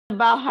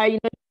about her,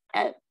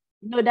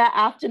 that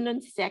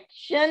afternoon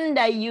section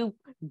that you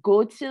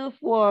go to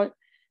for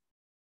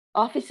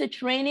officer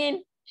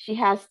training, she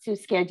has to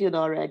schedule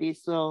already.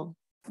 So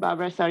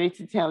Barbara, sorry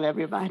to tell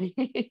everybody.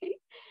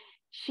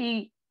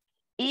 She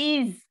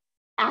is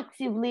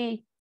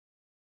actively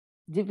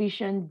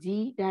Division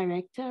D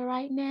director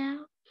right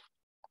now.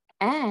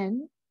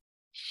 And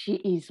she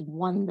is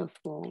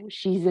wonderful.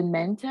 She's a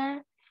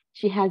mentor.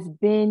 She has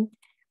been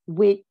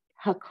with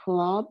her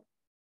club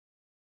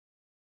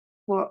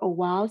for a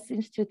while,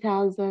 since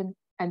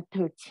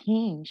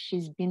 2013.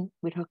 She's been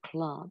with her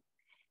club.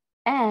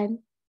 And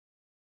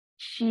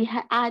she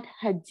had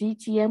her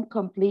DTM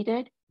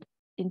completed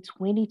in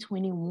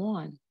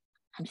 2021.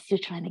 I'm still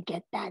trying to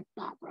get that,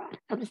 Barbara.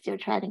 I'm still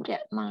trying to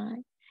get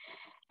mine.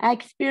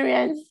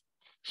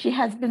 She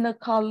has been a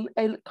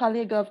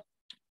colleague of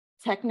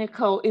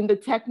in the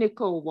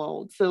technical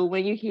world. So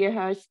when you hear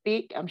her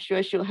speak, I'm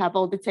sure she'll have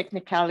all the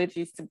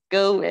technicalities to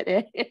go with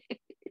it.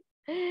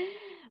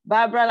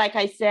 Barbara, like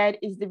I said,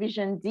 is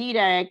Division D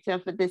director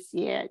for this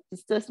year,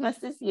 this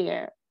Toastmasters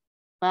year.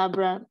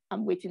 Barbara,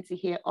 I'm waiting to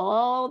hear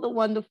all the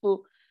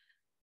wonderful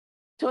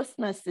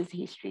Toastmasters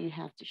history you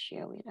have to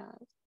share with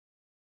us.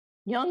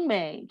 Young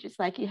May, just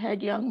like you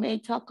heard Young May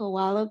talk a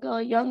while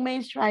ago,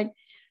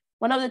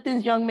 one of the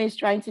things Young May is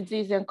trying to do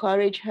is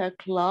encourage her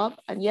club.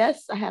 And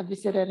yes, I have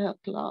visited her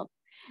club.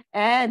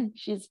 And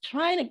she's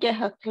trying to get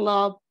her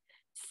club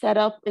set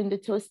up in the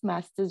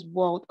Toastmasters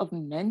world of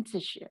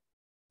mentorship.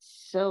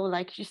 So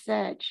like she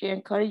said, she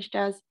encouraged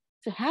us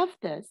to have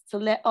this, to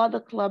let other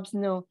clubs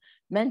know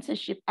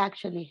mentorship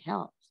actually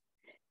helps.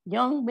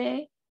 Young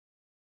May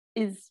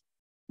is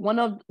one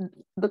of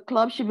the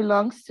clubs she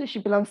belongs to. She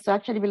belongs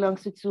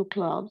to two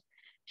clubs.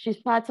 She's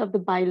part of the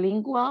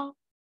bilingual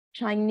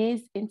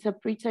Chinese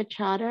Interpreter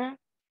Charter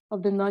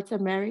of the North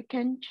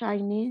American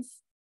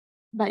Chinese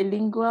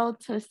Bilingual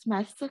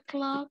Toastmaster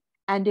Club,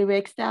 and they were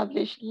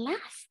established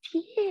last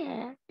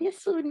year. They're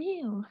so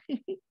new.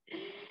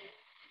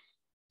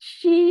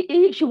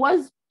 She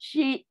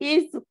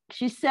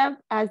served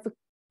as the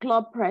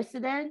club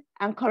president,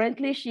 and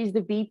currently she's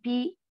the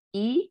VP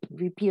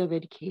of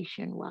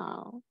Education.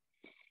 Wow.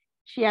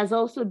 She is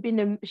also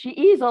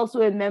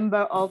a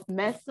member of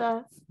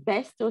MESA,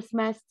 Best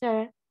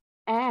Toastmaster,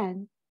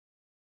 and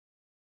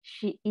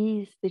she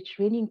is the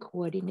training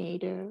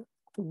coordinator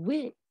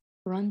with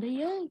Rhonda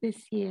Young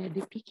this year,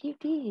 the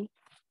PQD.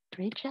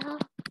 Great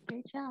job,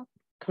 great job.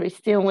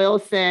 Kristen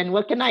Wilson,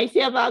 what can I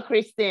say about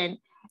Kristen?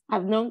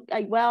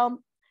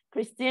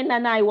 Kristen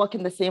and I work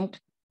in the same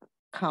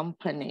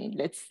company.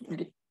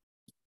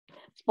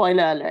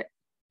 Spoiler alert.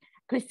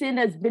 Kristen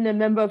has been a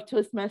member of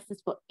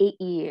Toastmasters for 8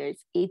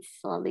 years, 8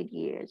 solid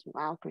years.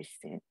 Wow,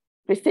 Kristen.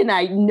 Kristen,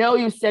 I know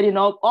you said in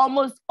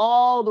almost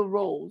all the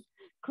roles.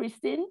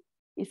 Kristen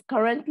is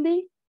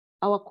currently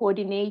our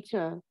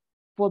coordinator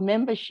for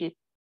membership,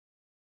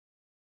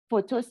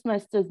 for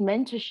Toastmasters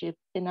mentorship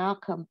in our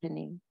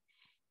company.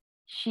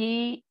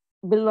 She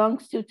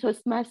belongs to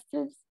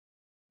Toastmasters,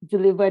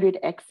 Delivered with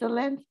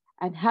Excellence,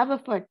 and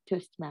Haverford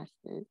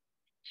Toastmasters.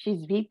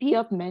 She's VP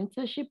of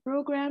Mentorship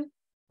Program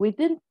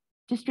within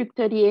District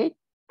 38.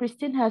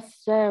 Kristen has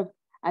served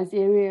as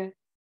Area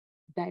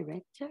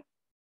Director,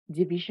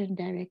 Division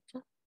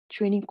Director,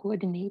 Training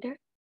Coordinator,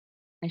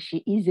 and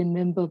she is a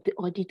member of the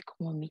Audit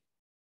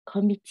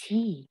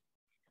Committee.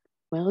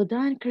 Well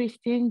done,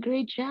 Kristen,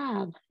 great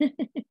job.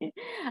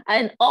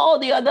 And all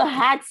the other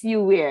hats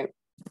you wear.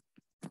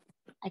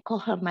 I call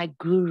her my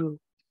guru,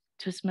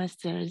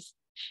 Toastmasters.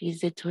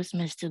 She's a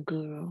Toastmaster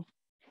guru.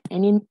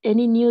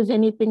 Any news,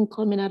 anything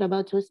coming out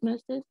about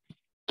Toastmasters?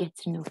 Get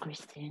to know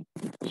Kristen.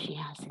 She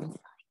has insight.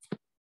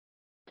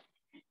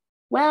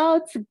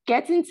 Well, to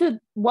get into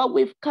what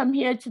we've come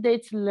here today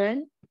to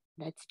learn,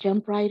 let's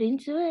jump right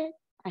into it.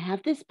 I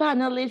have this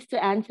panelist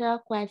to answer our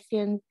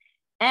questions.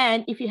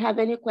 And if you have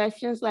any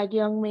questions, like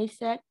Young May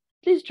said,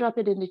 please drop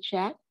it in the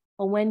chat.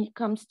 Or when it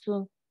comes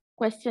to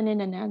questioning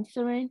and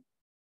answering,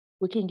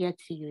 we can get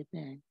to you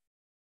then.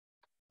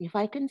 If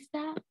I can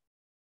start.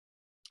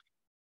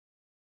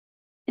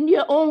 In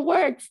your own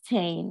words,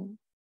 Tane,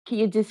 can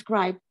you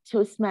describe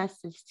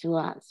Toastmasters to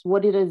us?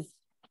 What it is,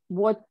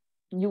 what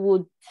you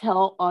would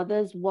tell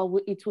others,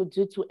 what it would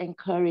do to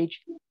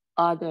encourage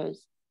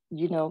others,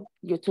 your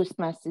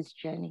Toastmasters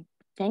journey.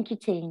 Thank you,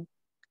 Tane.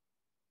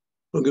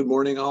 Well, good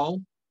morning,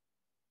 all.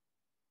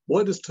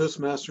 What does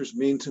Toastmasters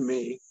mean to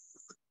me?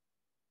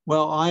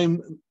 Well,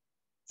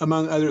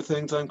 among other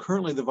things, I'm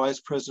currently the Vice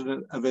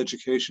President of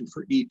Education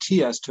for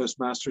ETS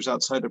Toastmasters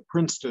outside of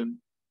Princeton.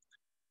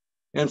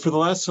 And for the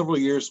last several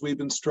years, we've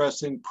been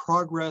stressing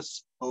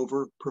progress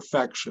over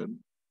perfection.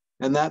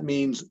 And that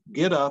means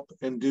get up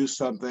and do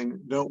something.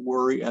 Don't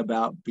worry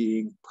about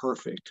being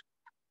perfect.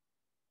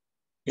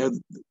 The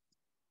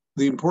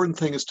important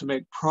thing is to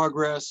make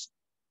progress,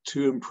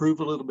 to improve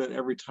a little bit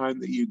every time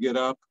that you get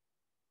up.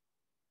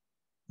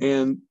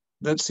 And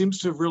that seems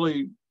to have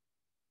really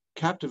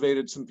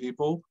captivated some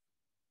people.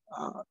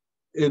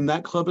 In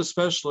that club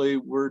especially,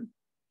 we're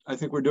I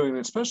think we're doing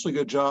an especially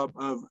good job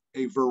of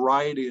a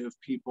variety of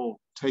people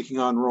taking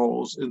on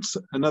roles. In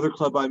another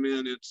club I'm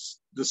in,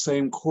 it's the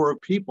same core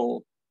of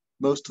people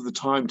most of the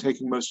time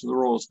taking most of the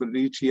roles. But at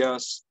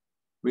ETS,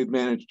 we've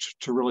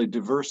managed to really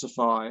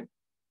diversify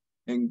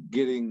and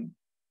getting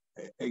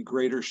a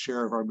greater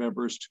share of our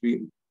members to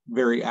be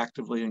very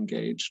actively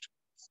engaged.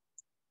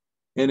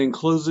 And in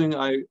closing,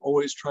 I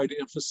always try to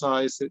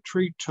emphasize that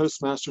treat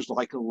Toastmasters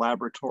like a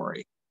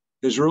laboratory.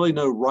 There's really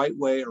no right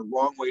way or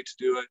wrong way to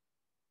do it.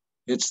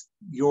 It's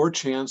your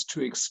chance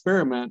to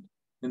experiment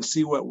and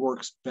see what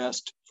works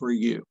best for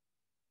you.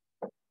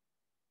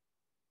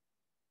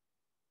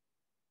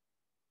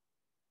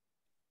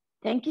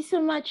 Thank you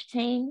so much,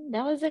 Tane.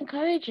 That was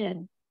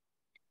encouraging.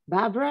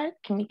 Barbara,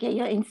 can we get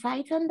your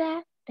insight on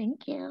that?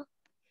 Thank you.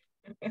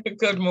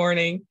 Good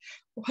morning.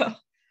 Well,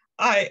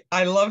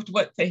 I loved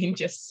what Thane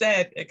just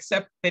said,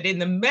 except that in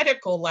the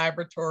medical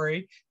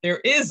laboratory, there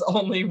is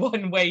only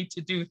one way to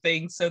do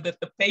things so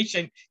that the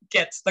patient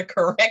gets the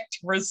correct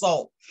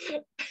result.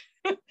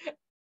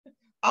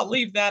 I'll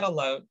leave that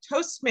alone.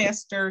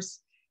 Toastmasters,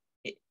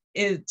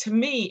 to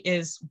me,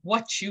 is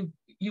what you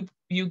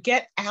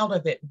get out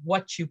of it,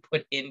 what you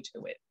put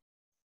into it.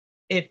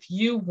 If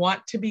you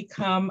want to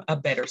become a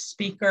better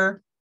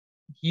speaker,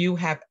 you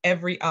have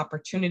every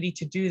opportunity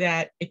to do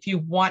that. If you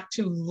want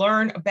to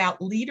learn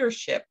about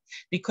leadership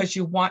because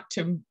you want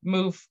to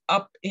move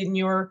up in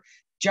your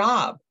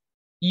job,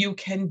 you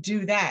can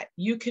do that.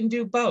 You can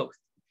do both.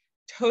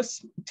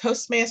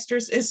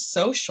 Toastmasters is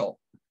social.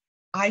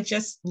 I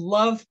just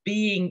love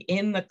being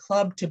in the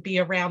club to be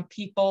around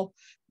people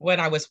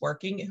when I was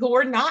working who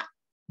are not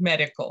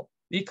medical,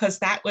 because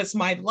that was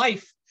my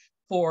life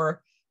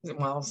for,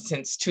 well,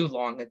 since too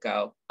long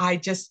ago.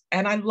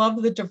 And I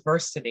love the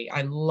diversity.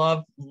 I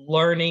love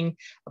learning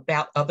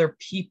about other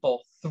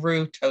people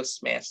through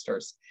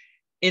Toastmasters.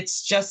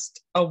 It's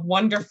just a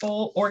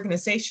wonderful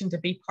organization to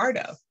be part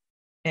of.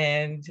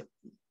 And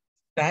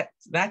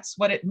that's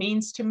what it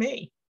means to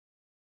me.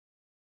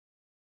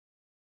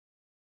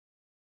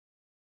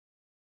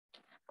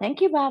 Thank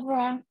you,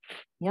 Barbara.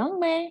 Young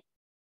May,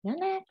 you're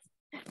next.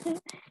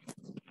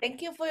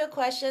 Thank you for your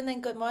question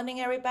and good morning,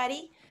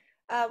 everybody.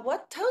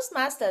 What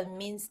Toastmaster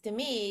means to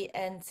me,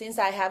 and since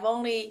I have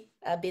only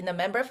been a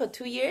member for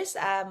 2 years,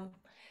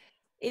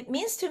 it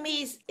means to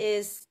me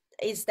is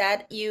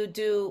that you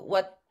do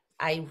what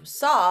I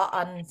saw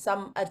on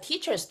a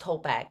teacher's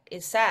tote bag.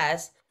 It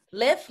says,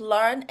 live,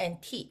 learn, and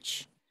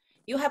teach.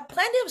 You have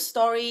plenty of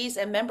stories,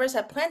 and members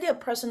have plenty of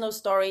personal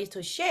stories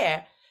to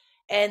share,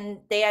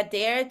 and they are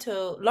there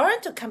to learn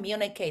to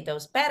communicate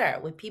those better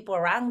with people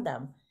around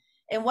them.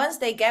 And once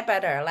they get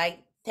better,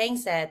 like Tang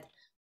said,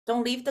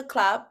 don't leave the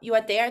club. You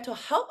are there to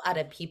help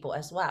other people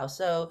as well.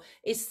 So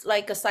it's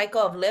like a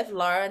cycle of live,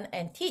 learn,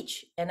 and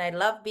teach. And I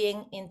love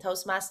being in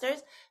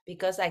Toastmasters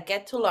because I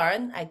get to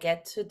learn, I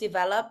get to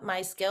develop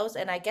my skills,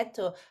 and I get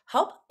to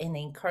help and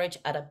encourage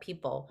other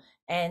people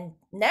and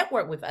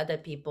network with other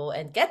people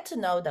and get to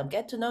know them,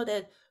 get to know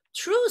their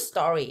true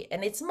story.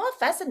 And it's more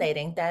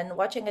fascinating than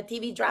watching a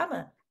TV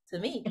drama to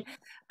me.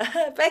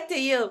 Back to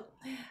you,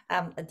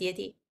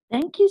 Adeoti.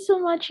 Thank you so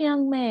much,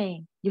 Young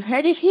May. You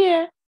heard it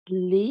here.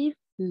 Live,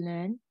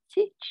 learn,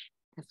 teach.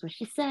 That's what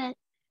she said.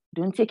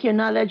 Don't take your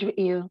knowledge with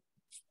you.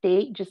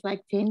 Stay, just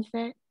like Tim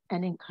said,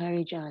 and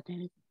encourage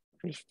others.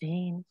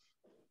 Christine,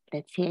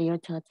 let's hear your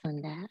thoughts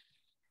on that.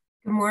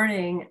 Good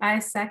morning. I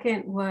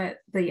second what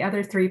the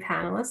other three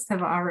panelists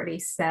have already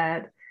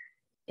said.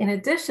 In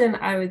addition,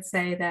 I would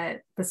say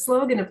that the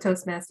slogan of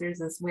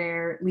Toastmasters is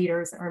where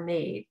leaders are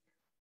made.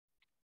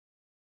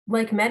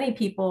 Like many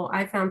people,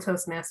 I found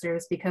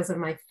Toastmasters because of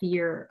my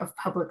fear of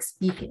public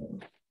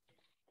speaking.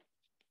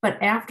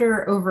 But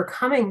after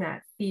overcoming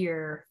that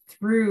fear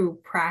through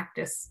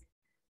practice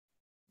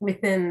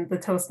within the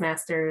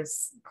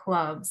Toastmasters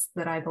clubs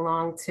that I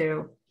belong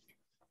to,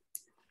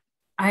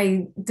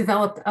 I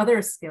developed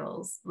other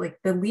skills, like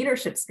the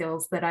leadership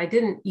skills that I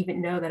didn't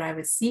even know that I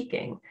was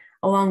seeking.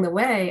 Along the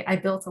way, I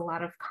built a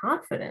lot of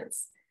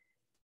confidence,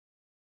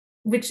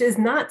 which is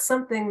not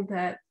something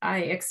that I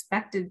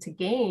expected to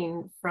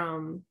gain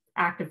from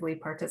actively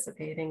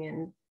participating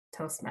in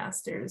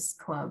Toastmasters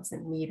clubs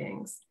and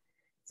meetings.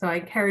 So I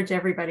encourage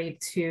everybody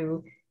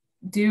to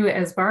do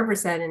as Barbara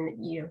said,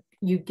 and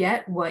you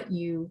get what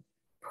you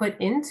put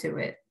into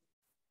it.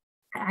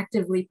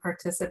 Actively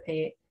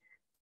participate,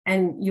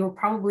 and you'll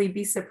probably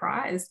be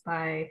surprised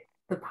by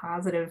the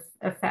positive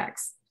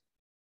effects.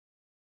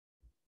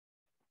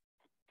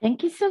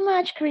 Thank you so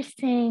much,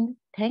 Christine.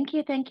 Thank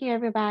you,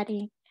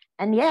 everybody.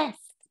 And yes,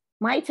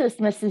 my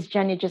Toastmasters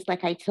journey, just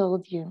like I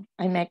told you,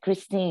 I met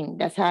Christine.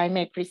 That's how I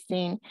met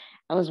Christine.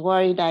 I was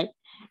worried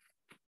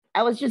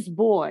I was just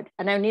bored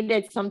and I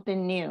needed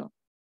something new.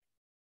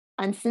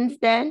 And since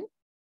then,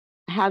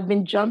 I have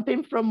been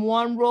jumping from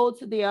one role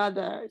to the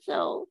other.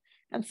 So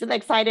I'm still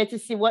excited to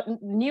see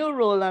what new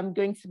role I'm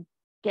going to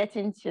get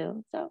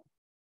into. So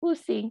we'll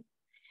see.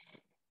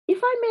 If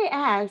I may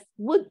ask,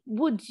 would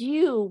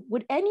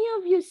any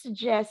of you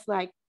suggest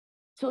like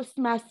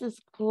Toastmasters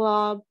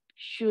Club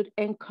should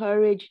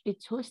encourage the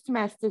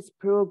Toastmasters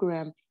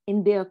program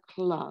in their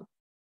club,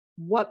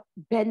 what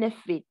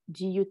benefit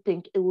do you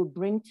think it will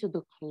bring to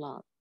the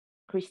club?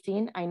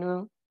 Christine, I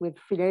know we're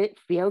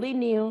fairly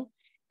new,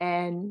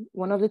 and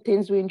one of the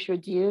things we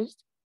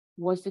introduced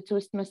was the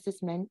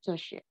Toastmasters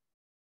mentorship.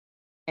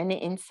 Any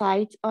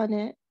insight on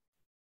it?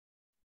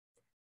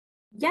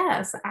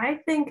 Yes, I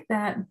think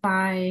that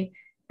by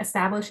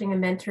establishing a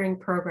mentoring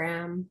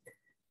program,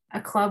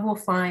 a club will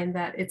find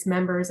that its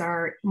members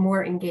are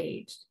more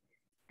engaged.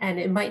 And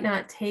it might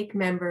not take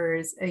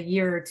members a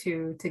year or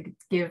two to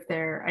give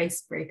their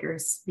icebreaker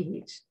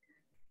speech.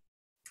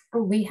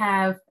 We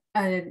have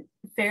a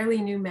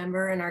fairly new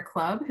member in our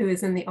club who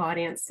is in the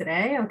audience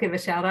today. I'll give a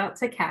shout out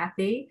to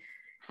Kathy,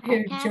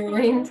 who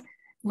joined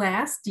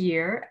last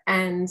year,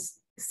 and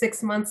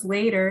 6 months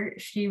later,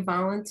 she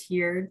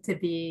volunteered to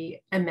be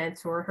a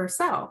mentor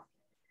herself.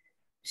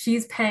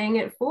 She's paying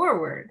it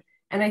forward.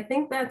 And I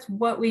think that's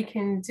what we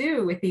can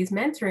do with these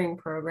mentoring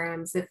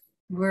programs. If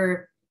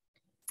we're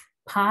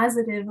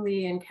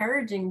positively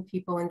encouraging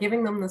people and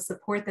giving them the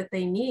support that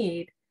they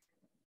need,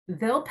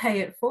 they'll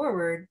pay it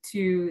forward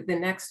to the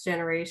next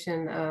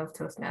generation of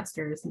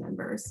Toastmasters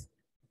members.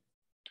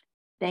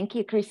 Thank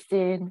you,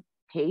 Kristen.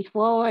 Pay it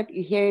forward.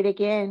 You hear it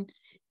again.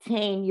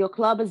 Tane, your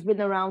club has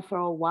been around for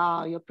a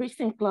while. Your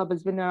precinct club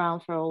has been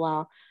around for a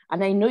while.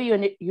 And I know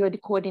you're the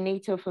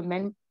coordinator for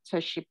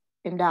mentorship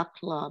in that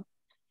club.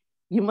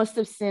 You must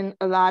have seen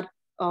a lot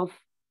of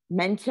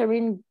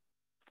mentoring.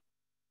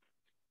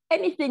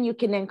 Anything you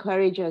can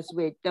encourage us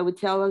with that would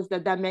tell us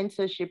that that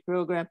mentorship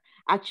program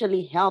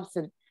actually helps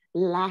and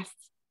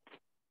lasts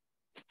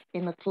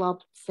in a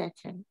club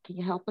setting. Can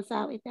you help us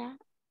out with that?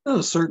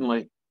 Oh,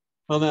 certainly.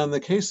 Well, now in the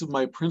case of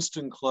my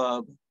Princeton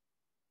club,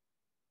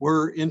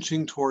 we're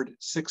inching toward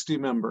 60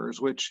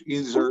 members, which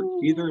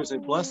either is a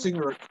blessing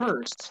or a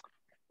curse.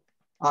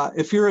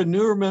 If you're a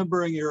newer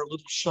member and you're a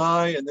little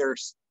shy and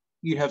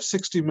you have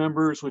 60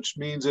 members, which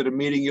means at a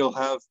meeting you'll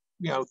have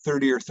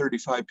 30 or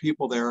 35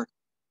 people there,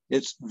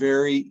 it's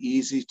very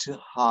easy to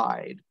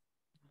hide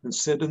and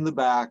sit in the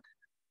back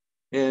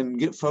and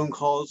get phone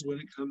calls when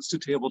it comes to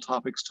table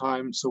topics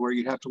time, so where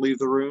you have to leave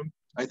the room.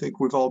 I think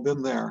we've all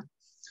been there.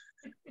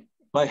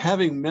 By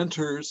having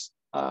mentors,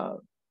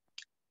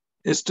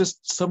 it's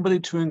just somebody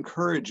to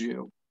encourage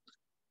you.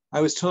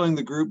 I was telling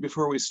the group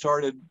before we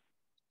started,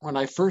 when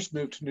I first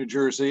moved to New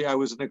Jersey, I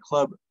was in a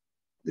club.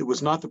 It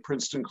was not the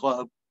Princeton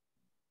Club.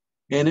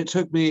 And it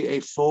took me a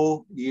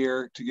full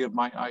year to give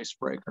my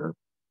icebreaker.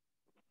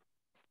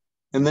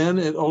 And then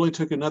it only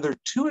took another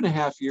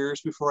 2.5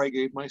 years before I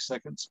gave my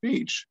second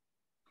speech.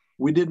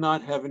 We did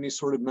not have any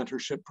sort of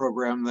mentorship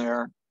program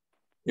there.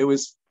 It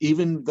was,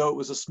 even though it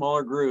was a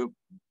smaller group,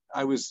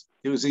 it was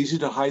easy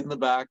to hide in the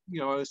back.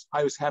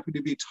 I was happy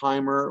to be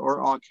timer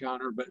or all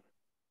counter, but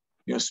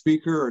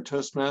speaker or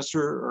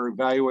Toastmaster or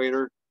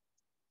evaluator,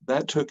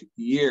 that took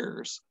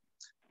years.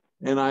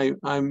 And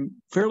I'm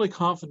fairly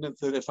confident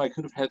that if I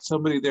could have had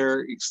somebody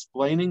there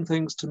explaining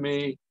things to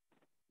me,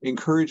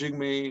 encouraging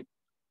me,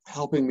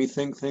 helping me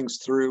think things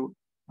through,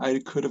 I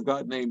could have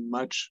gotten a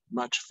much,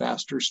 much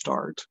faster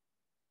start.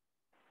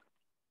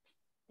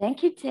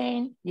 Thank you,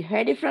 Tane. You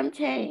heard it from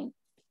Tane.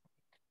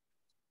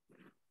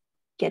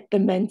 Get the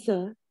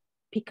mentor,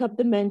 pick up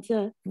the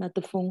mentor, not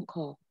the phone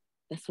call.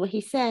 That's what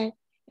he said.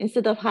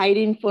 Instead of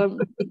hiding through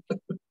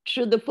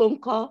the phone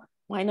call,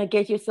 why not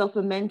get yourself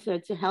a mentor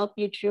to help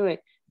you through it?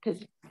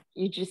 Because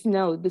you just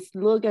know the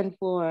slogan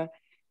for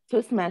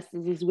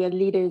Toastmasters is where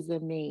leaders are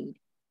made.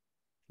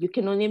 You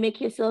can only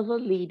make yourself a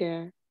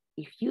leader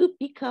if you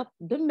pick up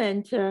the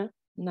mentor,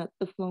 not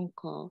the phone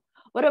call.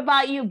 What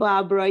about you,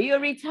 Barbara? You're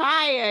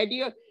retired.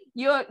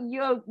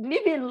 You're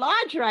living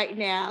large right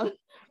now.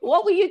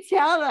 What will you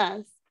tell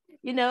us?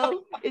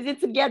 Is it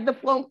to get the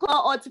phone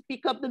call or to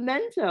pick up the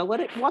mentor?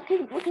 What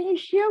can you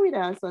share with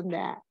us on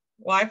that?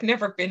 Well, I've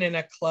never been in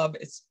a club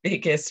as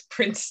big as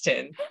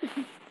Princeton.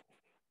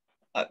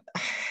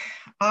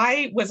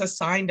 I was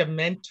assigned a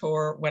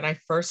mentor when I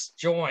first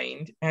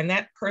joined, and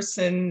that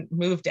person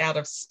moved out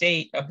of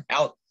state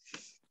about,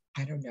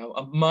 I don't know,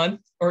 a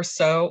month or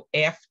so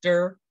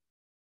after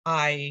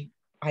I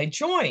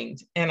joined,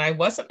 and I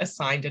wasn't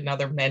assigned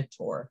another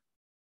mentor.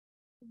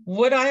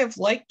 Would I have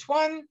liked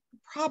one?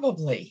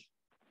 Probably.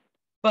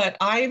 But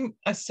I'm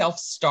a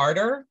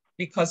self-starter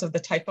because of the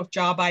type of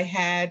job I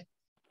had.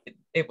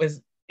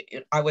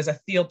 I was a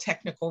field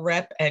technical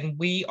rep, and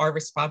we are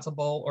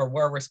responsible, or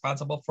were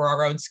responsible, for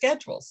our own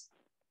schedules.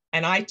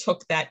 And I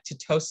took that to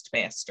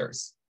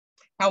Toastmasters.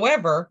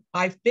 However,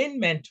 I've been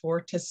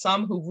mentor to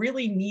some who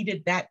really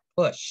needed that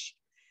push.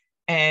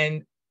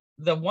 And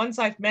the ones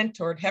I've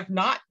mentored have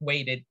not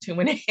waited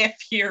 2.5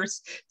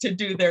 years to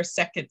do their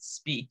second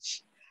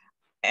speech.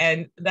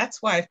 And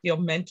that's why I feel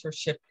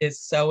mentorship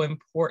is so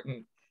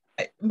important.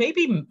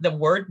 Maybe the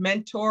word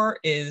mentor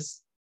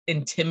is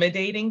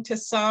intimidating to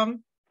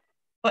some,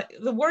 but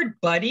the word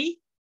buddy,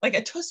 like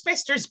a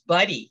Toastmasters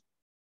buddy,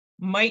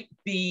 might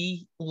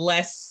be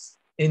less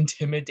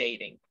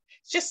intimidating.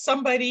 It's just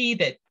somebody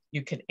that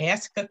you can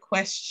ask a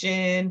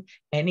question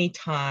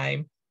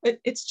anytime. But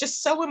it's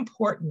just so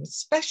important,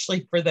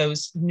 especially for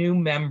those new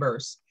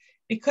members,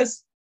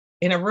 because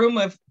in a room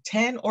of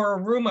 10 or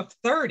a room of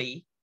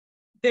 30,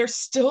 they're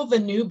still the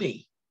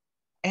newbie.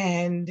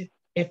 And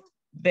if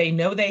they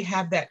know they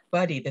have that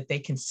buddy that they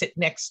can sit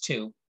next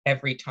to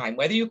every time,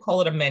 whether you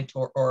call it a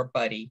mentor or a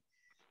buddy,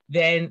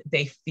 then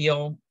they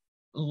feel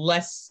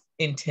less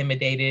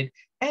intimidated.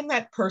 And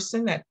that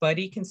person, that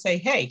buddy, can say,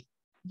 hey,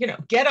 you know,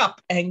 get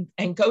up and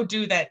go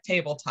do that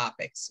table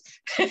topics.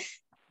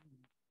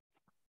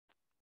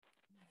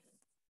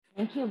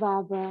 Thank you,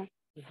 Barbara.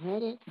 You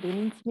heard it. Don't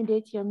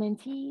intimidate your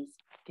mentees.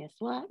 Guess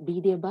what? Be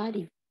their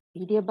buddy.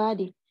 Be their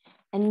buddy.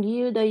 And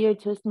you, that you're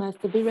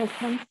Toastmaster, be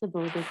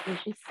responsible. That's what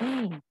she's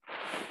saying.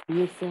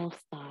 Be a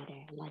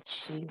self-starter like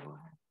she was.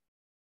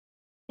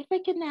 If I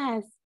can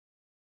ask,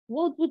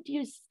 what would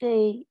you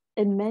say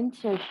a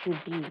mentor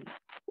should be?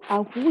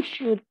 And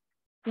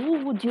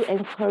who would you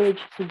encourage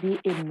to be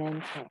a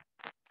mentor?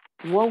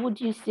 What would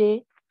you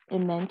say a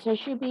mentor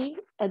should be?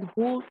 And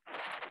who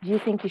do you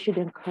think you should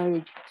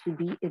encourage to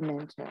be a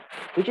mentor?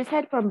 We just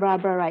heard from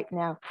Barbara right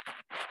now.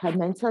 Her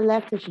mentor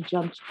left and she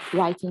jumped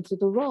right into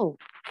the role.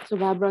 So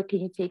Barbara,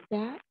 can you take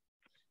that?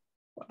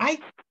 I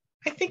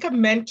think a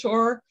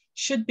mentor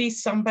should be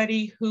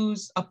somebody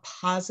who's a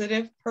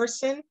positive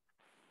person,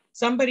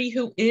 somebody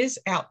who is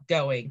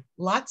outgoing.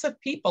 Lots of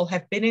people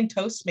have been in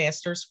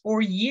Toastmasters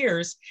for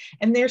years,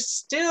 and they're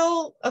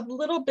still a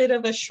little bit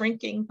of a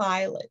shrinking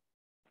violet.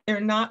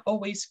 They're not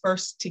always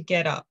first to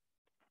get up.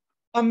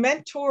 A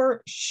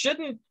mentor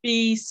shouldn't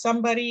be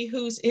somebody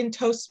who's in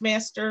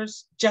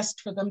Toastmasters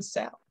just for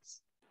themselves,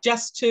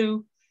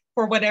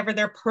 for whatever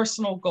their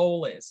personal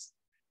goal is.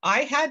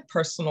 I had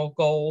personal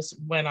goals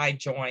when I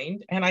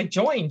joined, and I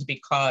joined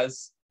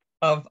because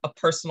of a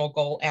personal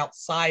goal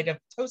outside of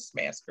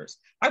Toastmasters.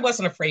 I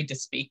wasn't afraid to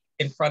speak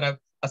in front of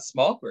a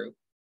small group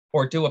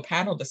or do a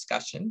panel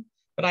discussion,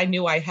 but I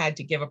knew I had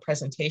to give a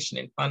presentation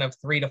in front of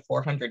 300 to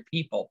 400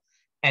 people,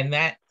 and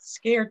that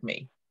scared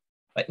me.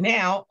 But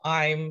now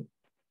I'm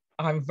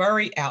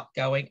very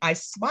outgoing. I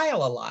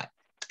smile a lot.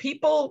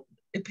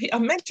 A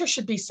mentor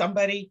should be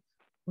somebody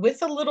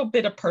with a little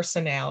bit of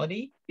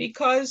personality,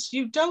 because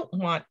you don't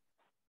want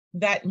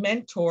that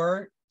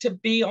mentor to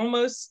be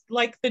almost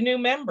like the new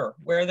member,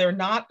 where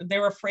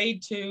they're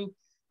afraid to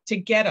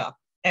get up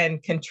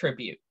and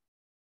contribute.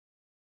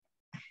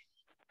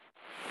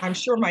 I'm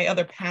sure my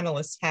other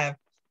panelists have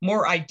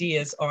more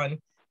ideas on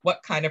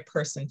what kind of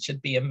person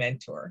should be a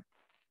mentor.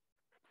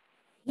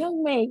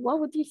 Young May,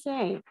 what would you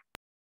say?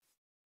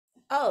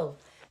 Oh,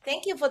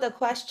 thank you for the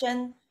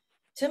question.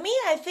 To me,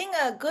 I think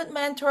a good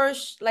mentor,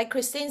 like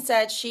Christine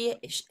said, she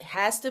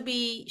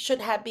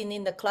should have been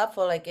in the club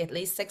for like at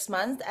least 6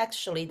 months.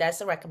 Actually,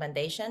 that's a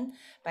recommendation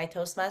by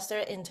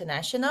Toastmaster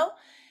International.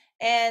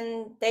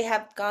 And they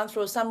have gone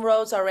through some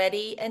roles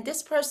already. And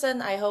this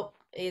person, I hope,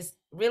 is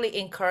really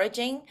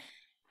encouraging,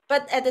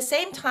 but at the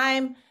same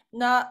time,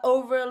 not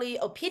overly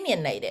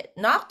opinionated,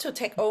 not to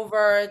take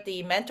over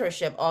the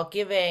mentorship or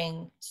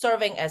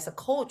serving as a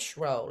coach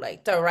role,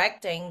 like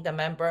directing the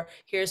member,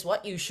 here's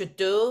what you should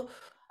do.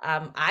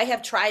 I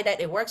have tried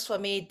that, it works for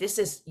me. This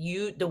is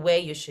the way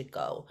you should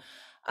go.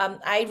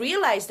 I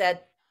realized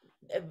that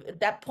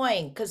at that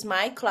point, because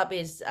my club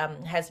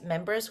has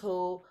members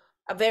who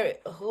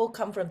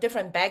come from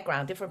different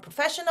background, different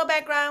professional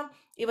background,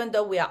 even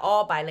though we are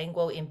all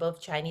bilingual in both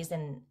Chinese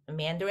and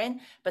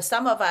Mandarin, but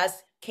some of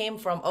us came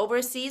from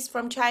overseas,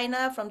 from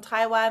China, from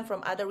Taiwan,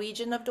 from other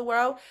region of the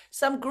world.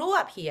 Some grew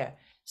up here.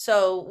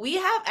 So we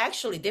have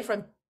actually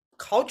different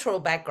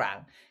cultural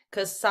background,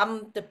 because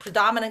the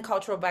predominant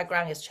cultural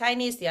background is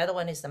Chinese, the other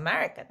one is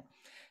American.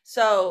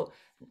 So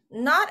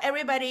not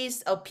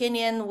everybody's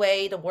opinion,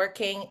 way of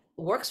working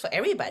works for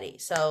everybody.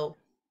 So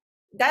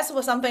that's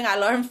something I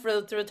learned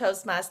through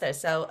Toastmasters.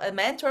 So a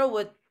mentor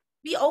would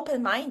be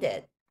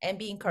open-minded and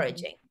be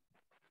encouraging.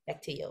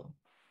 Back to you.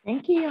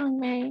 Thank you, Young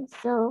May.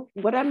 So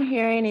what I'm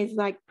hearing is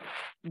like,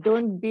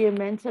 don't be a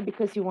mentor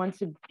because you want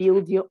to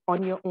build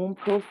on your own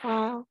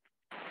profile.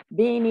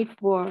 Being it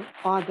for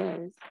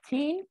others.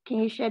 T,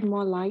 can you shed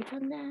more light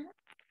on that?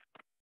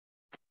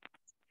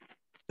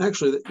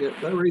 Actually,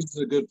 that raises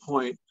a good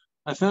point.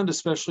 I found,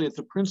 especially at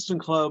the Princeton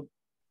Club,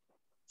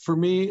 for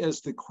me as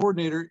the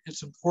coordinator,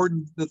 it's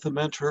important that the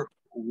mentor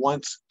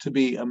wants to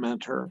be a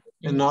mentor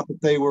and not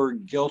that they were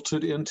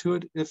guilted into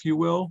it, if you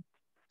will.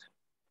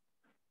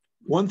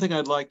 One thing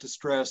I'd like to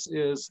stress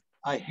is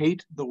I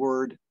hate the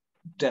word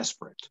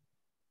desperate.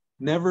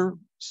 Never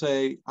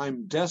say,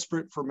 I'm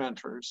desperate for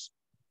mentors.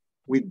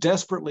 We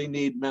desperately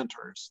need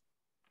mentors.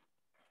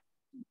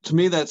 To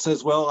me, that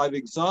says, well, I've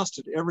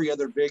exhausted every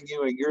other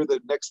venue and you're the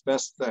next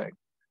best thing.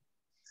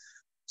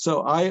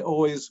 So I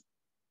always,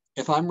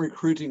 if I'm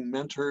recruiting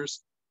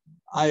mentors,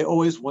 I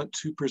always want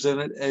to present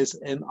it as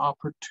an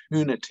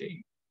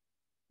opportunity.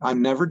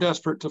 I'm never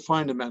desperate to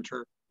find a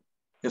mentor.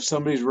 If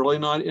somebody's really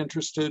not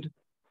interested,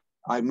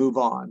 I move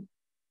on,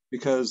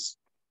 because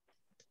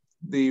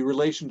the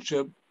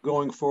relationship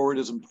going forward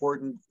is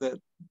important, that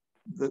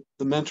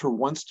the mentor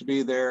wants to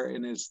be there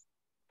and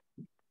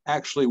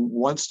actually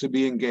wants to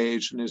be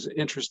engaged and is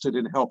interested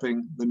in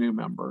helping the new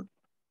member.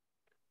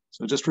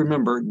 So just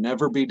remember,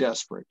 never be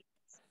desperate.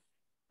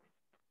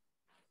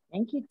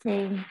 Thank you,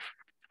 Ting.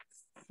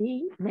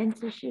 See,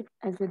 mentorship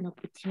as an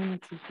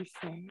opportunity, he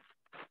said.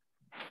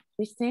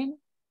 Christine,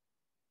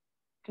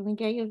 can we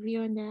get your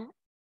view on that?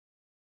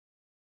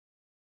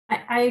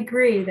 I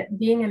agree that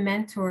being a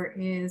mentor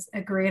is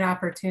a great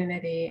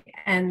opportunity.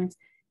 And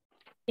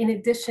in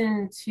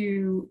addition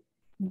to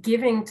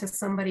giving to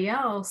somebody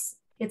else,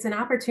 it's an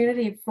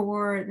opportunity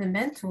for the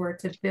mentor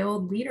to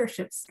build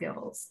leadership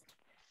skills.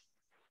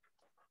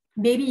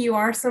 Maybe you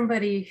are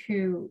somebody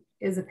who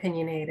is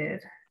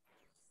opinionated,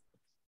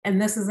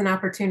 and this is an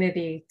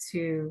opportunity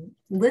to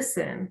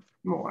listen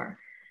more.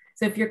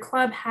 So if your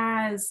club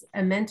has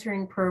a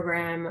mentoring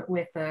program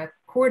with a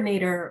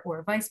coordinator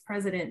or vice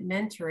president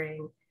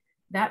mentoring,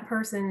 that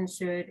person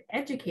should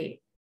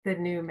educate the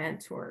new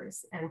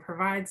mentors and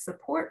provide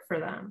support for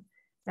them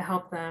to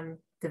help them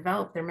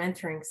develop their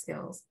mentoring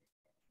skills.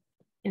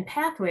 In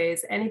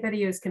Pathways,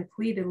 anybody who's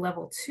completed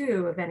level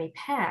 2 of any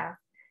path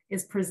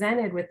is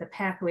presented with the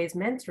Pathways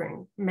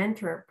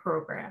mentor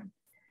program,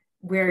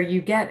 where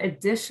you get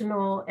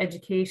additional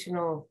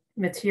educational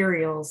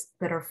materials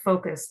that are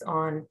focused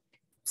on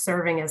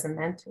serving as a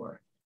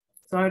mentor.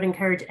 So I would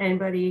encourage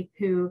anybody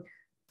who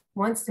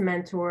wants to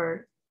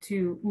mentor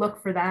to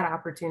look for that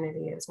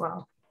opportunity as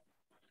well.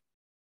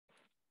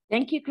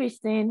 Thank you,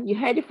 Christine. You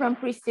heard it from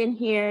Christine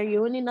here.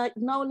 You only not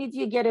only do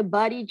you get a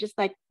buddy, just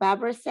like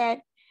Barbara said,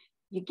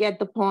 you get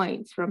the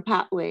points from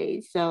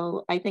Pathways.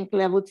 So I think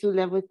level 2,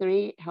 level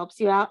 3 helps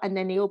you out. And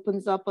then it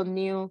opens up a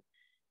new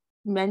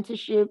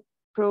mentorship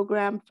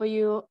program for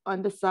you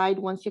on the side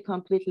once you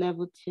complete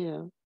level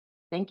 2.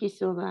 Thank you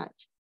so much.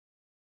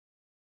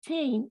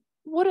 Ting,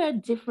 what are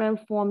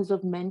different forms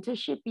of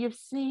mentorship you've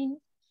seen?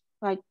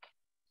 Like,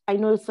 I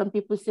know some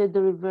people said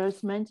the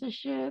reverse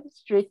mentorship,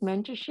 straight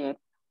mentorship.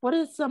 What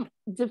are some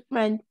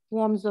different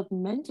forms of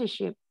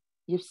mentorship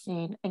you've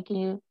seen? And can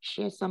you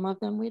share some of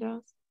them with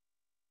us?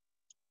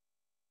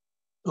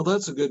 Well,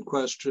 that's a good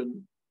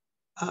question.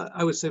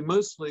 I would say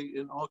mostly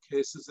in all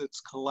cases,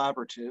 it's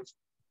collaborative.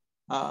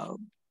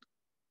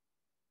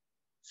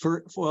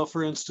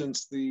 For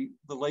instance, the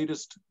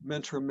latest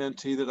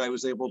mentor-mentee that I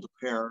was able to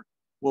pair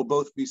will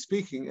both be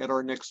speaking at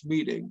our next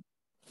meeting.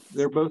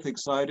 They're both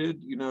excited.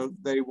 You know,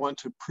 they want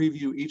to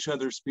preview each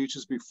other's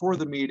speeches before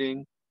the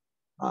meeting.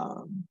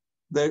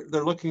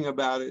 They're looking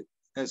about it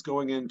as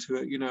going into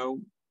it, you know,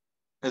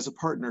 as a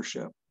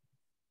partnership.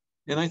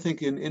 And I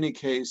think in any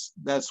case,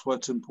 that's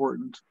what's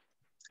important.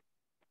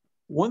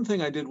 One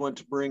thing I did want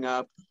to bring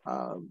up,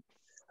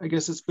 I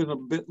guess it's been a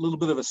little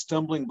bit of a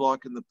stumbling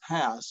block in the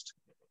past.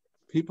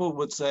 People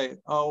would say,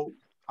 oh,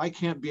 I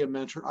can't be a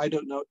mentor. I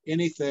don't know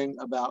anything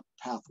about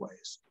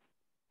Pathways.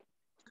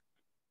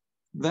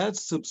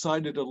 That's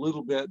subsided a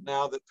little bit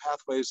now that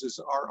Pathways is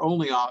our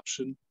only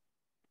option.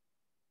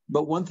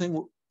 But one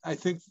thing, I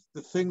think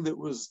the thing that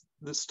was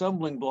the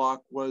stumbling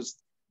block was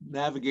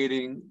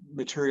navigating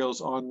materials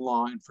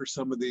online for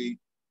some of the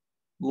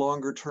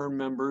longer term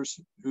members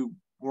who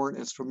weren't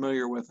as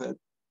familiar with it.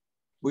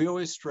 We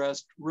always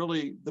stressed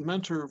really the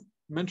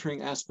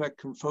mentoring aspect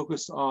can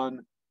focus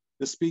on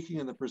the speaking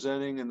and the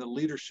presenting and the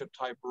leadership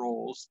type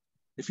roles.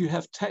 If you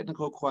have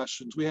technical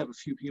questions, we have a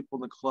few people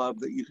in the club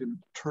that you can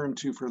turn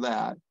to for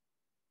that.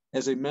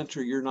 As a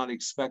mentor, you're not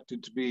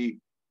expected to be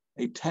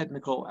a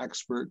technical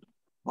expert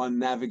on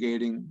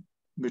navigating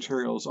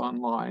materials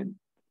online.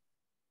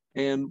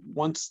 And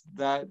once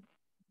that,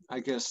 I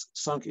guess,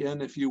 sunk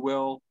in, if you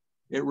will,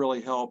 it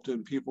really helped,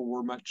 and people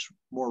were much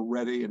more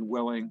ready and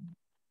willing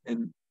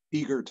and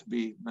eager to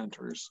be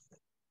mentors.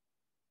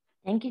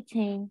 Thank you,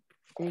 Ting.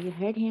 So you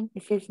heard him. He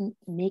says,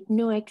 make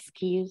no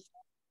excuse,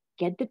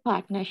 get the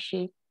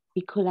partnership,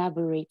 be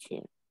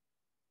collaborative.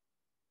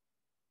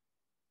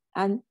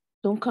 And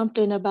don't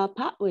complain about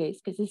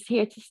Pathways because it's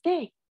here to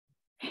stay.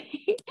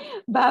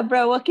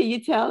 Barbara, what can you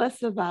tell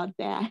us about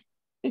that?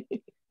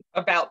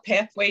 About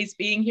Pathways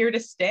being here to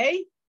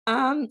stay?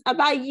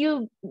 About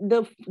you,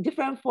 the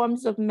different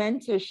forms of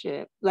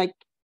mentorship. Like,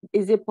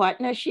 is it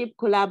partnership,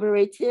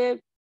 collaborative?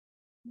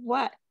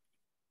 What?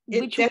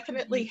 It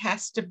definitely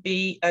has to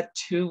be a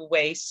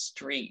two-way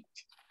street.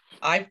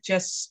 I've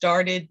just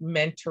started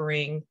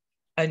mentoring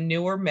a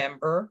newer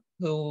member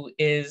who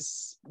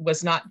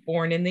was not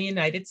born in the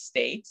United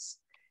States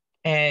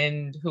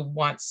and who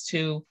wants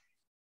to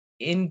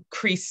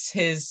increase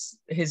his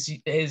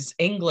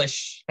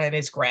English and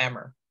his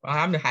grammar.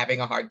 I'm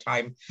having a hard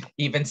time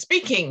even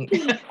speaking.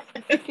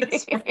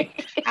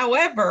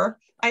 However,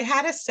 I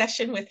had a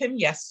session with him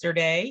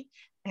yesterday,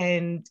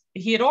 and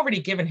he had already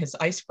given his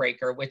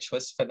icebreaker, which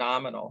was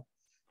phenomenal.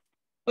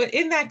 But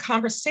in that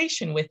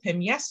conversation with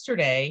him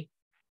yesterday,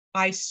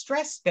 I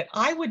stressed that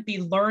I would be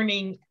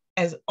learning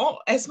as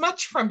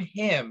much from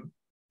him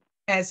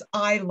as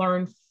I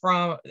learn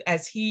from,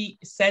 as he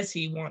says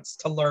he wants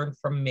to learn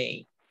from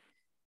me.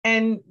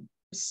 And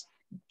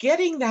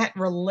getting that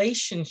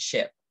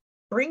relationship,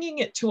 bringing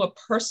it to a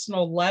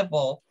personal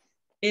level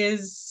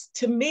is,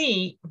 to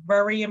me,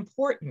 very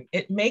important.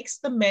 It makes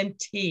the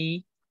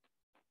mentee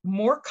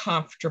more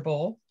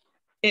comfortable.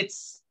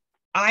 It's,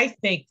 I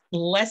think,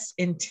 less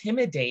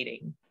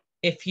intimidating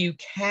if you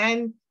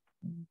can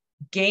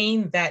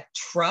gain that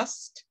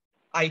trust.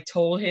 I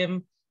told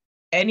him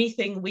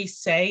anything we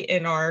say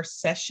in our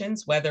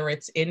sessions, whether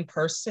it's in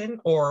person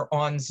or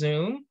on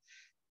Zoom,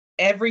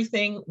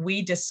 everything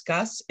we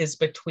discuss is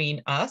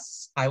between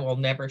us. I will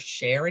never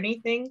share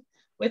anything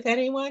with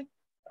anyone.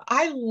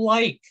 I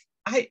love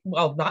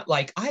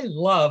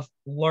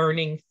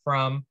learning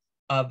from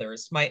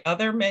others. My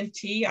other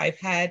mentee I've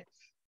had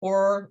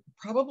for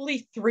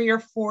probably 3 or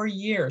 4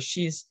 years.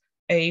 She's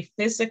a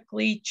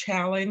physically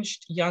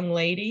challenged young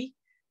lady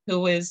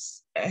who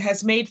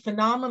has made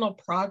phenomenal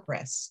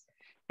progress,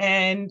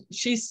 and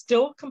she's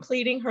still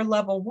completing her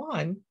level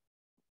 1.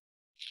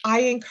 I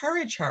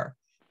encourage her.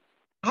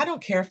 I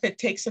don't care if it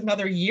takes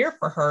another year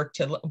for her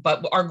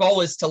but our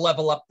goal is to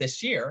level up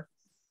this year.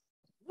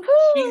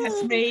 She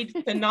has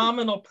made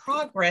phenomenal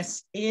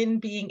progress in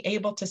being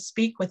able to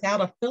speak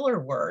without a filler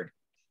word,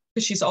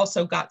 because she's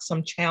also got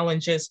some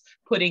challenges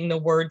putting the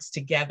words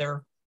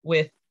together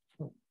with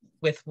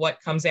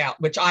what comes out,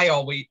 which I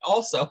always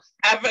also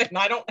have, and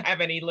I don't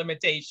have any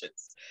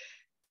limitations.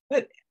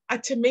 But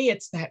to me,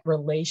 it's that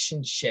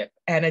relationship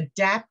and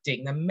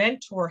adapting. The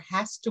mentor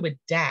has to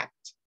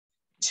adapt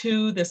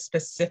to the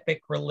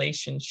specific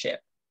relationship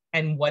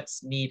and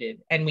what's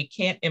needed. And we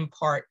can't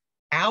impart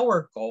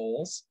our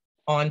goals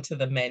onto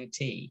the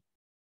mentee.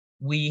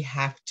 We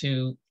have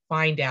to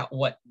find out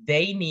what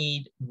they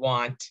need,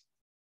 want,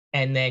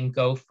 and then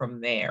go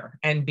from there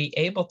and be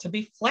able to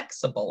be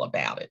flexible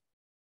about it.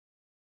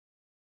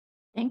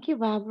 Thank you,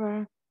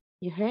 Barbara.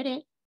 You heard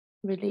it.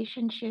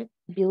 Relationship,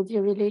 build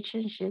your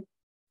relationship,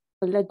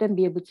 but let them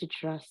be able to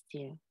trust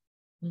you.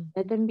 Mm-hmm.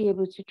 Let them be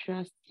able to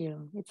trust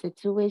you. It's a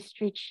two-way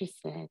street, she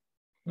said.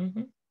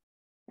 Mm-hmm.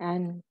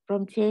 And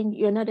from 10,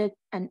 you're not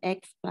an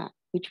expert,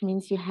 which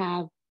means you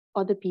have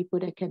other people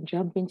that can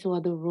jump into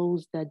other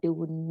roles that they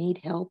would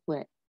need help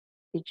with.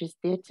 You're just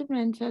there to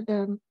mentor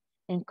them,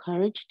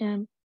 encourage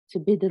them to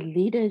be the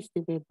leaders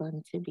that they're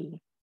born to be.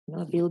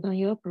 Build on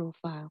your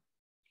profile.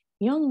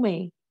 Young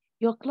May,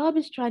 your club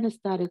is trying to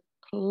start a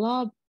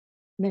club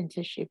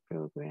mentorship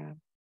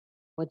program.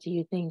 What do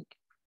you think?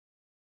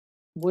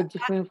 What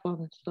different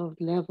forms of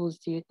levels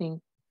do you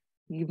think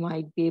you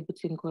might be able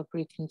to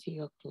incorporate into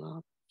your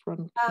club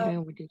from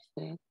hearing what you've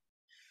said?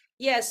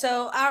 Yeah,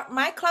 so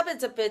my club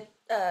is a bit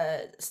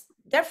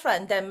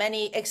different than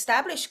many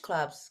established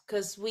clubs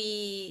because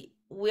we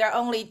are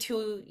only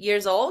 2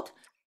 years old.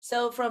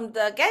 So from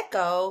the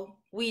get-go,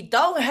 we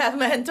don't have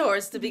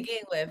mentors to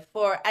begin with.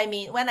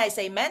 When I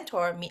say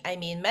mentor, I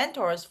mean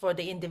mentors for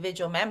the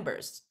individual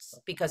members,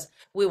 because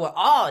we were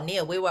all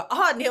new. We were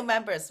all new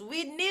members.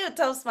 We knew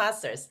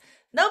Toastmasters.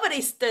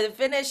 Nobody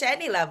finished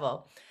any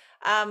level.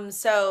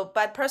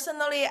 But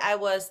personally, I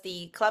was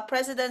the club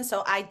president,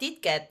 so I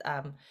did get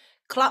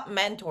club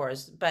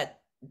mentors,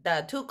 but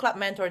the 2 club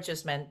mentors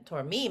just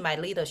mentor me, my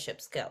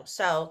leadership skills.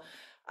 So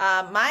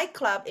my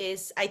club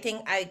is, I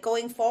think,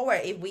 going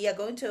forward, if we are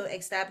going to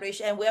establish,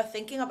 and we are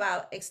thinking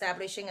about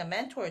establishing a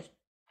mentor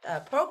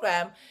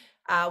program,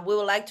 we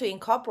would like to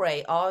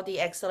incorporate all the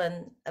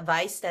excellent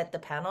advice that the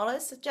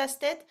panelists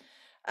suggested.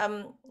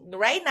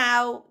 Right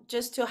now,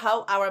 just to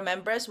help our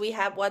members, we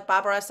have what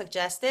Barbara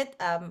suggested,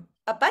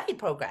 a buddy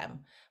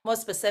program, more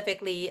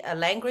specifically a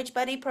language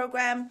buddy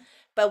program.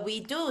 But we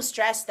do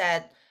stress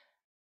that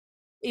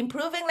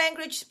improving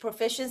language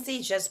proficiency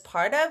is just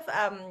part of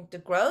the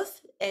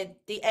growth. And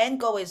the end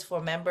goal is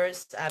for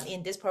members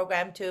in this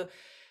program to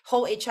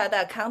hold each other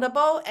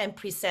accountable and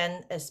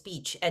present a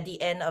speech at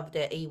the end of the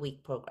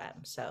 8-week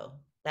program. So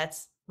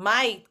that's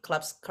my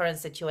club's current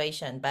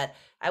situation. But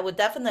I would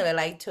definitely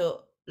like to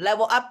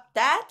level up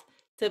that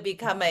to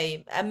become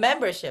a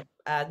membership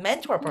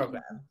mentor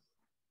program.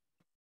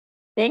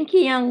 Thank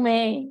you, Young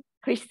May.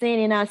 Christine,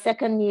 in our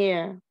 2nd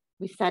year,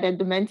 we started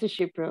the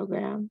mentorship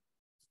program.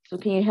 So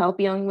can you help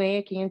Young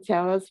May? Can you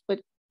tell us,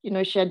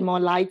 shed more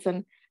light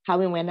on how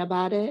we went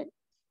about it?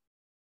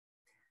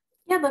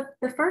 Yeah,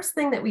 the first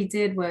thing that we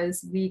did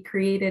was we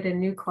created a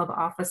new club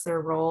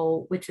officer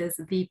role, which is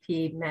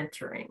VP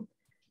mentoring.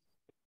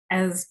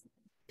 As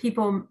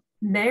people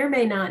may or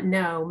may not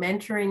know,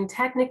 mentoring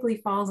technically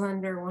falls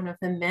under one of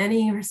the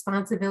many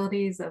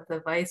responsibilities of the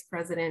Vice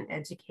President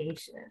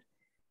Education.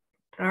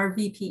 Our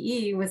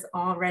VPE was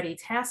already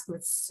tasked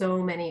with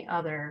so many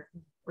other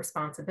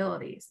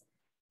responsibilities.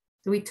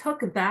 So we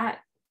took that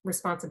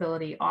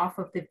responsibility off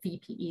of the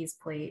VPE's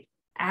plate,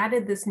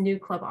 added this new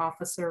club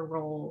officer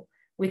role,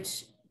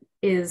 which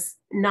is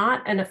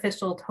not an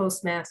official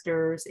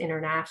Toastmasters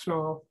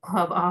International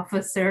club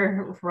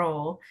officer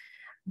role,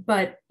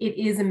 but it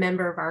is a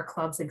member of our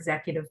club's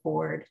executive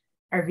board.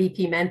 Our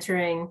VP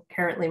mentoring,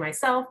 currently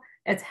myself,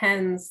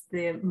 attends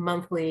the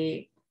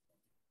monthly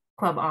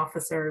club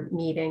officer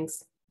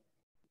meetings.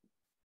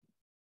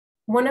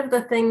 One of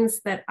the things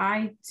that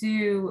I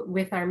do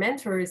with our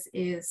mentors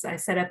is I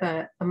set up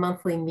a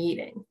monthly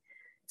meeting.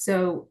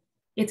 So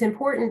it's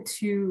important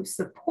to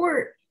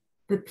support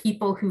the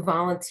people who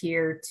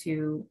volunteer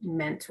to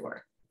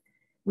mentor.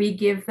 We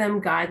give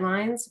them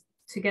guidelines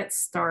to get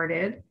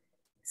started,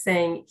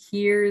 saying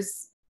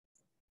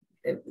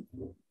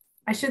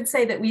I should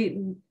say that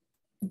we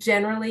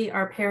generally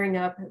are pairing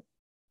up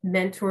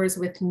mentors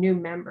with new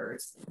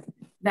members.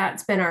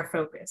 That's been our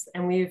focus,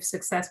 and we've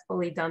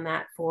successfully done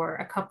that for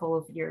a couple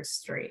of years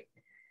straight.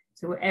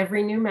 So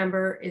every new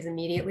member is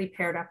immediately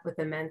paired up with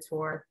a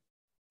mentor,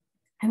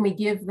 and we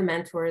give the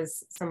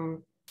mentors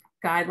some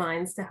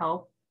guidelines to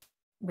help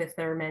with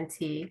their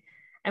mentee.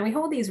 And we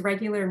hold these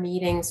regular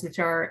meetings, which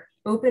are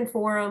open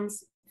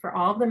forums for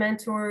all of the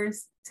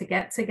mentors to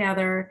get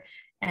together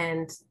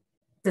and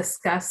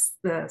discuss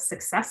the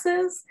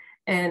successes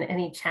and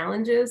any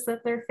challenges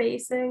that they're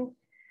facing.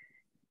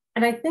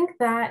 And I think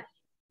that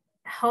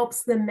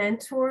helps the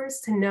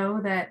mentors to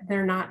know that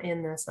they're not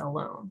in this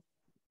alone.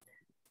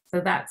 So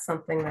that's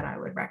something that I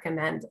would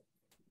recommend.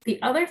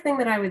 The other thing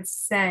that I would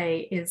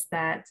say is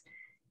that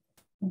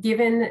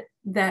given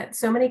that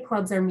so many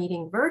clubs are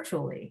meeting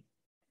virtually,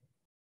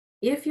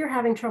 if you're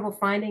having trouble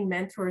finding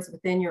mentors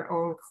within your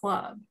own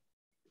club,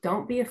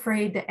 don't be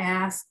afraid to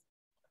ask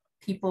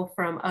people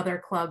from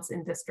other clubs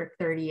in District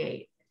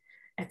 38.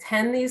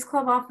 Attend these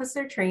club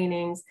officer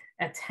trainings,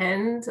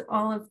 attend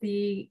all of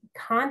the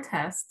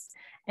contests,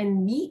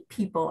 and meet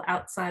people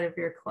outside of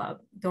your club.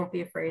 Don't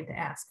be afraid to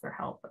ask for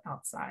help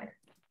outside.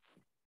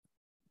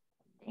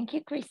 Thank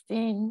you,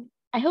 Christine.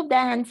 I hope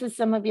that answers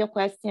some of your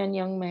question,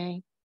 Young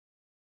May.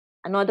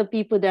 And other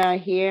people that are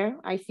here,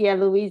 I see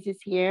Eloise is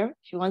here.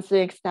 She wants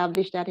to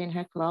establish that in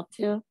her club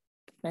too,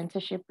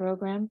 mentorship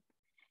program.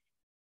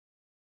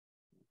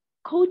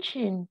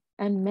 Coaching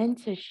and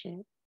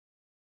mentorship,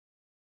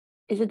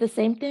 is it the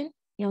same thing,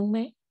 Young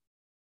May?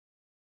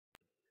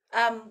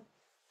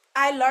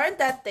 I learned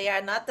that they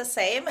are not the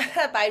same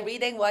by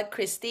reading what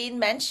Christine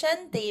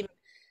mentioned, the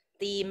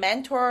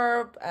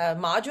mentoring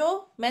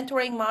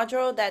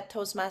module that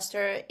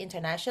Toastmaster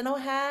International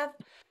have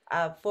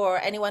for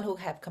anyone who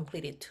have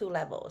completed 2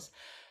 levels.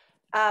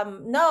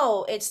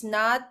 No, it's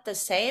not the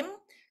same.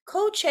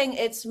 Coaching,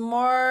 it's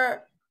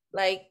more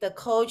like the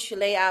coach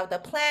lay out the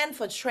plan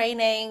for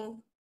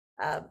training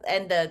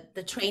and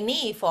the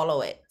trainee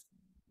follow it.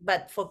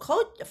 But for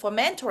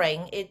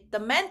mentoring, the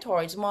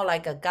mentor is more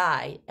like a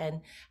guide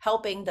and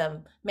helping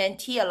the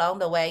mentee along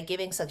the way,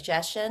 giving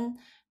suggestion,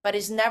 but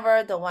it's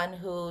never the one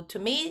who, to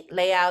me,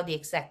 lay out the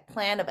exact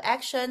plan of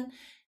action.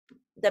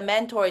 The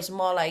mentor is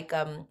more like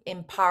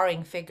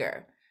empowering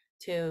figure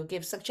to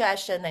give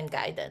suggestion and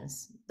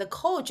guidance. The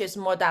coach is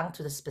more down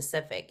to the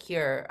specific.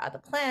 Here are the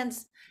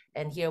plans,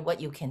 and here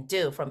what you can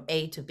do from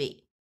A to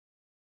B.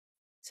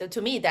 So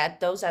to me,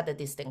 those are the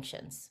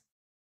distinctions.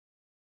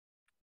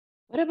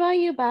 What about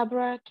you,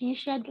 Barbara? Can you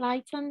shed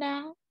light on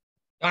that?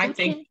 I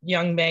think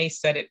Young May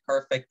said it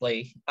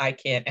perfectly. I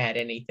can't add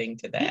anything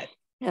to that.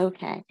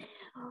 Okay.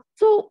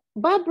 So,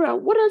 Barbara,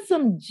 what are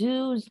some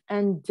do's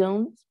and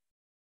don'ts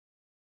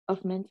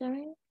of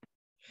mentoring?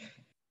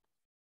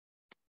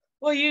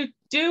 Well, you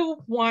do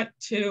want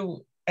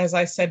to, as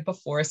I said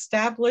before,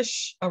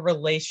 establish a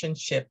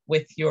relationship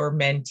with your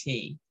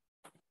mentee.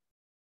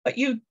 But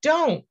you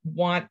don't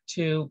want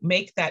to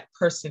make that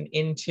person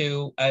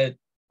into a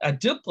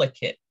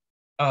duplicate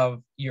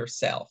of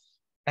yourself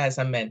as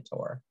a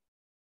mentor.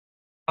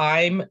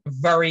 I'm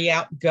very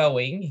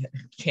outgoing,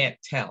 can't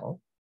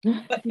tell,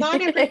 but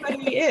not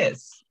everybody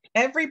is.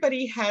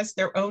 Everybody has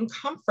their own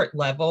comfort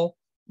level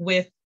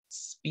with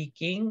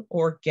speaking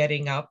or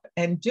getting up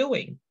and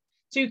doing.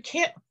 So you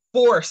can't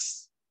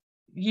force,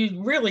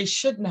 you really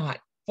should not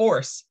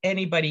force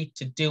anybody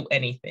to do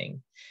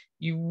anything.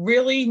 You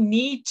really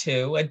need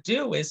to, a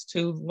do is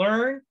to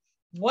learn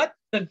what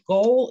the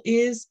goal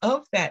is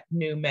of that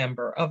new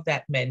member, of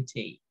that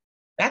mentee.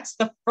 That's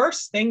the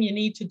first thing you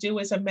need to do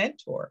as a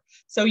mentor,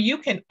 so you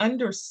can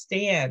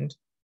understand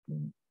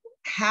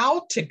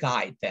how to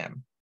guide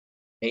them.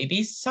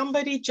 Maybe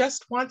somebody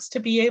just wants to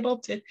be able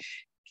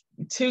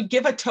to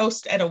give a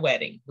toast at a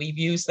wedding. We've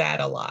used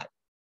that a lot.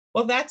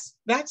 Well, that's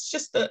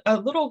just a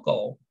little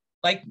goal.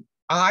 Like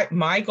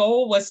my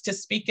goal was to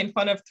speak in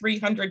front of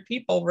 300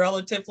 people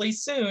relatively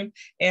soon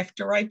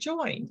after I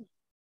joined.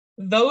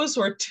 Those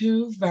were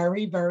 2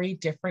 very, very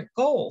different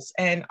goals.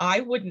 And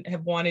I wouldn't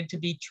have wanted to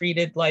be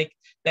treated like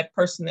that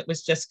person that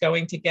was just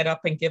going to get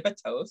up and give a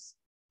toast.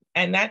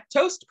 And that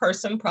toast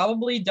person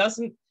probably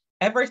doesn't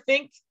ever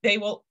think they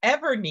will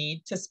ever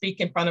need to speak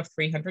in front of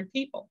 300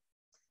 people.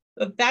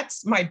 So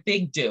that's my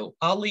big do.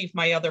 I'll leave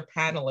my other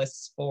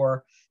panelists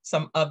for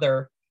some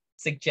other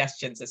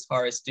suggestions as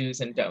far as do's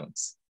and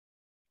don'ts.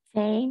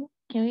 Zane,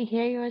 can we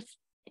hear your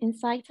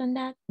insights on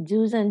that?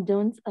 Do's and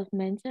don'ts of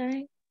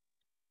mentoring?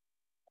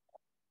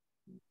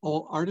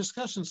 Well, our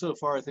discussion so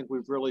far, I think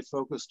we've really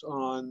focused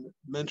on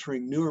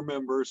mentoring newer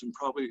members and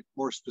probably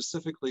more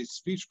specifically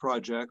speech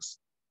projects.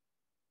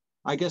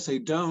 I guess a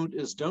don't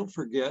is don't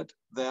forget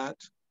that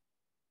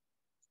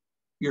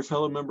your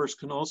fellow members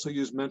can also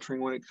use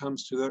mentoring when it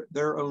comes to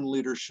their own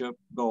leadership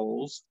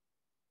goals.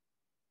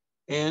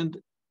 And,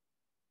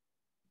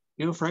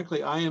 you know,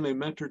 frankly, I am a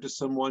mentor to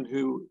someone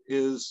who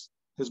has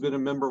been a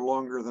member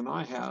longer than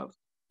I have,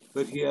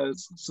 but he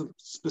has some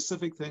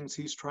specific things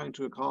he's trying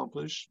to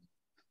accomplish.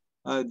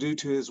 Due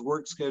to his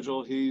work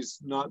schedule, he's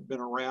not been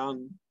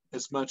around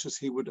as much as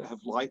he would have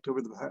liked over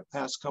the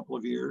past couple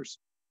of years.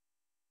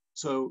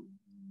 So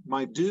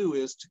my due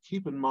is to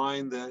keep in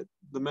mind that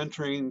the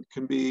mentoring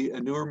can be a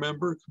newer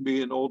member, can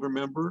be an older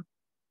member.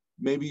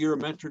 Maybe you're a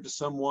mentor to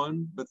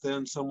someone, but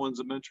then someone's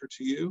a mentor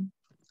to you.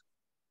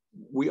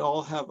 We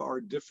all have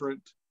our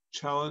different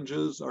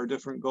challenges, our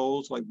different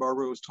goals, like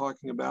Barbara was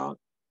talking about.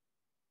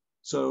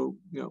 So,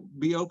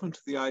 be open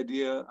to the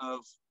idea of,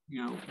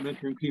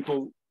 mentoring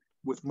people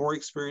with more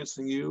experience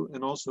than you,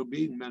 and also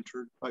being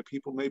mentored by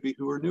people maybe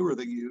who are newer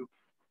than you,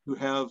 who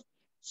have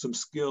some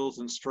skills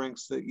and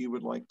strengths that you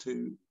would like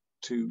to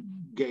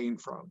gain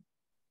from.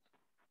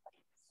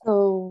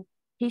 So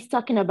he's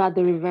talking about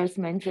the reverse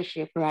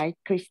mentorship, right,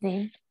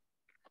 Christine?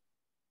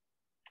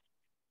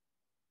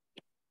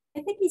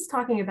 I think he's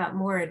talking about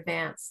more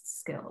advanced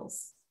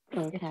skills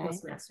in Okay.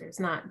 Toastmasters,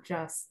 not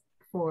just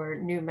for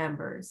new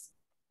members.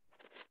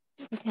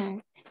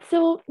 Okay.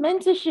 So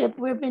mentorship,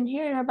 we've been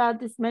hearing about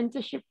this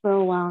mentorship for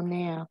a while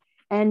now,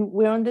 and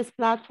we're on this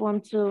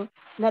platform to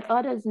let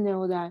others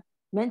know that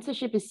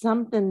mentorship is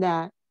something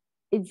that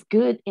it's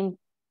good in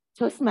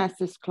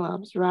Toastmasters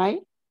clubs, right?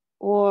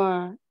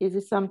 Or is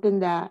it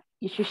something that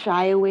you should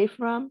shy away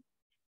from?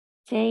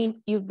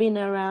 Jane, you've been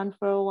around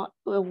for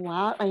a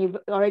while, and you've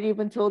already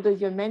even told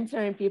us you're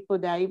mentoring people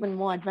that are even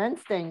more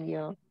advanced than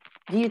you.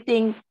 Do you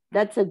think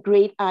that's a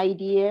great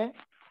idea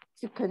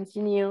to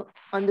continue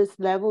on this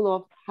level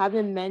of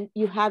having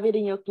you have it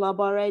in your club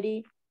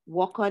already,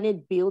 work on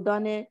it, build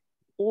on it?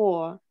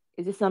 Or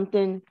is it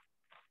something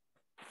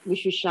we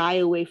should shy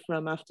away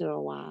from after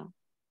a while?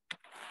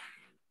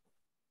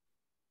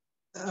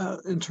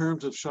 In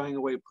terms of shying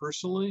away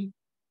personally,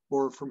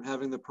 or from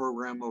having the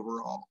program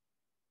overall?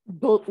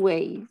 Both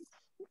ways.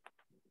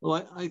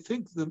 Well, I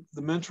think the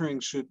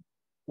mentoring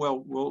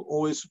will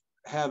always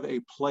have a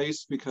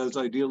place, because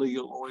ideally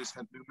you'll always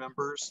have new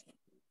members.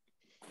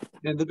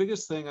 And the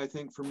biggest thing I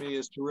think for me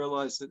is to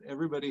realize that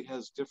everybody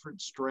has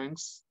different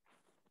strengths.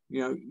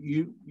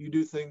 You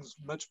do things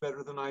much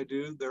better than I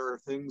do. There are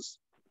things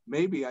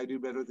maybe I do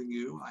better than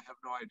you. I have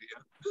no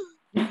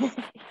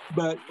idea.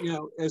 But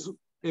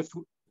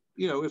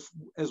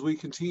as we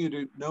continue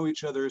to know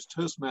each other as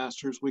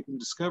Toastmasters, we can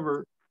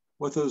discover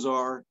what those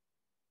are.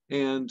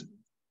 And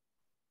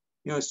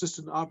it's just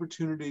an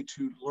opportunity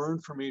to learn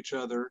from each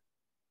other.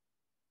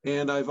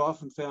 And I've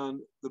often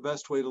found the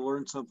best way to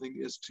learn something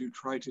is to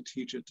try to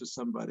teach it to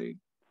somebody,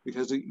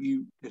 because it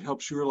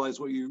helps you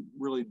realize what you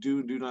really do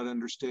and do not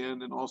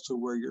understand, and also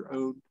where your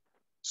own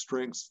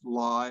strengths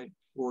lie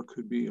or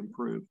could be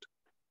improved.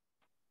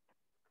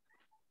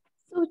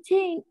 So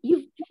Jane,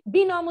 you've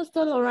been almost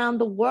all around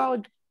the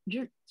world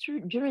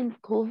during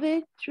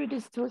COVID through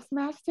this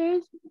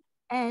Toastmasters.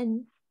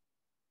 And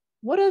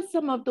what are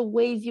some of the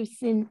ways you've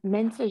seen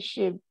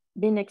mentorship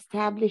being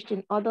established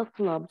in other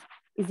clubs?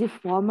 Is it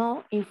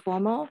formal,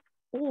 informal,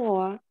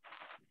 or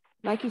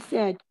like you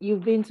said, you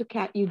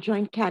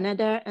joined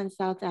Canada and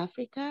South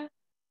Africa?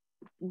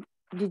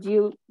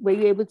 Were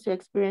you able to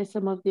experience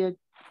some of their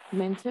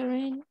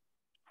mentoring?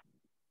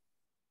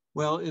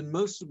 Well, in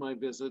most of my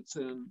visits,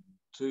 and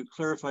to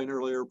clarify an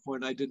earlier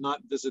point, I did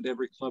not visit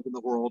every club in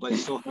the world. I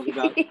still have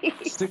about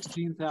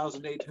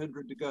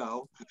 16,800 to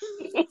go.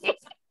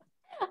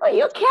 Oh,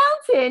 you're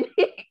counting.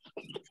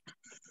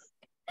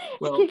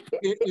 Well,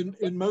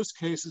 in most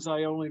cases,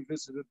 I only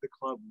visited the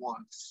club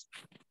once,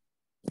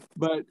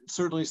 but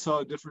certainly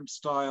saw different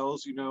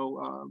styles.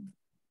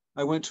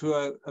 I went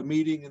to a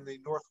meeting in the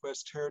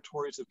Northwest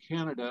Territories of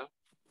Canada,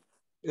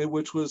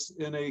 which was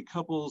in a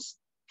couple's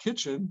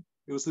kitchen.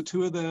 It was the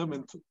two of them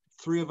and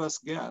three of us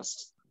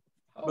guests.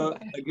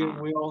 But again,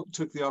 we all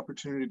took the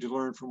opportunity to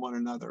learn from one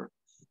another.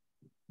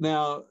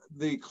 Now,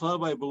 the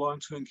club I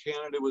belonged to in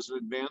Canada was an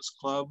advanced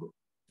club,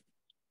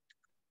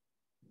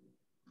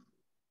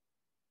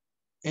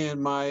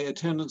 and my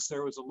attendance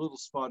there was a little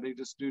spotty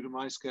just due to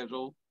my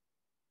schedule.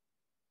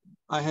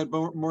 I had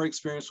more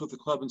experience with the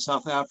club in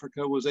South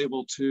Africa, was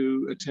able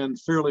to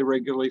attend fairly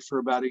regularly for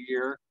about a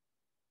year.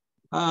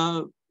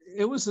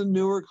 It was a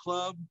newer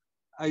club.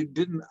 I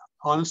didn't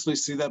honestly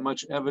see that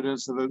much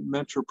evidence of a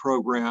mentor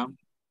program.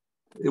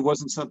 It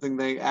wasn't something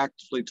they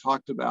actively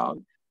talked about.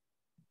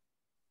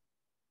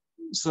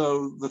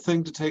 So the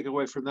thing to take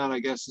away from that, I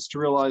guess, is to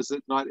realize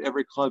that not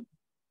every club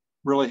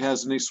really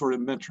has any sort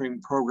of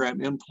mentoring program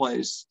in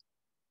place.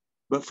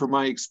 But from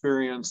my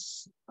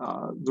experience,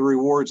 the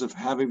rewards of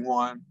having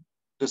one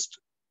just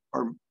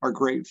are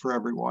great for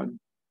everyone.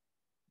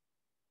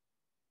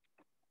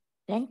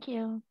 Thank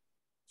you.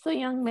 So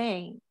Young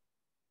May,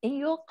 in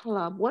your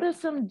club, what are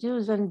some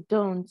do's and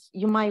don'ts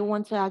you might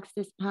want to ask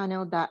this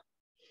panel that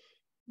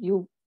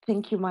you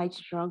think you might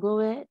struggle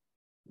with,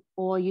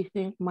 or you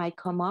think might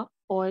come up,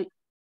 or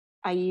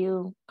are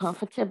you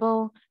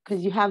comfortable?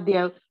 Because you have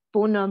their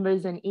phone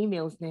numbers and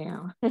emails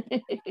now.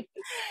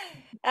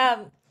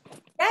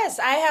 Yes,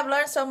 I have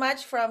learned so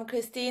much from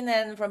Christine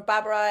and from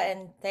Barbara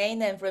and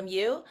Dane and from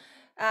you.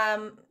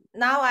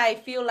 Now I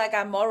feel like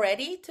I'm more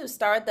ready to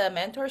start the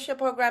mentorship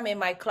program in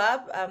my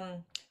club.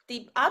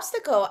 The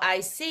obstacle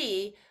I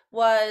see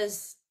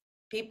was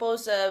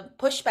people's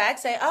pushback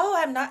say, "Oh,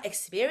 I'm not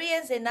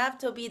experienced enough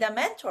to be the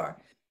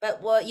mentor."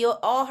 But what you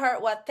all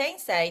heard what Dane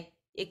said,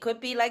 It could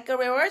be like a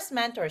reverse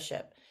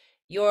mentorship.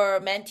 Your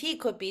mentee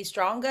could be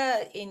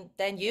stronger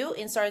than you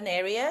in certain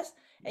areas,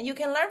 and you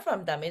can learn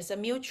from them. It's a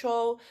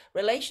mutual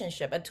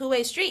relationship, a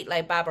two-way street,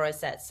 like Barbara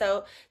said.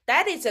 So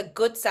that is a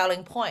good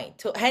selling point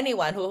to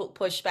anyone who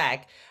push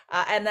back.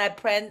 And I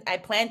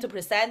plan to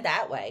present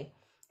that way.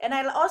 And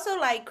I also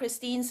like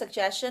Christine's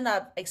suggestion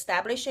of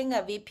establishing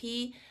a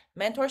VP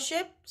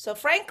mentorship. So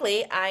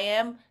frankly, I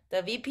am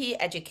the VP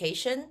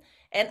education,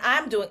 and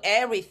I'm doing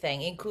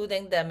everything,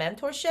 including the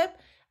mentorship.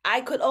 I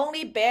could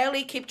only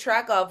barely keep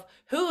track of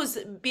who's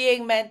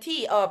being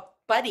mentee or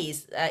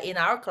buddies in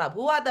our club.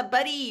 Who are the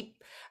buddy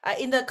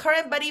in the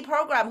current buddy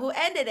program? Who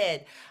ended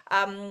it?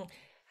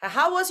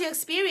 How was your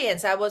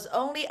experience? I was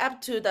only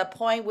up to the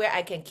point where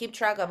I can keep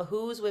track of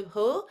who's with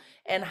who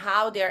and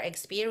how their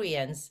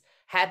experience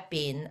had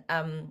been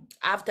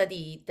after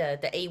the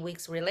 8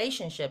 weeks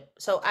relationship.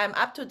 So I'm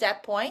up to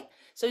that point.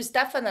 So it's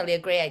definitely a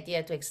great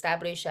idea to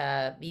establish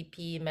a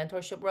VP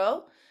mentorship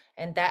role,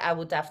 and that I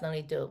would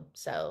definitely do.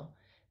 So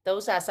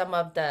those are some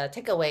of the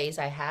takeaways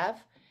I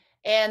have.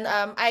 And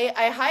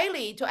I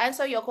highly, to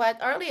answer your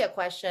earlier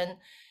question,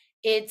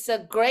 it's a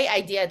great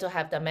idea to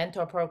have the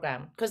mentor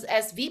program, because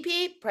as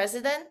VP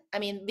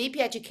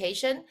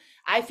education,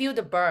 I feel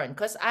the burn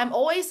because I'm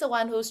always the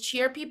one who's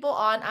cheer people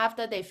on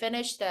after they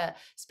finish the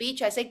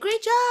speech. I say,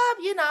 great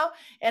job,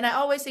 and I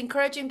always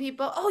encouraging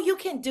people, oh, you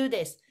can do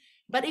this.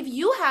 But if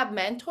you have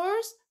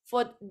mentors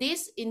for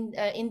these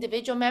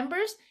individual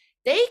members,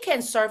 they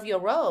can serve your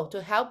role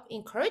to help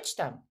encourage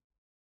them.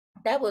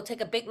 That will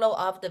take a big load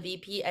off the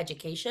VP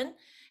education.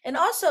 And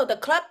also the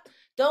club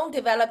don't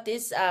develop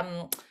this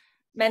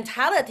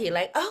mentality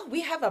like, oh,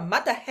 we have a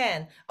mother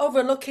hen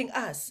overlooking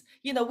us.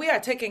 We are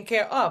taken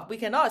care of. We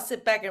can all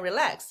sit back and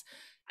relax.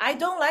 I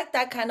don't like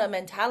that kind of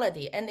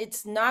mentality. And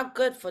it's not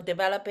good for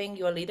developing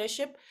your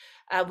leadership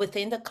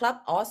within the club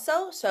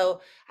also.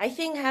 So I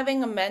think having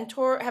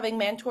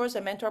mentors,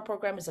 a mentor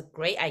program is a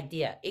great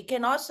idea. It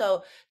can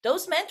also,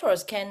 those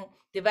mentors can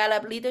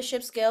develop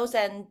leadership skills,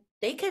 and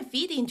they can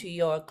feed into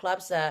your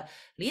club's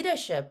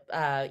leadership,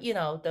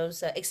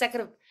 those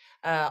executive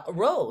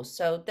roles.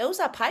 So those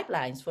are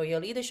pipelines for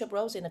your leadership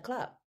roles in the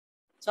club.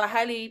 So I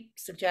highly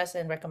suggest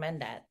and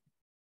recommend that.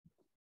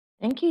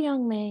 Thank you,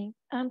 Young May.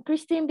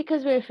 Christine,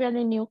 because we're a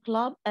fairly new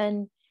club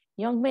and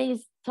Young May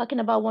is talking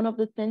about one of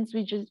the things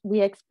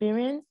we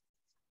experienced.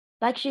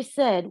 Like she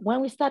said,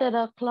 when we started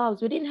our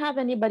clubs, we didn't have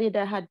anybody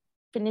that had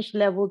finished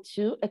level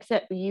 2,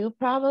 except you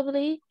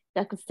probably,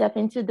 that could step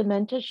into the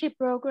mentorship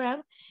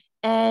program.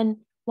 And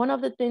one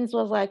of the things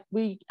was like,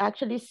 we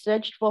actually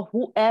searched for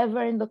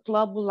whoever in the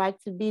club would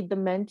like to be the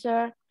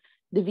mentor,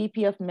 the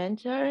VP of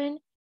mentoring.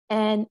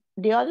 And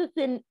the other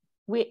thing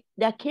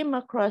that came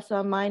across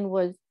our mind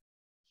was,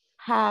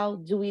 how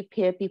do we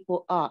pair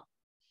people up,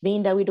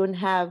 being that we don't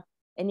have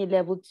any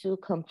level 2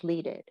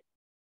 completed?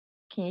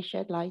 Can you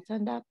shed light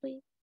on that,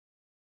 please?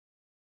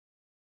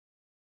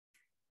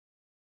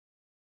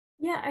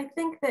 Yeah, I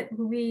think that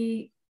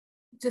we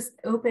just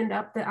opened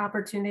up the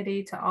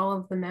opportunity to all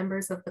of the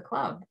members of the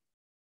club,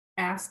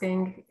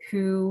 asking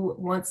who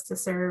wants to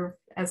serve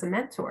as a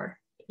mentor,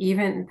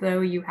 even though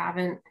you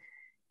haven't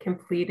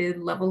completed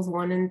levels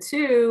 1 and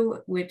 2,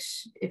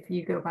 which if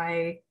you go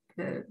by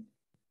the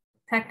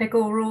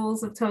technical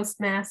rules of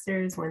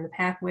Toastmasters, when the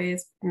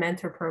Pathways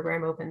mentor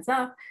program opens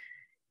up,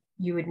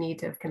 you would need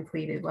to have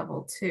completed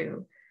level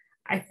 2.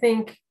 I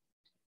think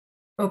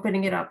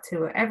opening it up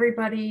to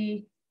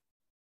everybody,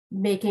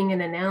 making an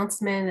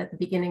announcement at the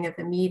beginning of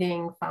the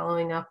meeting,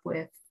 following up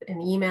with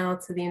an email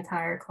to the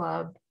entire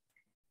club.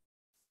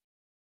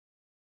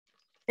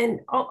 And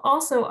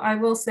also, I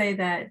will say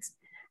that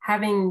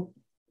having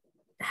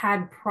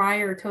had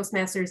prior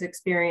Toastmasters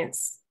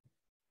experience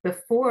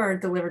before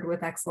Delivered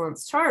with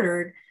Excellence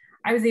Chartered,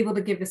 I was able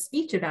to give a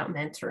speech about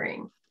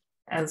mentoring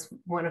as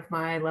one of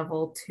my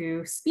level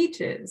 2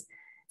 speeches.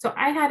 So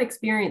I had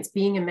experience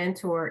being a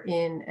mentor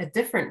in a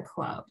different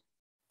club,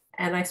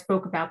 and I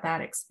spoke about that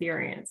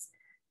experience.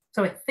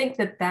 So I think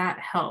that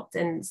helped.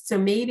 And so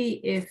maybe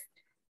if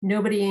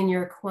nobody in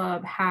your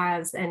club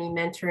has any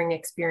mentoring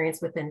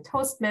experience within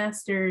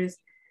Toastmasters,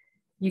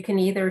 you can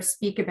either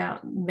speak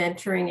about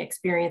mentoring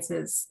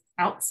experiences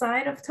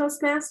outside of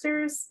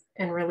Toastmasters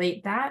and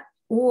relate that,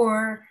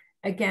 or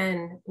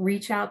again,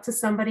 reach out to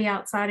somebody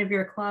outside of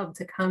your club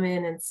to come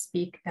in and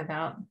speak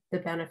about the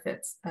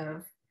benefits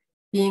of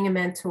being a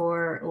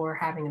mentor or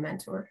having a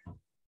mentor.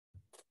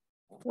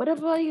 What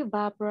about you,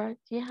 Barbara?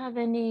 Do you have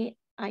any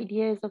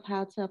ideas of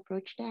how to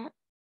approach that?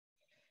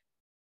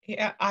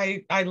 Yeah,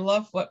 I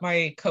love what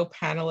my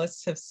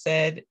co-panelists have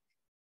said.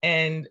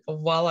 And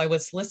while I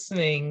was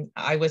listening,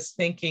 I was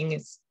thinking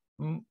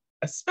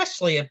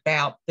especially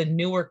about the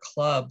newer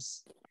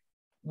clubs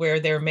where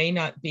there may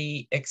not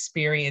be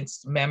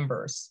experienced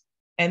members.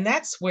 And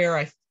that's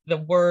where the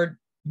word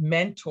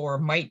mentor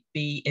might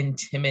be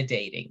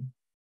intimidating.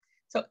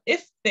 So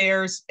if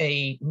there's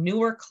a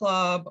newer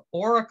club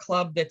or a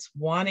club that's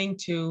wanting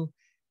to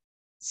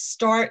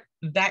start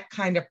that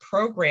kind of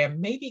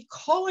program, maybe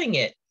calling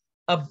it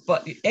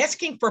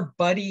asking for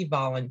buddy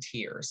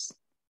volunteers.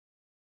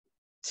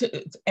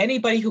 to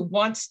anybody who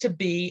wants to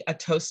be a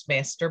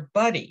Toastmaster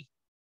buddy.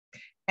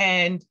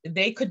 And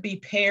they could be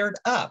paired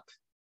up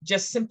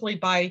just simply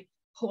by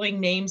pulling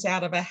names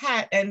out of a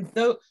hat, and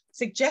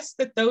suggest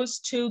that those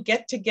two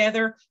get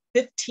together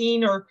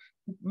 15 or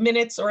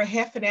minutes or a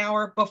half an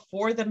hour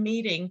before the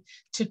meeting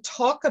to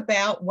talk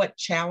about what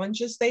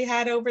challenges they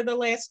had over the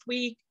last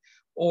week,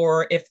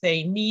 or if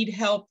they need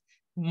help,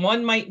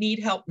 one might need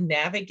help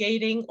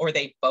navigating, or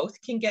they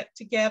both can get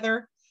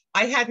together.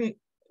 I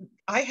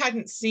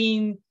hadn't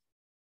seen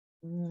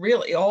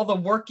really all the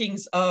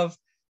workings of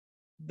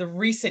the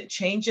recent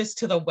changes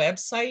to the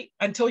website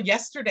until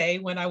yesterday,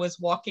 when I was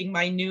walking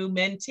my new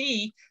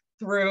mentee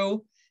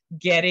through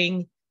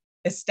getting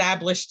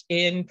established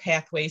in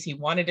pathways. He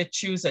wanted to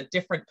choose a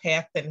different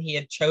path than he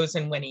had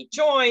chosen when he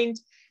joined,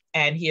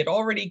 and he had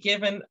already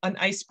given an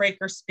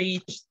icebreaker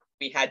speech.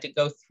 We had to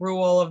go through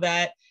all of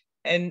that.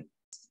 And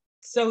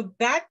so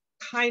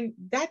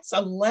that's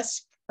a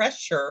less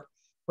pressure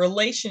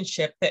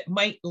relationship that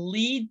might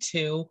lead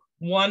to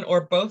one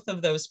or both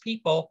of those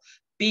people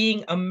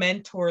being a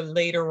mentor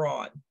later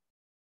on.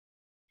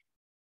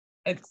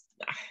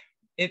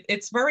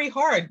 It's very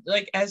hard,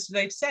 like as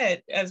they've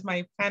said, as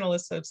my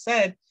panelists have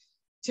said,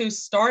 to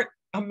start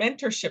a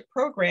mentorship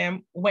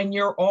program when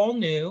you're all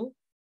new,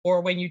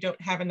 or when you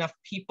don't have enough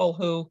people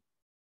who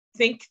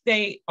think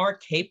they are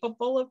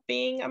capable of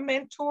being a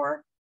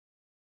mentor.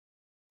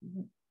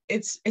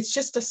 It's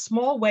just a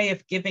small way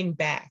of giving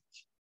back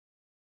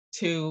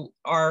to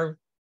our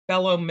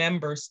fellow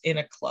members in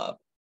a club.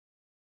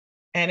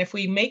 And if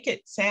we make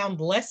it sound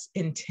less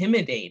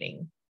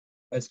intimidating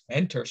as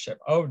mentorship,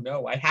 oh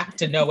no, I have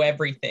to know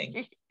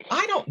everything.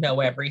 I don't know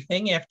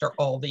everything after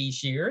all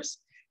these years.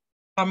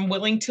 I'm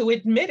willing to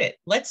admit it.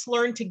 Let's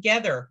learn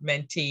together,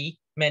 mentee,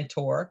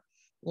 mentor.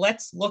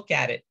 Let's look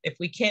at it. If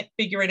we can't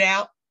figure it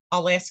out,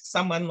 I'll ask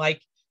someone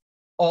like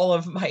all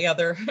of my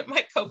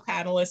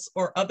co-panelists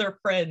or other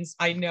friends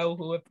I know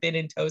who have been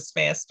in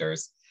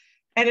Toastmasters.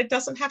 And it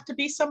doesn't have to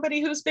be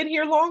somebody who's been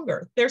here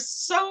longer. There's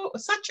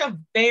such a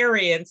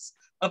variance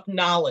of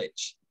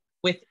knowledge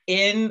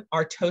within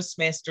our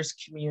Toastmasters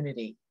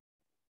community.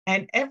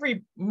 And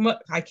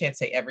I can't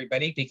say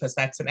everybody because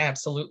that's an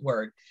absolute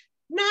word.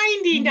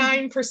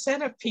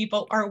 99% of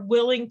people are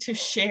willing to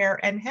share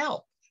and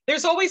help.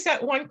 There's always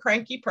that one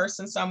cranky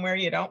person somewhere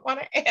you don't want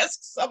to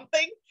ask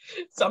something.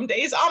 Some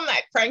days I'm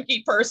that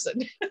cranky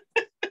person.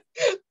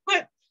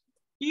 But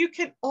you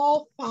can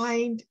all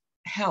find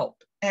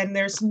help. And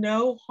there's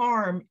no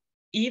harm,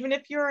 even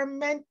if you're a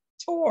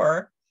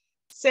mentor,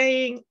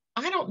 saying,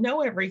 I don't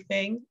know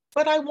everything,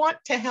 but I want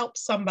to help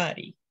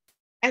somebody.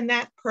 And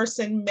that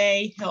person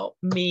may help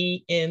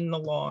me in the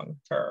long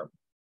term.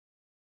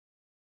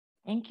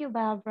 Thank you,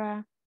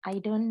 Barbara. I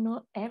don't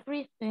know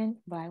everything,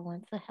 but I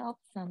want to help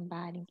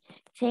somebody.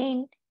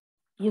 Jane,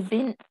 you've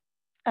been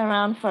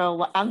around for a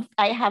while.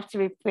 I have to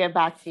refer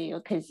back to you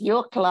because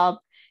your club,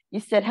 you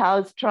said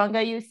how strong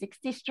are you,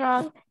 60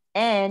 strong?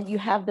 And you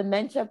have the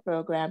mentor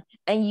program,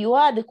 and you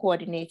are the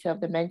coordinator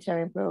of the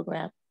mentoring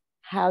program.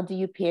 How do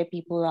you pair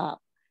people up?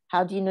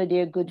 How do you know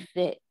they're a good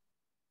fit?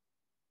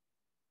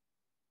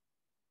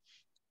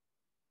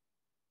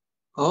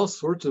 All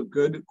sorts of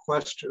good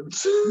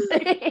questions.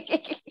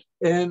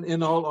 And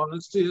in all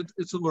honesty,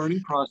 it's a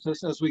learning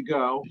process as we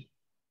go.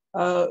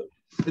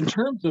 In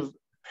terms of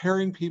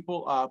pairing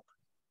people up,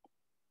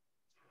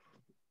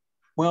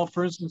 well,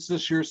 for instance,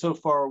 this year so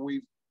far,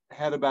 we've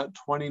had about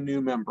 20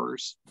 new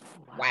members.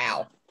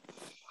 Wow.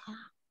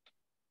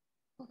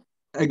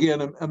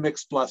 Again, a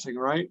mixed blessing,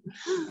 right?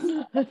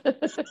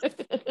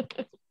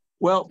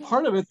 Well,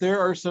 part of it, there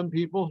are some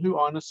people who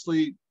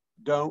honestly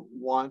don't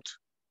want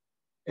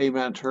a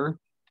mentor.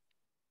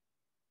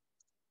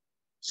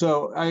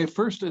 So I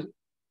first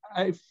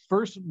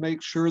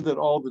make sure that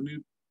all the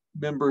new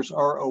members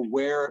are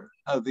aware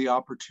of the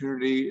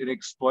opportunity and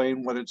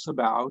explain what it's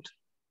about.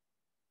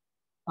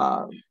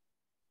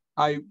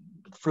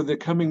 For the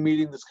coming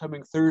meeting this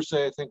coming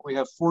Thursday, I think we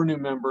have 4 new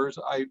members.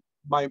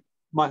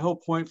 My whole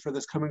point for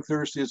this coming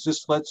Thursday is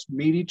just let's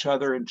meet each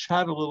other and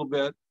chat a little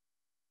bit,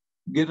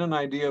 get an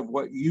idea of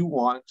what you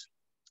want,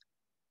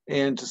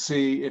 and to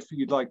see if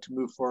you'd like to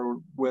move forward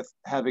with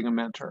having a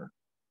mentor.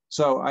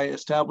 So I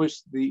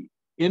established the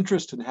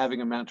interest in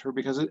having a mentor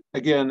because,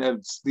 again,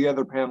 as the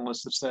other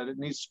panelists have said, it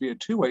needs to be a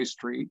two-way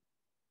street.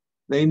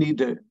 They need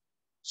to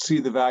see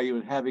the value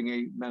in having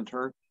a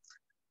mentor.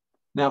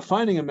 Now,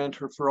 finding a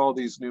mentor for all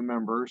these new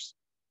members,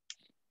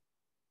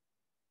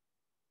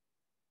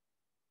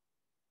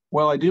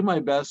 well, I do my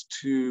best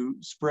to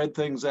spread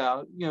things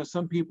out. You know,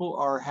 some people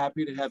are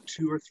happy to have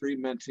 2 or 3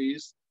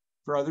 mentees.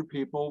 For other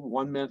people,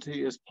 1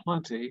 mentee is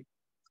plenty.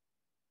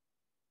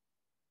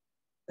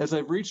 As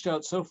I've reached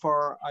out so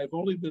far, I've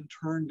only been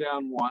turned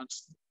down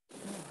once.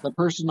 The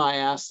person I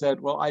asked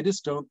said, well, I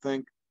just don't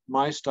think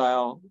my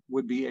style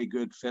would be a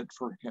good fit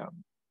for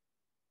him.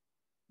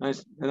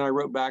 And I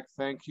wrote back,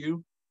 thank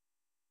you.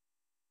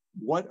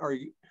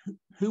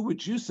 Who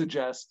would you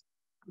suggest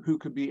who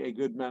could be a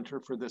good mentor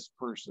for this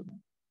person?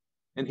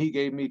 And he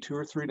gave me 2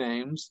 or 3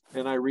 names,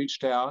 and I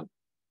reached out,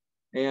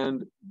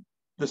 and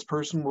this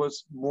person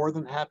was more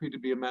than happy to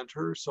be a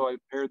mentor, so I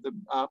paired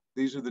them up.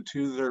 These are the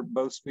two that are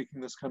both speaking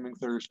this coming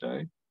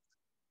Thursday.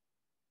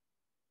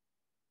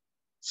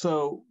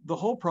 So the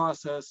whole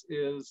process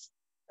is,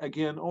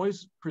 again,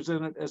 always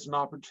present it as an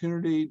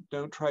opportunity.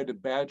 Don't try to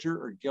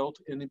badger or guilt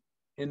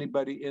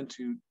anybody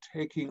into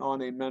taking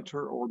on a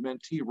mentor or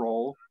mentee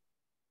role.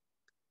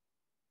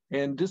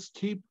 And just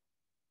keep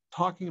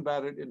talking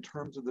about it in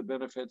terms of the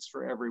benefits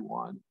for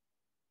everyone.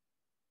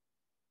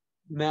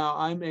 Now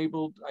I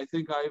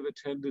think I've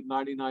attended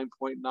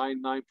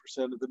 99.99%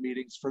 of the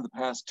meetings for the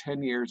past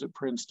 10 years at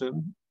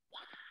Princeton.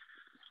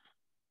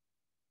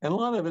 And a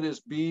lot of it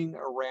is being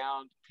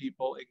around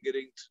people and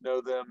getting to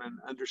know them and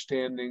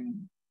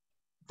understanding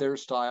their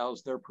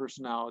styles, their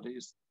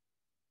personalities.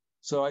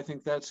 So I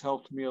think that's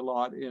helped me a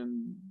lot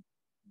in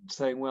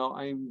saying, well,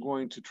 I'm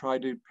going to try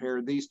to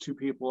pair these two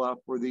people up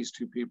or these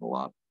two people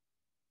up.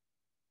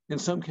 In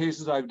some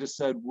cases, I've just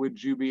said,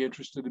 would you be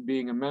interested in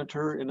being a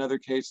mentor? In other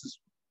cases,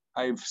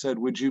 I've said,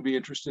 would you be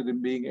interested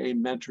in being a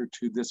mentor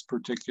to this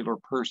particular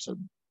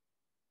person?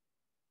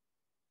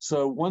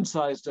 So one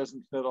size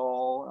doesn't fit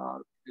all.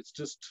 It's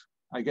just,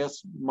 I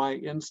guess, my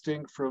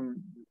instinct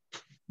from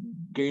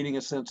gaining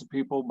a sense of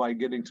people by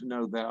getting to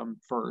know them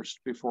first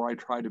before I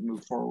try to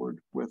move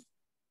forward with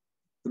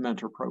the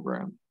mentor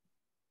program.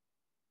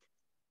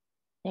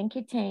 Thank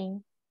you,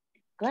 Tane.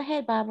 Go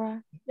ahead,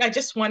 Barbara. I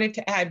just wanted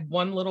to add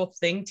one little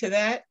thing to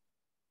that.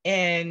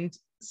 And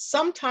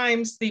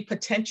sometimes the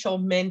potential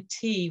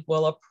mentee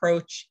will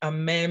approach a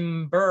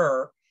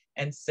member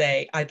and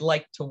say, I'd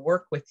like to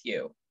work with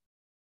you.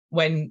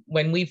 When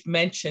we've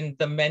mentioned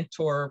the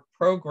mentor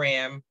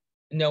program,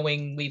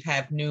 knowing we've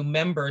had new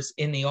members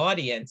in the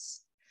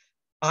audience,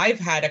 I've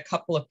had a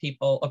couple of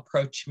people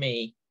approach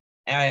me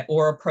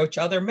or approach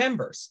other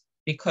members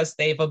because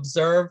they've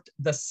observed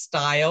the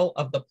style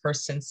of the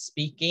person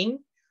speaking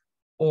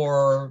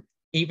or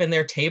even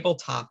their table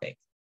topic.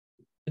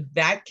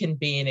 That can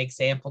be an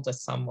example to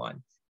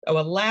someone. So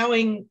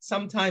allowing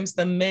sometimes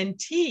the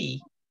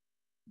mentee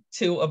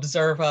to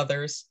observe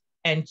others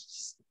and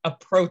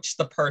approach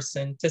the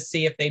person to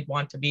see if they'd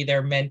want to be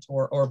their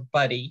mentor or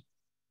buddy,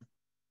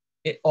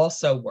 it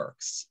also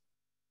works.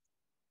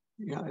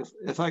 Yeah,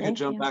 if I could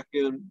jump back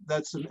in,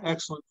 that's an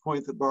excellent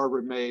point that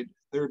Barbara made.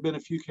 There have been a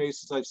few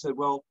cases I've said,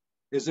 well,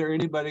 is there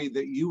anybody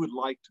that you would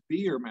like to be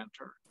your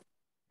mentor?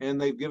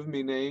 And they've given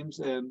me names,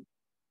 and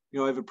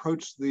I've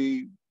approached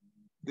the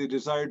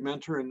desired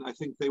mentor, and I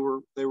think they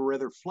were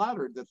rather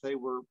flattered that they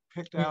were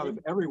picked out of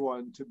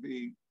everyone to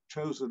be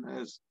chosen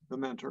as the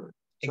mentor.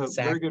 So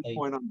very good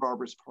point on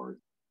Barbara's part.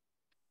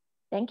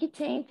 Thank you,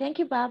 Tane. Thank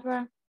you,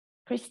 Barbara.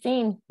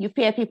 Christine, you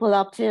pair people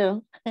up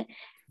too.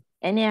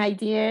 Any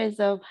ideas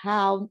of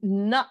how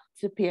not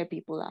to pair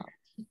people up?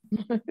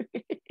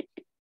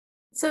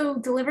 So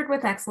Delivered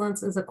with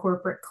Excellence is a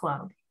corporate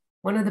club.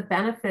 One of the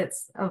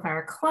benefits of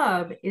our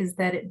club is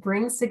that it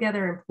brings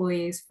together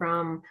employees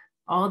from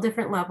all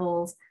different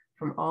levels,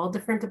 from all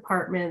different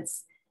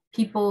departments,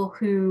 people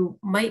who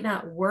might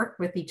not work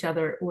with each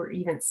other or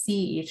even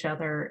see each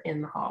other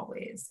in the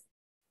hallways.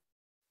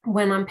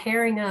 When I'm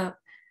pairing up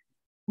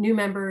new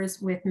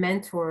members with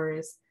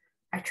mentors,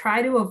 I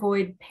try to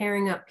avoid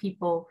pairing up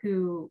people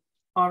who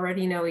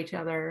already know each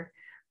other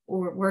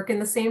or work in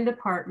the same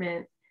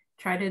department,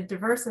 try to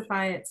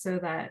diversify it so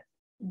that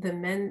the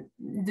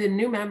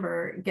new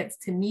member gets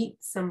to meet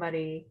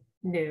somebody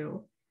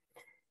new.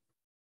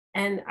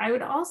 And I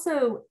would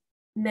also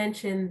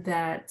mention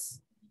that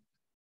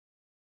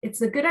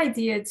it's a good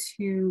idea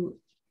to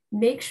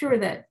make sure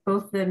that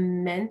both the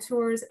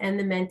mentors and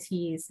the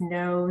mentees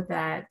know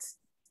that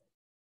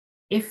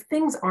if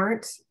things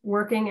aren't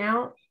working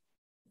out,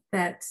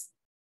 that's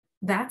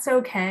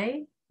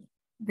okay.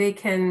 They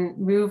can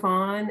move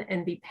on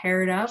and be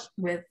paired up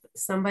with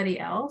somebody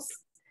else.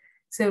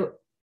 So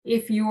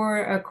if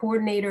you're a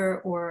coordinator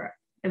or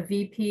a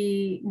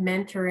VP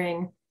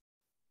mentoring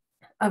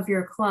of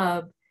your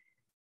club,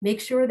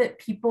 make sure that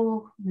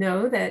people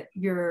know that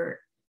you're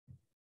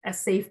a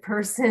safe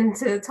person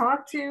to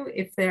talk to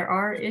if there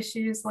are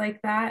issues like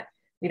that.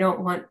 We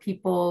don't want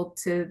people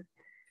to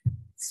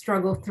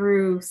struggle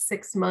through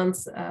 6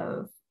 months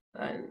of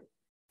an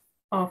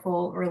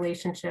awful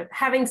relationship.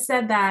 Having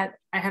said that,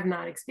 I have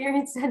not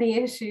experienced any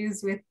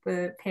issues with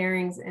the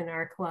pairings in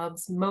our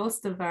clubs.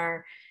 Most of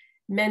our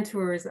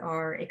mentors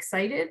are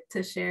excited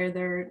to share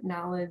their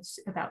knowledge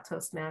about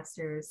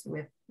Toastmasters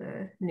with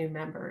the new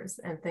members,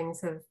 and things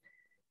have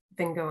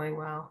been going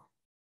well.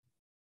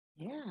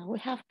 Yeah, we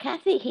have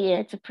Kathy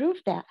here to prove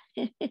that.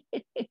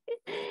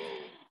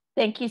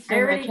 Thank you so much.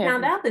 I already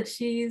found out that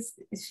she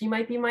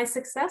might be my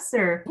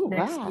successor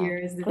next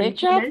year as the Great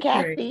VP job, mentoring.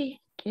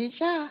 Kathy. Good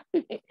job.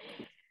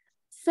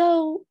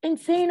 So in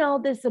saying all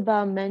this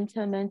about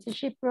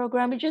mentorship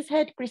program, we just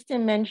had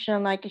Kristen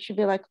mention like it should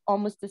be like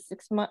almost a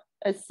 6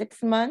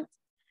 month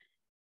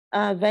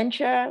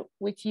venture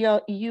with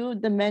you,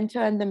 the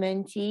mentor and the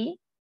mentee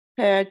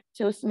per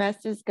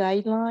Toastmasters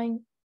guideline.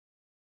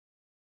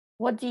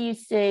 What do you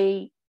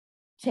say,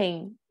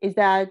 Ting? Is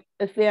that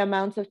a fair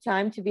amount of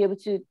time to be able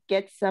to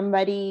get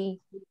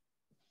somebody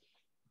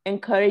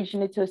encouraging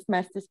the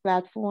Toastmasters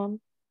platform?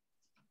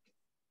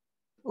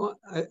 Well,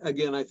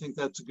 again, I think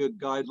that's a good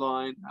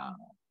guideline.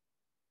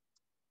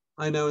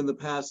 I know in the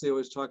past they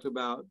always talked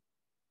about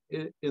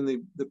in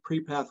the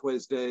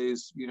pre-pathways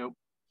days,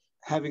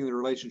 having the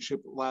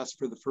relationship last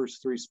for the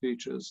first 3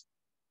 speeches.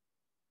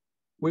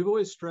 We've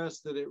always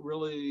stressed that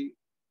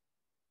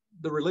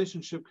the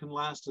relationship can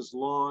last as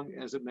long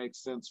as it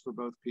makes sense for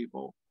both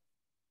people.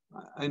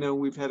 I know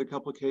we've had a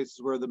couple of cases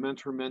where the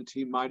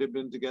mentor-mentee might have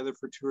been together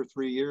for 2 or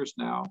 3 years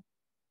now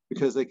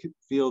because they could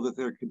feel that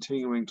they're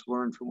continuing to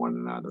learn from one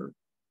another.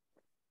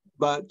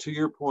 But to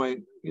your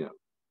point,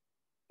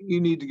 you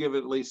need to give it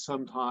at least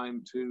some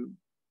time to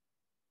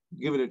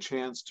give it a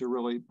chance to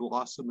really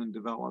blossom and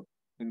develop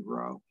and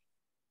grow.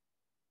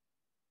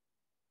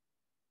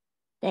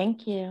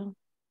 Thank you.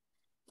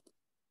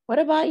 What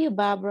about you,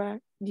 Barbara?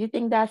 Do you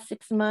think that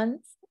 6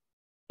 months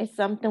is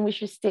something we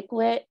should stick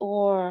with,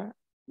 or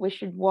we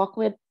should work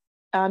with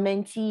our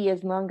mentee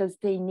as long as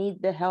they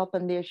need the help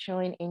and they're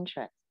showing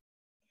interest?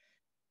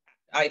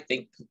 I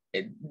think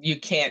you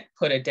can't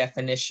put a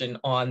definition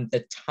on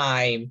the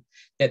time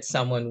that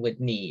someone would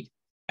need.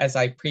 As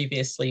I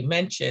previously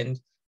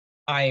mentioned,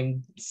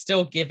 I'm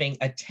still giving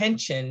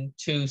attention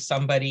to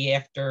somebody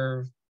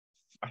after,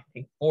 I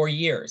think, 4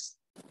 years,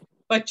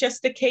 but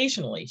just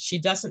occasionally. She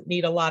doesn't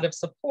need a lot of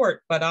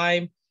support, but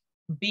I'm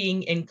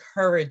being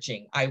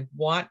encouraging. I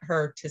want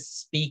her to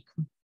speak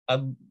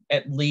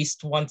at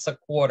least once a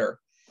quarter,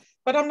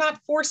 but I'm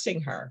not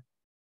forcing her.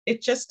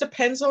 It just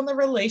depends on the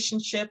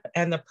relationship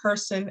and the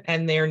person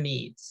and their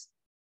needs.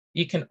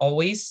 You can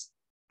always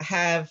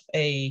have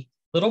a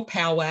little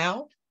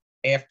powwow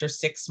after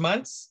 6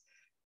 months.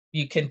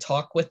 You can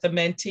talk with the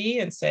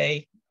mentee and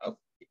say, oh,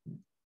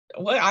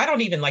 well, I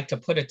don't even like to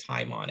put a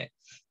time on it,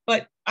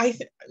 but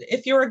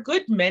if you're a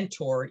good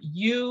mentor,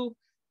 you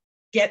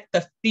get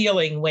the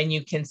feeling when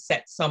you can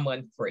set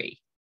someone free.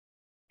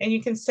 And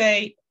you can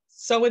say,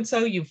 so-and-so,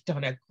 you've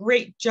done a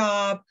great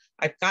job.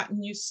 I've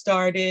gotten you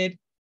started.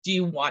 Do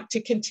you want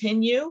to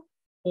continue,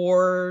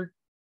 or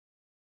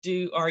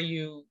are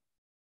you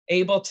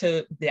able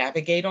to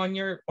navigate on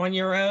your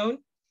own?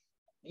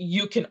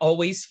 You can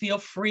always feel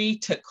free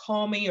to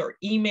call me or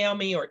email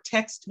me or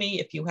text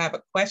me if you have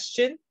a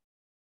question,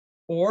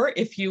 or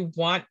if you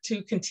want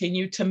to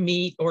continue to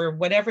meet, or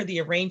whatever the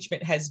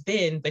arrangement has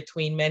been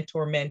between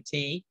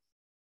mentor-mentee,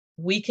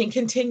 we can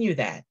continue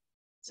that.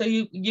 So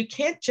you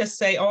can't just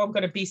say, oh, I'm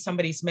going to be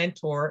somebody's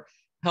mentor,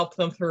 help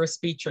them through a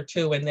speech or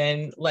 2, and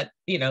then let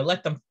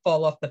them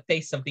fall off the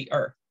face of the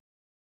earth.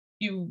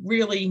 You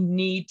really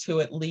need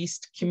to at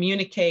least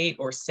communicate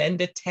or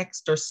send a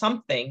text or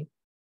something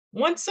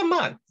once a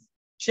month,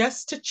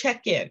 just to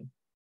check in.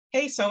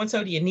 Hey,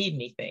 so-and-so, do you need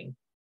anything?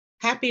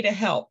 Happy to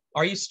help.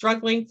 Are you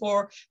struggling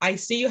I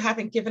see you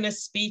haven't given a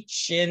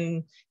speech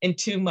in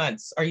 2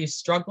 months. Are you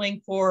struggling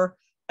for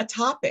a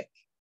topic?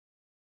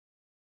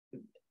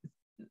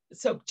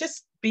 So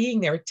just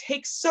being there, it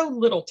takes so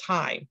little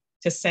time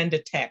to send a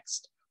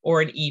text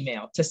or an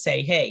email to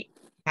say, hey,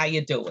 how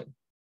you doing?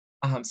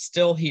 I'm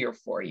still here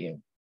for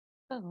you.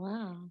 Oh,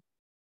 wow.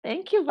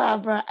 Thank you,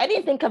 Barbara. I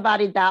didn't think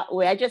about it that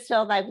way. I just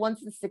felt like once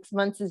the 6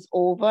 months is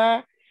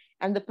over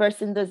and the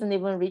person doesn't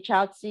even reach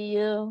out to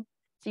you,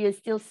 so you're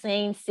still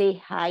saying, say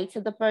hi to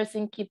the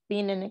person, keep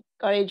being an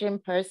encouraging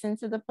person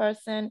to the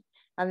person,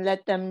 and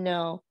let them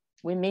know,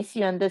 we miss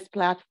you on this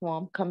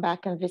platform. Come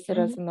back and visit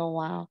us in a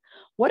while.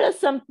 What are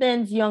some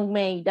things, Young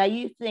May, that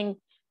you think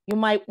you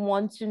might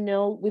want to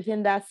know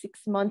within that 6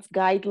 months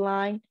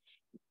guideline?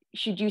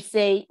 Should you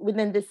say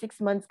within the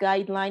 6 months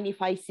guideline,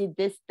 if I see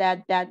this,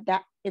 that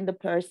in the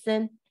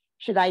person,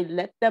 should I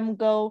let them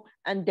go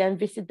and then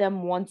visit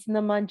them once in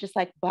a month, just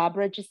like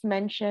Barbara just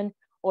mentioned?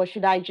 Or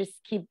should I just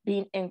keep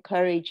being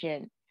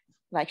encouraging?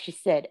 Like she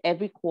said,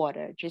 every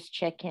quarter, just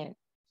check in.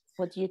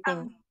 What do you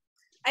think?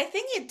 I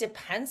think it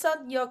depends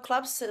on your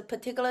club's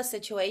particular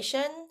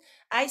situation.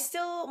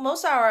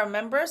 Most of our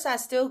members are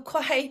still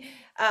quite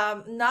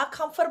not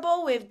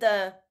comfortable with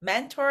the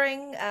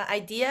mentoring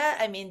idea.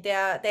 I mean,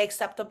 they're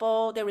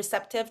acceptable, they're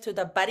receptive to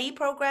the buddy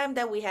program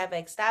that we have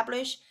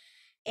established.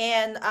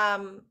 And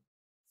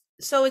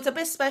so it's a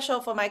bit special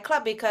for my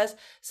club because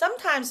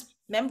sometimes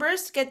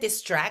members get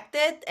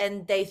distracted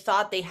and they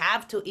thought they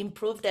have to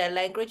improve their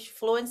language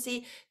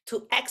fluency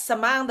to X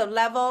amount of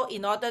level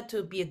in order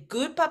to be a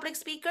good public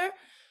speaker.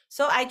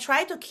 So I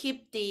try to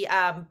keep the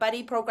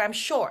buddy program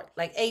short,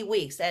 like 8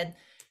 weeks,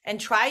 and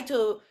try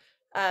to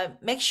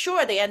make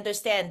sure they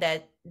understand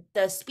that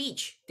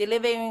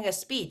delivering a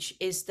speech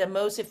is the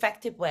most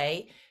effective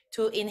way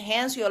to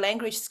enhance your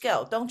language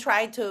skill. Don't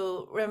try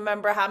to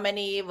remember how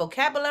many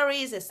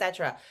vocabularies,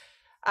 etc.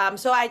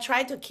 So I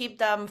try to keep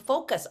them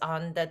focused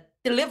on the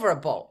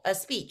deliverable, a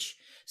speech,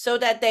 so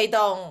that they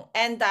don't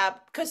end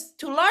up, because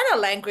to learn a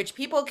language,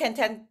 people can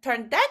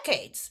turn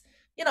decades.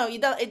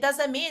 It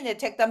doesn't mean it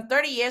take them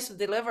 30 years to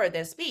deliver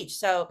their speech.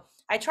 So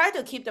I try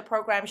to keep the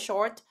program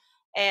short,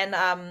 and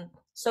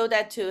so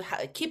that to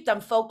keep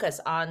them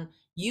focused on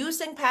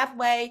using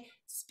pathway,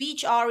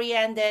 speech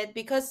oriented,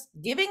 because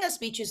giving a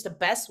speech is the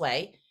best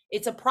way.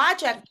 It's a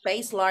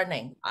project-based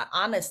learning,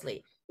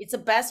 honestly. It's the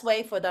best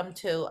way for them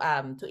to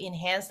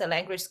enhance the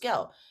language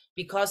skill,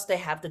 because they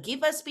have to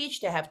give a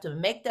speech, they have to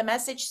make the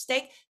message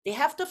stick, they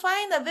have to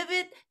find a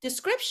vivid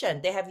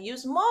description, they have to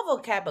use more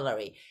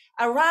vocabulary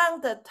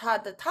around the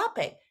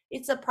topic.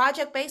 It's a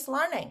project-based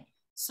learning.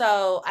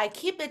 So I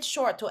keep it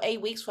short to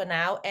 8 weeks for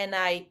now, and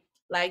I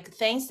like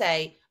things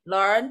they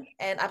learn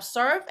and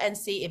observe and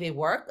see if it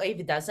works. Or if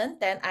it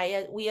doesn't, then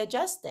we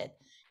adjust it.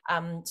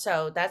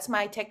 So that's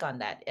my take on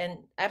that, and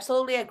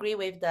absolutely agree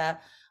with the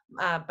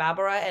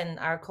Barbara and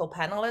our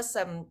co-panelists.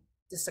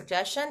 The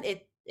suggestion,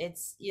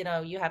 it's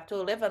you have to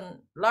live and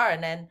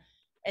learn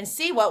and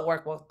see what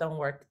what don't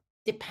work.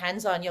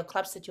 Depends on your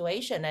club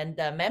situation and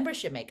the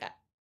membership makeup.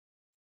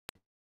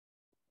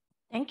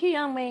 Thank you,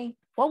 Young Mei.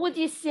 What would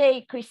you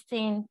say,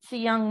 Christine, to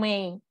Young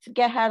Mei to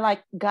get her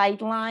like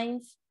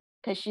guidelines?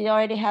 Because she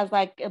already has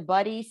like a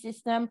buddy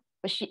system,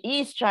 but she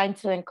is trying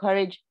to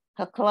encourage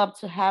her club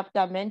to have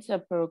that mentor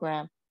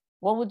program.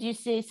 What would you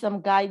say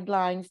some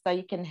guidelines that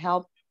you can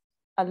help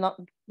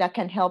that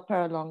can help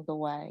her along the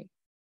way?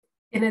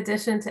 In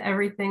addition to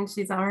everything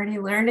she's already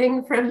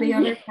learning from the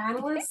other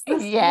panelists?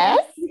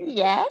 Yes.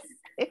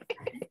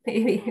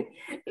 Maybe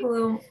a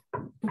little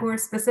more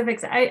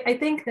specifics. I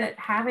think that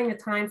having a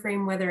time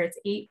frame, whether it's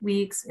 8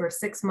 weeks or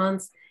 6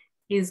 months,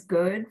 is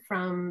good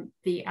from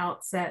the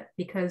outset,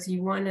 because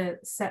you want to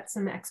set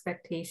some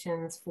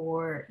expectations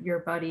for your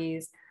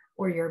buddies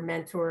or your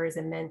mentors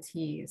and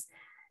mentees.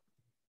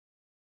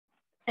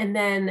 And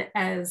then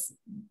as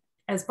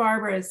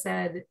Barbara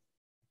said,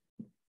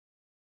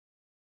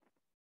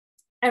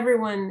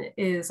 everyone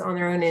is on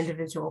their own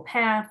individual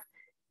path,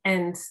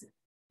 and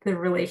the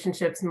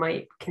relationships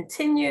might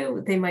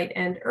continue, they might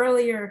end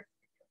earlier.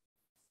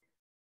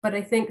 But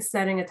I think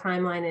setting a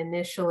timeline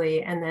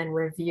initially and then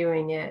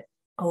reviewing it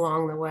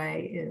along the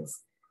way is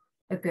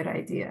a good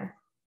idea.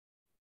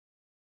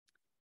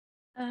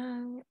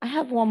 I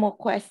have one more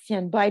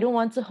question, but I don't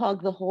want to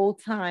hog the whole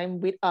time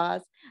with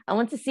us. I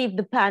want to see if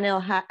the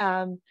panel,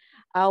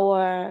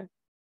 our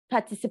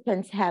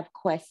participants have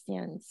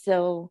questions.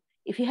 So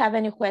if you have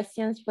any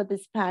questions for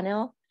this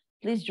panel,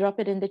 please drop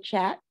it in the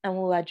chat and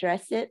we'll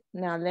address it.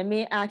 Now, let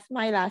me ask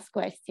my last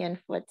question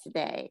for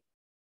today.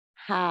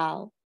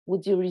 How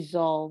would you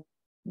resolve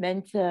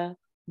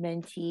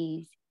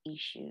mentor-mentees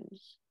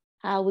issues?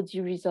 How would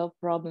you resolve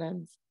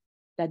problems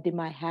that they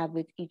might have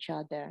with each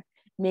other?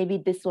 Maybe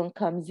this one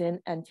comes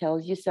in and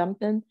tells you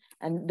something,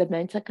 and the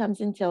mentor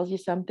comes in, tells you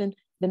something,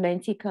 the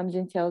mentee comes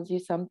in, tells you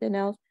something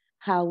else.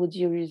 How would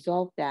you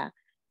resolve that?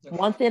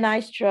 One thing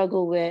I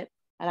struggle with,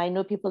 and I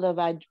know people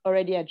have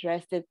already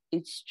addressed it,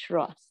 it's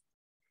trust.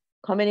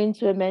 Coming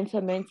into a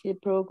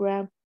mentor-mentee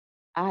program,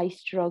 I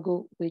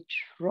struggle with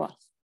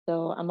trust.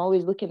 So I'm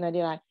always looking at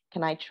it like,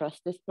 can I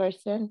trust this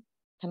person?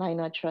 Can I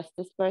not trust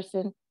this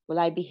person? Will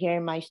I be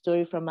hearing my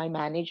story from my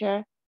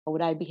manager, or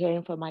would I be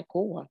hearing from my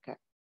coworker?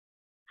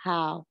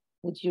 How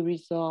would you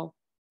resolve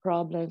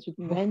problems with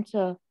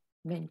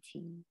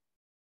mentor-mentee?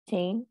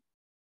 Team?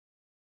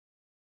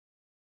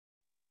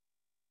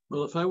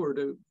 Well, if I were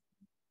to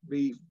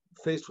be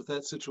faced with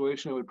that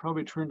situation, I would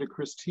probably turn to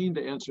Christine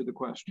to answer the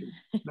question.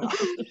 No,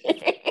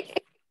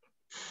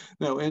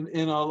 no,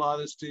 in all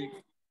honesty,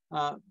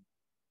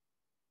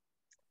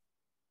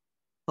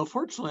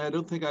 unfortunately, I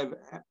don't think I've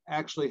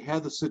actually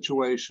had the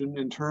situation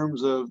in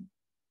terms of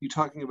you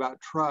talking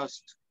about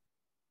trust.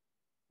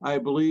 I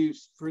believe,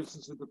 for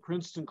instance, at the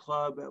Princeton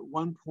Club, at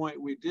one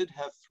point, we did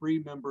have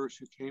 3 members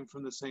who came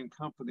from the same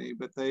company,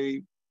 but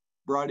they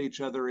brought each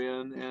other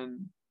in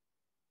and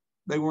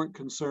they weren't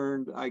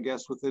concerned, I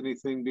guess, with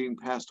anything being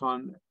passed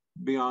on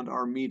beyond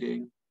our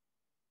meeting.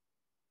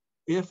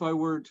 If I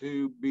were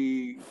to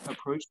be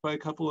approached by a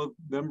couple of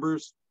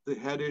members that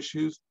had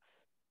issues,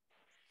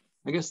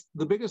 I guess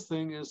the biggest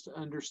thing is to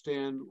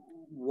understand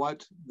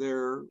what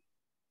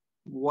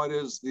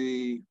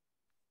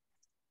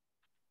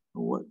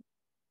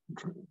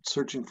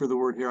searching for the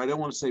word here. I don't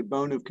want to say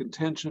bone of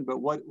contention, but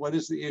what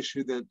is the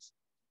issue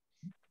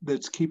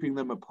that's keeping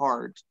them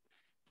apart?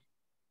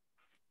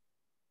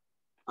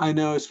 I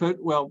know,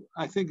 well,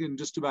 I think in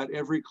just about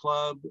every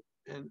club,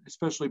 and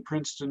especially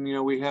Princeton,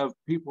 we have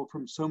people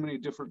from so many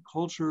different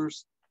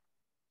cultures.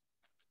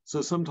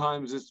 So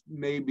sometimes it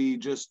may be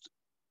just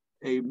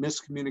a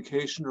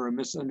miscommunication or a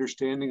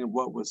misunderstanding of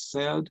what was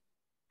said.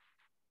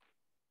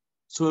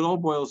 So it all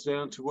boils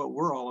down to what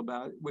we're all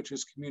about, which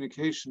is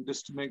communication,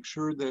 just to make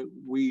sure that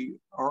we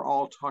are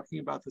all talking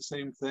about the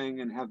same thing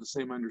and have the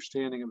same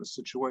understanding of the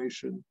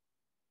situation.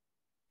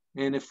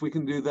 And if we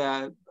can do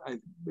that, I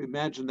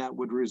imagine that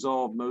would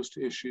resolve most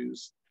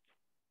issues.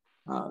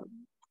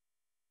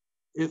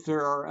 If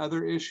there are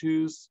other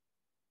issues,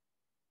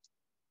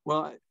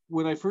 well,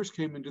 when I first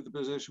came into the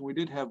position, we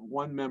did have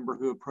one member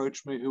who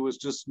approached me who was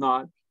just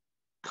not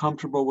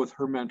comfortable with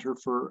her mentor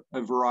for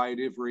a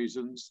variety of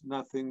reasons,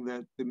 nothing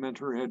that the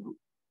mentor had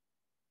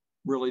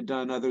really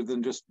done other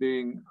than just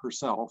being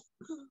herself.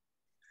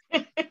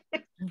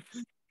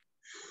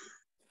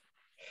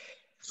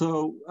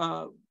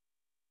 So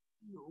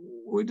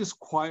we just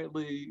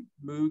quietly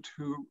moved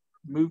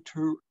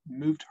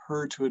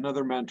her to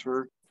another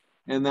mentor.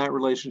 and that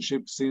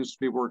relationship seems to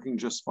be working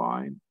just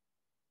fine.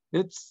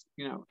 It's,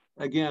 you know,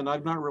 again,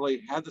 I've not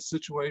really had the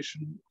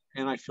situation,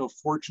 and I feel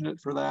fortunate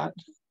for that.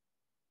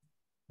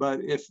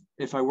 But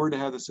if I were to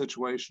have the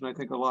situation, I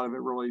think a lot of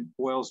it really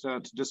boils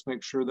down to just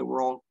make sure that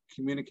we're all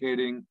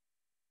communicating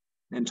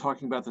and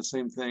talking about the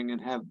same thing and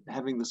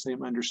having the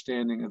same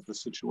understanding of the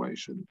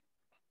situation.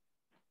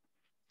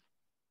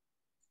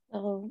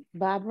 So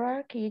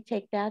Barbara, can you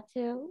take that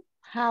too?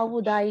 How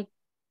would I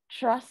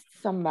trust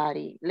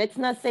somebody? Let's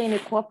not say in a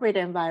corporate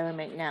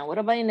environment now. What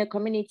about in a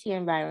community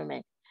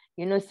environment?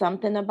 You know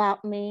something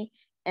about me,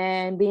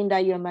 and being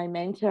that you're my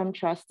mentor, I'm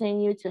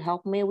trusting you to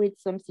help me with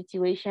some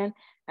situation,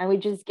 and we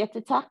just get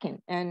to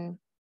talking, and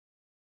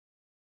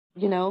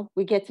you know,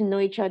 we get to know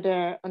each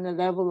other on a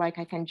level like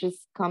I can just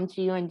come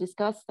to you and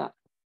discuss stuff.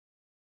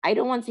 I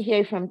don't want to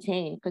hear from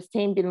Tane because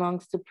Tane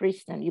belongs to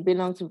Preston. You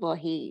belong to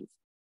Voorhees.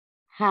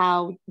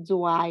 How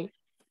do I,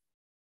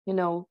 you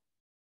know,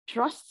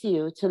 trust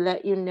you to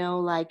let you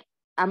know, like,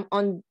 I'm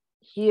on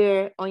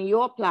here on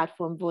your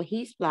platform,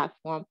 Voorhees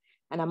platform,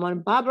 and I'm on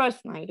Barbara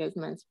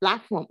Snyderman's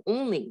platform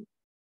only.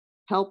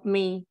 Help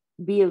me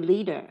be a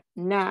leader,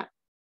 not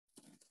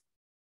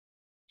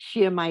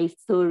share my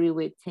story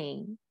with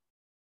Tane.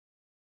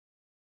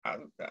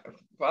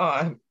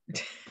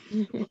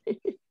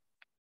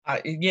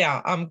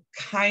 Yeah, I'm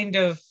kind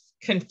of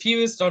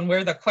confused on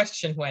where the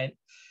question went,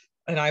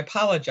 and I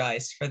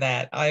apologize for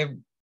that.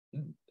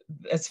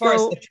 As far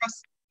as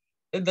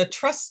the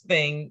trust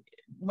thing,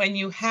 when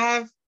you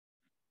have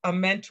a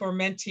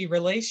mentor-mentee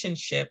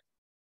relationship,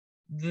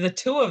 the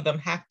two of them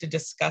have to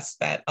discuss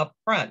that up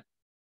front.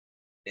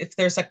 If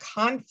there's a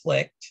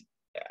conflict,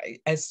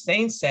 as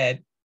Thane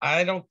said,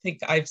 I don't think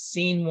I've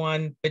seen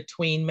one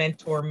between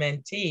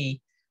mentor-mentee.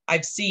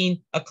 I've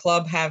seen a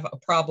club have a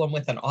problem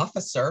with an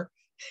officer.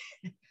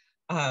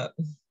 Yeah,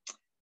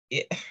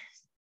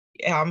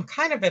 I'm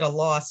kind of at a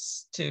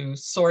loss to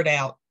sort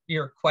out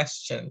your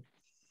question.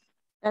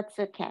 That's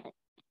okay.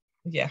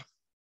 Yeah.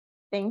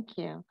 Thank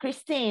you.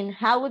 Christine,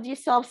 how would you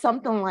solve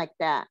something like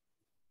that?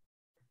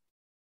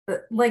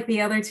 Like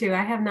the other two,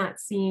 I have not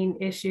seen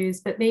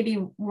issues, but maybe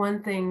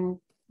one thing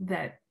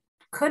that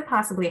could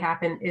possibly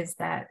happen is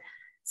that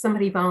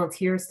somebody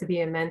volunteers to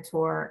be a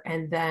mentor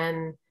and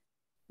then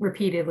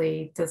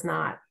repeatedly does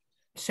not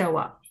show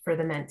up for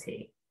the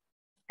mentee.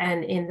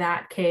 And in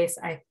that case,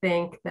 I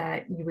think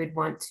that you would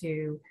want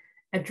to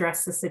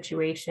address the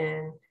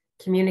situation,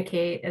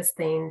 communicate as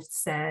Thane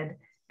said,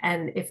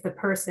 and if the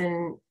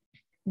person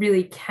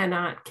really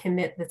cannot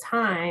commit the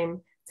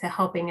time to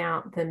helping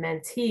out the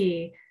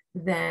mentee,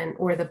 then,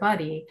 or the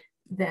buddy,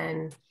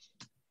 then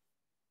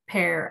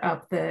pair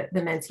up the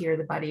mentee or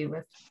the buddy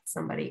with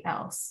somebody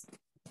else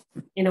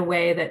in a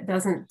way that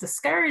doesn't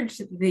discourage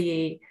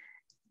the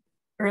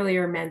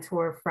earlier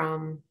mentor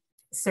from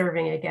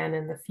serving again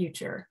in the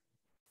future.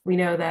 We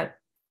know that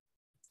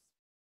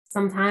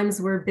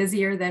sometimes we're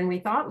busier than we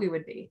thought we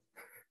would be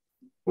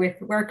with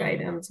work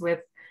items, with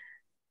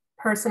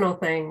personal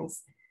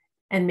things.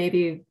 And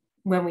maybe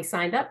when we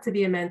signed up to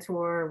be a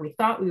mentor, we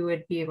thought we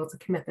would be able to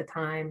commit the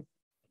time,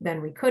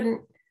 then we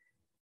couldn't.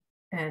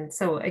 And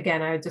so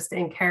again, I would just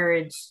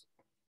encourage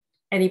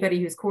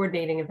anybody who's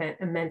coordinating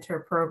a mentor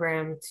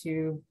program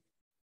to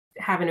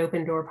have an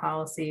open door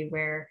policy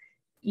where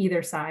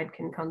either side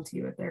can come to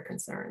you with their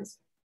concerns.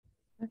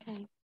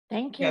 Okay,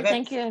 thank you. Yeah,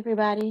 thank you,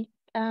 everybody.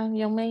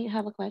 Young May, you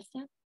have a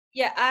question?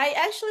 Yeah, I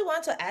actually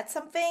want to add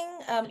something.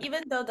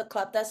 Even though the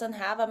club doesn't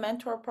have a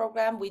mentor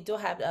program, we do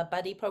have a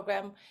buddy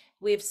program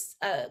with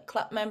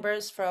club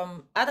members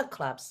from other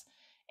clubs.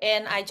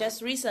 And I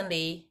just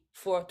recently,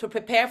 to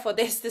prepare for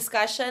this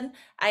discussion,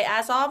 I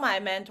asked all my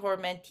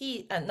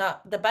mentee,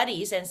 not the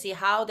buddies, and see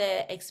how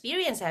their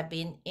experience have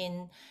been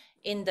in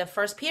the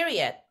first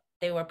period.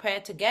 They were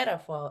paired together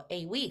for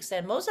 8 weeks,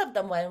 and most of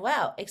them went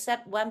well,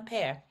 except one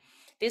pair.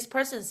 This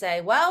person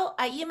said, well,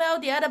 I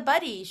emailed the other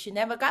buddy. She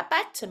never got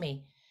back to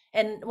me.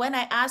 And when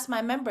I asked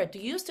my member, do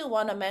you still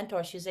want a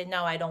mentor? She said,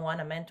 no, I don't want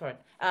a mentor,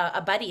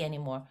 a buddy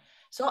anymore.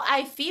 So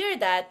I fear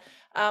that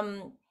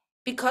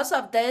because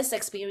of this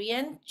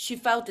experience, she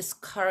felt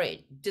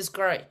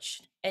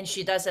discouraged, and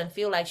she doesn't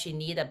feel like she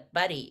need a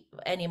buddy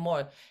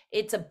anymore.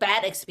 It's a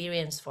bad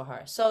experience for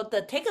her. So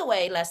the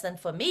takeaway lesson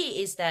for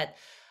me is that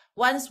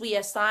once we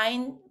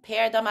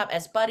pair them up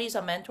as buddies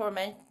or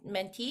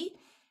mentee,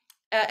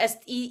 as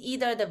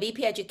either the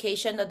VP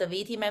education or the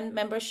VT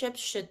membership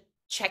should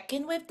check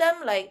in with them,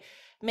 like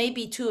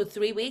maybe 2 or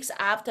 3 weeks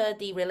after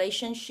the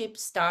relationship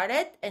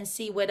started, and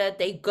see whether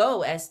they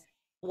go as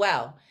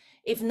well.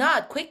 If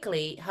not,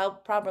 quickly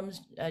help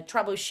problems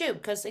troubleshoot,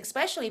 because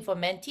especially for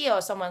mentee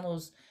or someone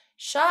who's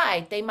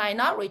shy, they might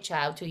not reach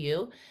out to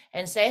you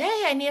and say,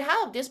 hey, I need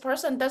help. This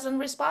person doesn't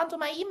respond to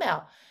my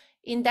email.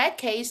 In that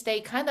case,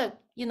 they kind of,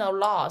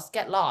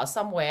 get lost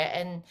somewhere,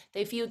 and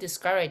they feel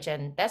discouraged.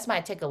 And that's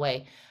my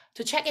takeaway,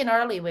 to check in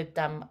early with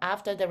them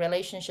after the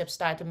relationship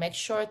start to make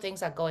sure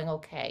things are going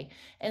okay.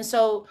 And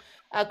so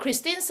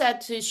Christine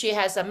said she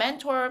has a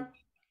mentor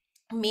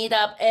meet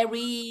up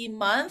every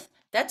month.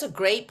 That's a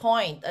great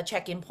point, a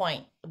check-in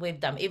point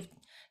with them. If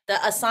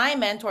the assigned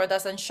mentor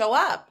doesn't show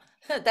up,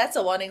 That's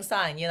a warning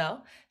sign, you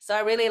know? So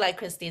I really like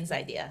Christine's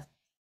idea.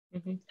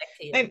 Mhm. Back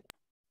to you. And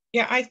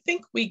yeah, I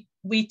think we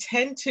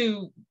tend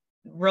to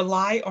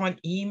rely on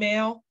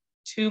email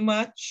too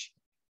much.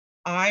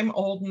 I'm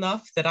old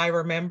enough that I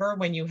remember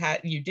when you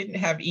didn't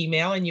have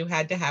email and you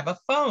had to have a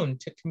phone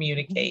to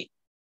communicate.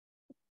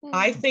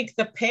 I think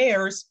the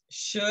pairs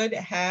should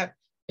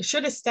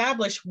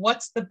establish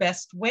what's the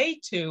best way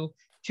to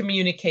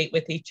communicate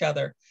with each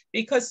other,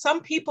 because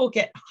some people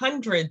get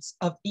hundreds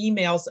of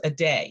emails a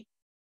day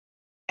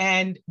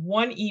and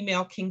one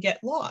email can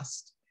get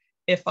lost.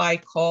 If I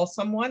call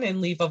someone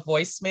and leave a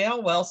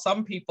voicemail, well,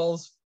 some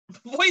people's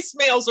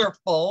voicemails are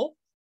full.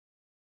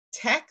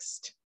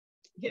 Text,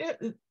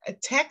 a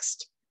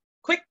text,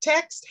 quick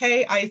text.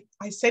 Hey,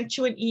 I sent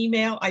you an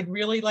email. I'd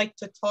really like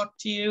to talk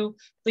to you.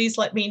 Please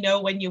let me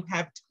know when you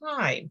have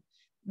time.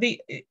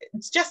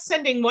 It's just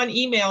sending one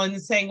email and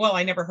saying, well,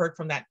 I never heard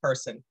from that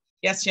person.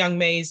 Yes, Young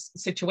May's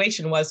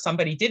situation was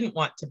somebody didn't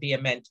want to be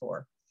a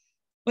mentor.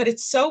 But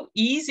it's so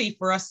easy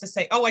for us to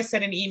say, oh, I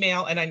sent an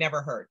email and I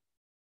never heard.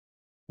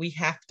 We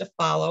have to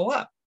follow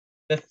up.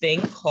 The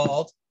thing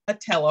called a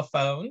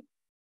telephone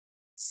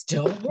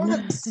still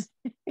works.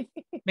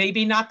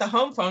 Maybe not the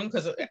home phone,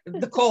 because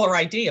the caller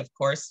ID, of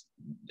course,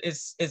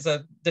 is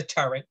a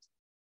deterrent.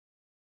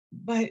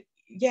 But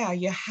yeah,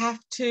 you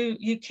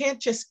can't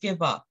just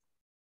give up.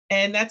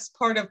 And that's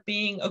part of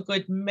being a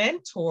good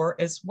mentor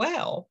as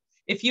well.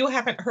 If you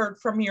haven't heard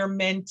from your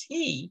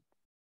mentee,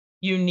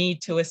 you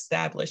need to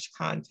establish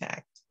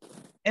contact.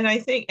 And I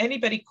think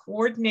anybody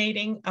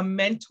coordinating a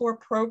mentor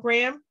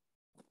program,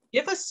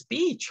 give a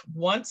speech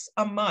once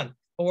a month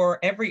or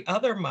every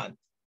other month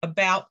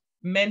about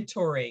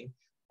mentoring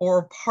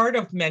or part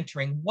of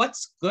mentoring.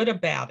 What's good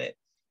about it?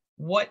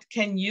 What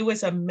can you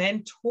as a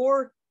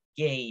mentor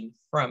gain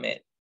from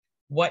it?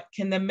 What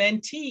can the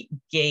mentee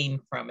gain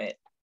from it?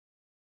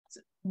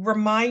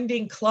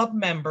 Reminding club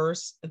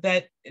members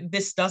that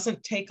this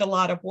doesn't take a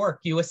lot of work.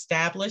 You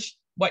establish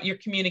what your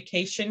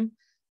communication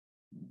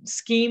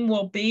scheme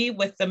will be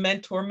with the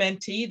mentor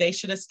mentee. They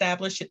should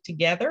establish it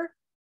together.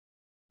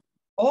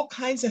 All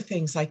kinds of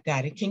things like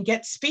that. It can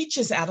get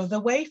speeches out of the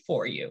way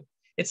for you.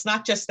 It's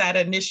not just that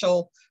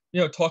initial,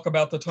 talk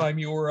about the time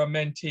you were a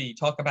mentee,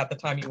 talk about the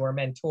time you were a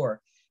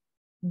mentor.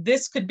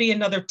 This could be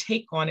another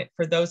take on it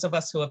for those of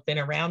us who have been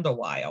around a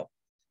while,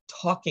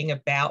 talking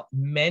about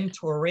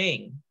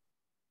mentoring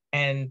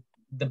and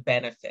the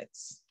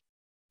benefits,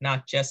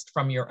 not just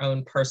from your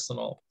own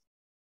personal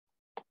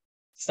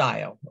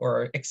style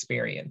or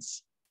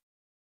experience.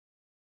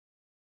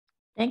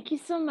 Thank you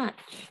so much.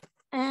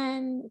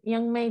 And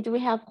Young May, do we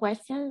have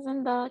questions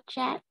in the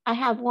chat? I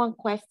have one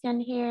question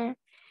here,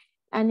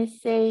 and it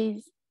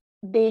says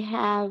they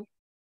have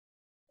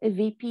a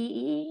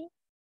VPE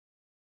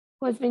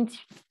who has been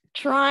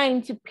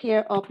trying to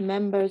pair up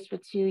members for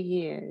 2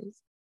 years.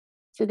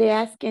 So they're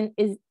asking,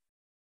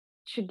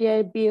 should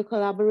there be a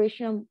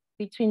collaboration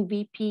between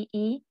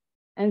VPE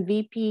and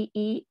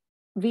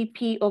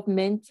VP of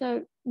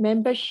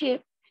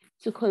membership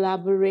to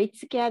collaborate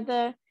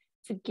together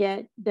to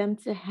get them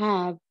to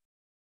have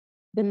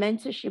the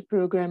mentorship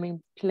program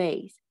in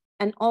place?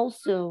 And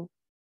also,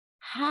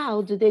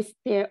 how can they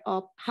stir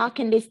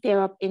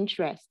up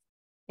interest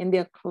in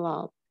their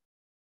club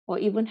or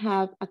even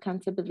have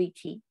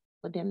accountability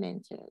for their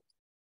mentors?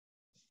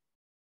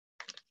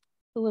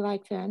 Who would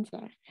like to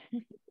answer?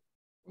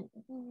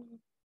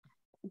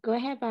 Go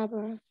ahead,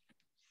 Barbara.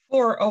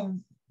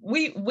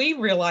 We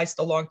realized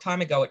a long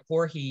time ago at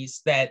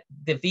Voorhees that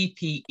the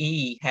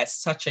VPE has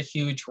such a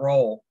huge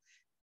role.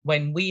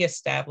 When we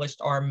established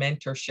our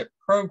mentorship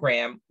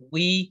program,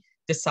 we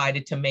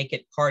decided to make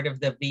it part of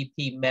the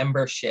VP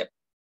membership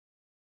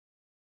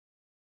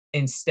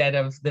instead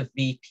of the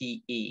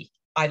VPE.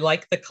 I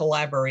like the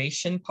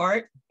collaboration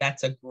part.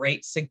 That's a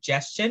great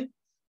suggestion,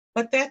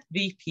 but that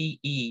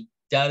VPE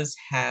does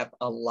have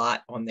a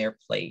lot on their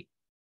plate.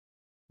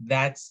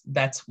 That's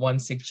one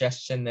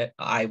suggestion that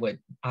I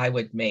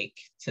would make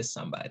to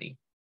somebody.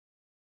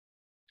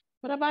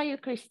 What about you,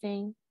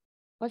 Christine?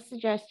 What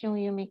suggestion will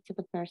you make to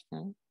the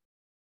person?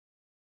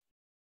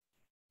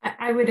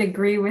 I would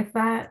agree with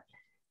that,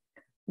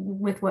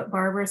 with what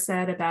Barbara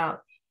said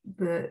about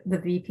the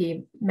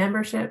VP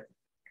membership.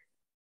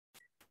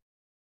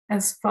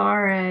 As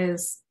far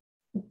as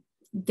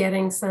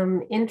getting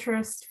some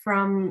interest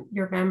from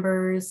your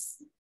members,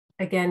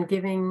 again,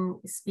 giving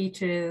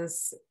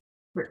speeches,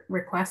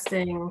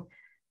 requesting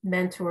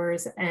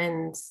mentors.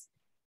 And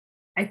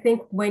I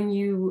think when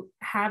you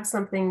have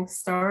something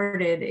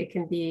started, it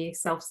can be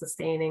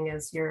self-sustaining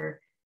as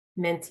your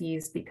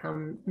mentees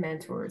become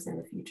mentors in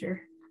the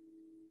future.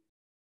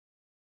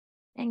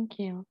 Thank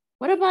you.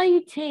 What about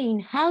you, Teen?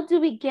 How do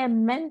we get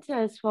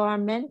mentors for our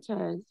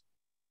mentors?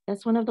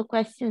 That's one of the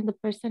questions the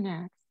person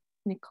asked.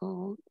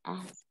 Nicole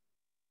asked.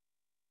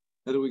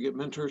 How do we get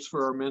mentors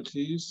for our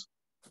mentees?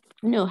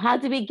 No, how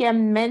do we get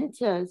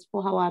mentors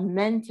for our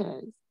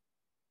mentors?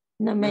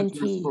 No,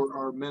 mentees. For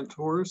our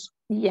mentors?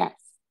 Yes.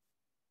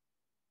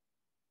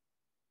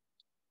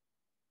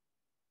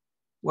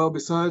 Well,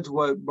 besides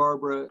what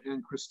Barbara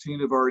and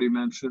Christine have already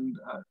mentioned,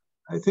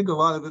 I think a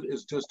lot of it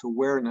is just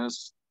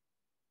awareness.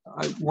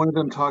 One of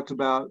them talked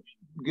about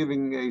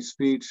giving a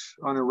speech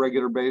on a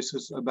regular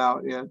basis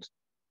about it.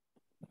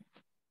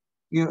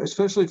 You know,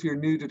 especially if you're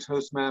new to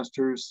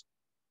Toastmasters,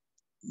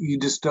 you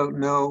just don't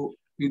know,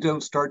 you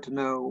don't start to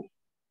know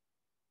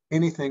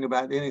anything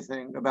about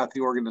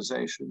the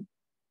organization.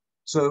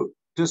 So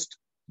just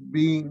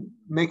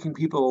making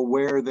people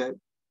aware that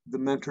the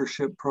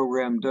mentorship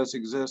program does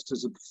exist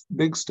is a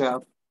big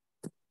step.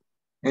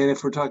 And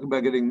if we're talking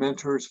about getting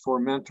mentors for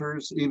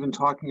mentors, even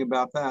talking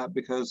about that,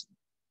 because,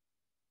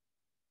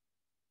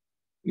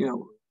 you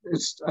know,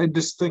 I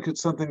just think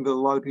it's something that a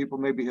lot of people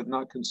maybe have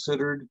not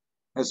considered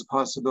as a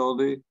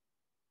possibility.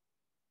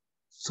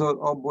 So it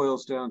all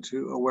boils down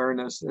to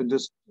awareness and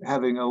just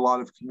having a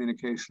lot of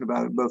communication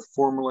about it, both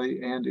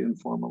formally and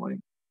informally.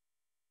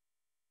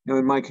 You know,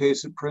 in my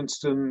case at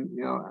Princeton,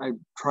 you know, I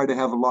try to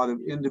have a lot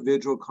of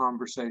individual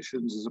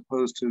conversations as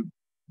opposed to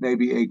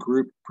maybe a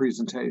group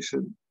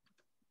presentation.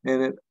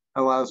 And it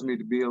allows me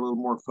to be a little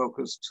more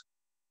focused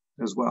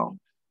as well.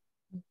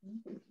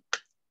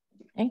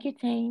 Thank you,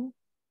 Tane.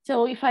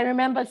 So if I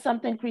remember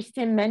something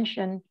Christine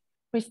mentioned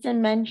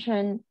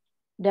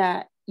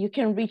that you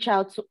can reach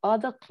out to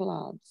other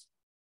clubs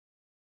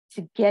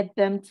to get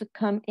them to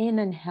come in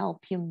and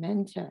help you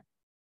mentor.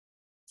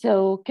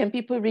 So can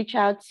people reach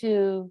out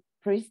to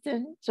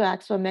Princeton to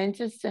ask for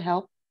mentors to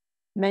help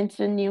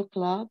mentor new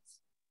clubs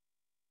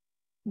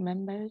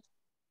members?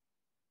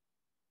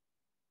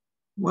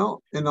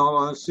 Well, in all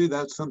honesty,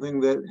 that's something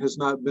that has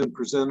not been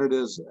presented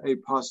as a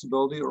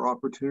possibility or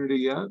opportunity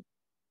yet.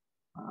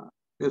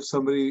 If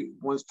somebody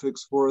wants to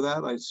explore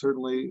that, I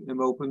certainly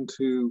am open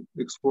to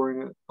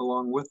exploring it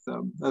along with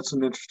them. That's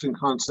an interesting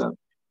concept.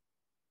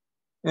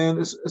 And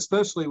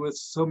especially with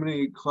so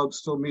many clubs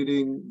still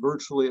meeting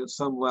virtually at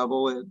some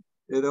level,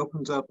 it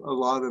opens up a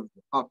lot of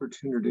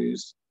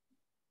opportunities.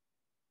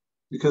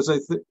 Because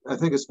I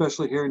think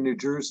especially here in New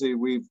Jersey,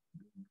 we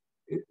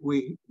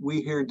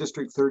here in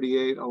District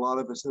 38, a lot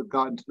of us have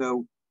gotten to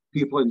know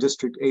people in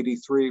District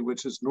 83,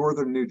 which is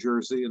northern New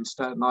Jersey and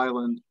Staten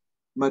Island,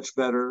 much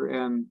better.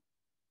 And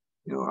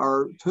you know,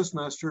 our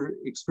Toastmaster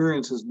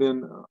experience has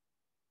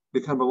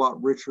become a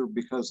lot richer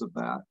because of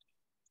that.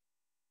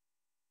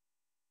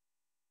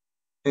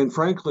 And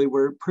frankly,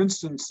 where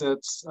Princeton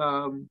sits,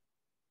 you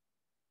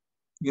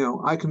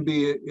know, I can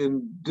be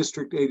in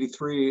District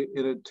 83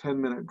 in a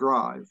 10-minute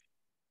drive.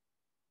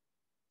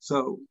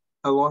 So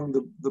along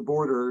the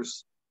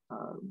borders,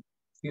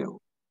 you know,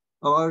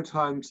 a lot of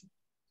times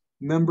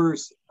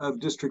members of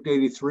District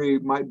 83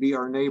 might be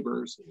our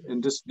neighbors,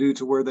 and just due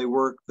to where they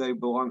work, they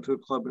belong to a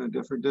club in a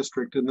different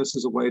district, and this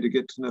is a way to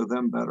get to know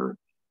them better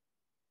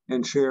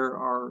and share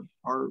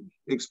our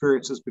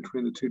experiences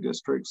between the two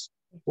districts,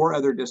 or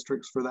other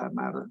districts for that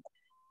matter.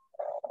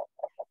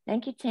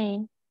 Thank you,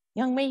 Tane.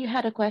 Young May, you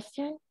had a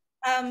question?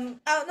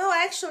 Oh no,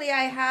 actually,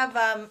 I have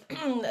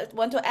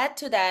want to add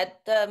to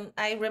that.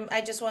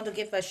 I just want to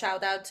give a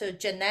shout out to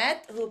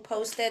Jeanette, who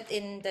posted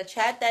in the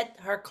chat that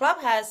her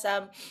club has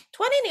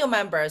 20 new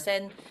members,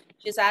 and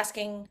she's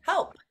asking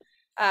help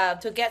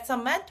to get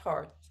some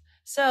mentors.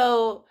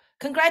 So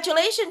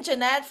congratulations,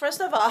 Jeanette.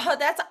 First of all,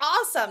 that's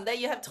awesome that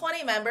you have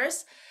 20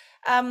 members.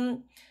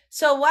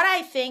 So what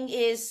I think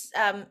is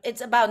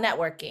it's about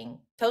networking.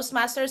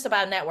 Toastmasters is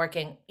about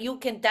networking. You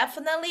can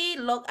definitely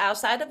look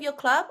outside of your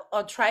club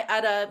or try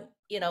other,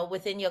 you know,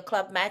 within your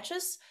club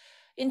matches.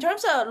 In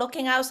terms of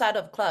looking outside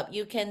of club,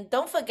 you can,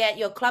 don't forget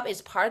your club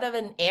is part of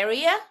an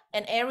area.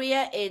 An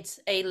area is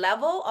a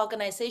level,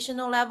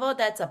 organizational level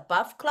that's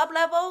above club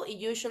level. It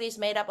usually is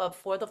made up of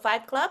 4 to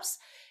 5 clubs.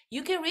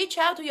 You can reach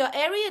out to your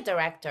area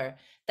director.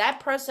 That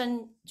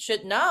person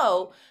should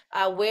know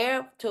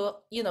where to,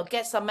 you know,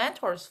 get some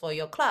mentors for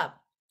your club.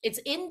 It's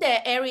in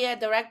the area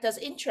director's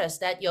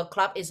interest that your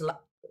club is,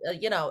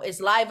 you know, is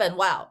live and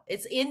well.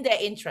 It's in their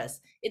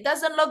interest. It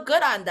doesn't look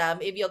good on them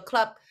if your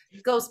club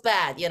goes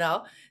bad, you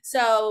know.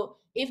 So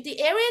if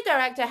the area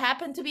director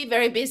happened to be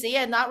very busy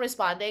and not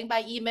responding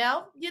by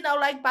email, you know,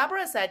 like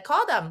Barbara said,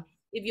 call them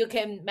if you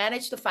can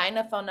manage to find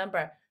a phone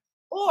number.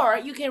 Or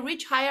you can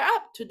reach higher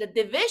up to the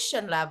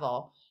division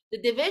level.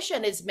 The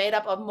division is made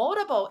up of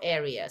multiple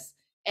areas.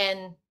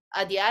 And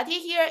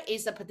Adeoti here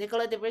is a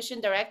particular division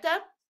director.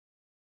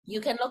 You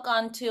can look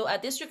onto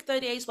District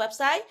 38's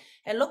website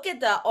and look at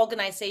the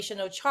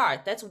organizational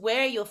chart. That's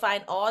where you'll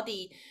find all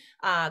the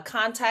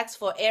contacts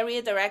for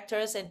area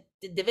directors and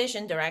the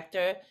division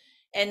director.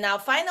 And now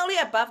finally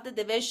above the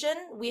division,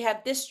 we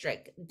have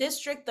district.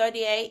 District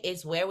 38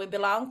 is where we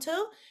belong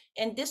to.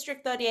 And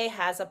District 38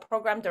 has a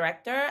program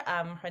director.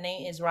 Her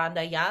name is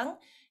Rhonda Young.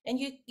 And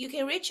you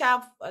can reach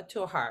out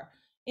to her.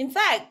 In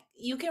fact,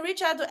 you can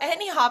reach out to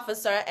any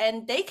officer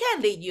and they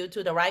can lead you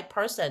to the right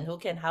person who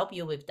can help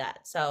you with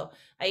that. So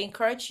I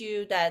encourage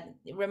you that,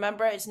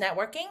 remember, it's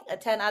networking,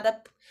 attend other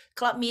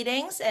club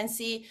meetings and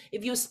see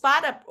if you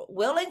spot a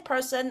willing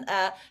person,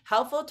 a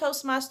helpful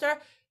Toastmaster,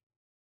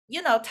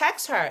 you know,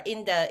 text her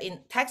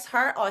text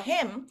her or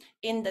him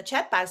in the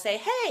chat box, say,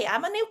 hey,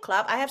 I'm a new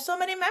club. I have so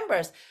many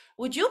members.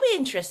 would you be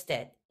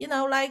interested? You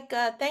know, like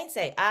thanks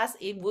say, ask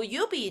if will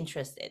you be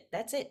interested?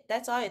 That's it.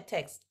 That's all it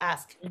takes.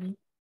 Ask.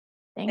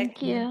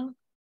 Thank you.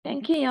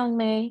 Thank you, Young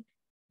May.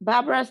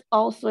 Barbara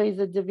also is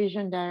a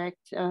division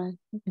director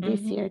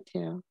this year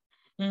too.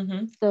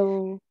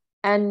 So,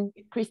 and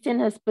Christine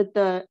has put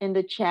in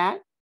the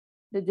chat,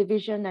 the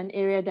division and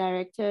area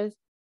directors.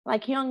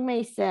 Like Young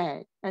May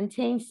said, and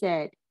Tane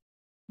said,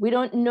 we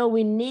don't know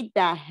we need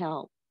that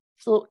help.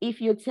 So if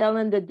you're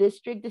telling the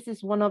district, this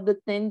is one of the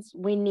things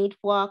we need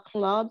for our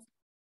clubs,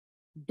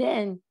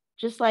 then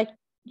just like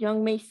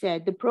Young May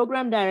said, the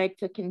program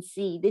director can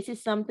see this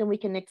is something we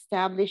can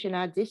establish in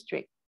our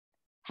district.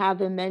 Have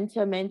a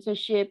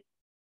mentorship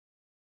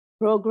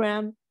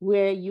program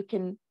where you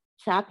can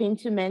tap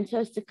into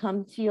mentors to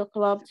come to your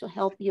club to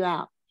help you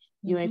out.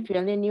 You're if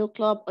you're in a new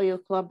club or your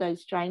club that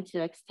is trying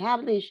to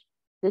establish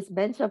this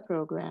mentor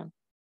program,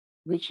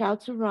 reach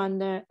out to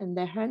Rhonda and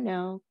let her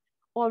know,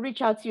 or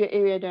reach out to your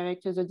area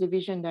directors or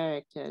division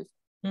directors.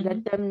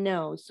 Let them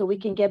know so we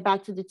can get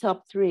back to the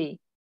top 3.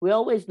 We're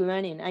always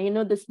learning. And you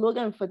know, the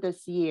slogan for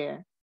this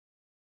year,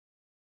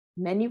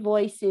 many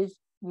voices,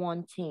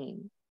 one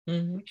team.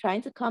 We're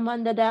trying to come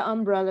under that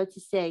umbrella to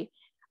say,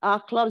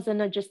 our clubs are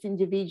not just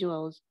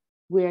individuals.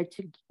 We're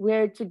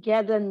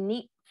together,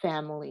 neat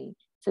family.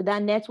 So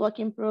that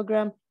networking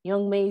program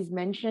Young May is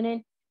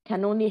mentioning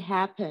can only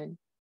happen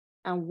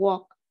and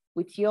work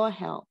with your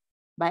help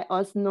by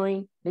us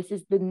knowing this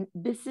is the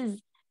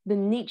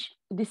niche.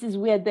 This is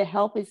where the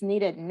help is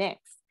needed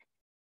next.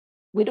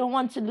 We don't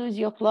want to lose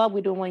your club.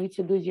 We don't want you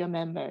to lose your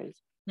members.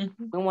 We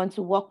want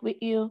to work with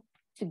you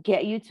to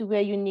get you to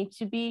where you need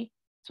to be,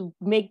 to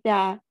make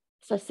that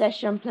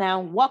succession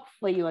plan work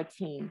for your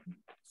team.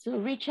 So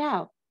reach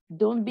out.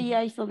 Don't be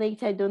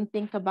isolated. Don't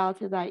think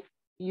about it like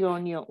you're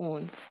on your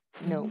own.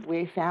 No,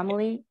 we're a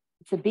family.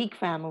 It's a big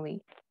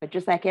family. But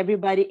just like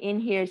everybody in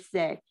here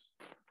said,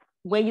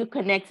 when you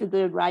connect to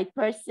the right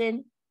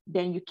person,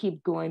 then you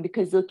keep going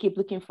because they'll keep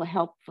looking for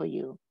help for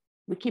you.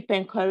 We keep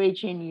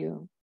encouraging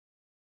you.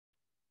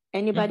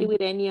 Anybody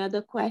with any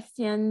other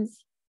questions?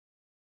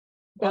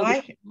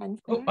 Well,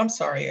 I'm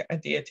sorry,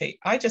 Adeoti.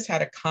 I just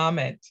had a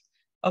comment.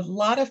 A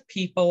lot of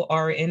people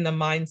are in the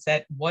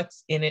mindset,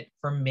 what's in it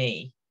for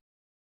me?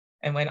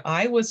 And when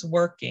I was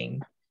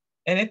working,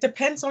 and it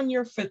depends on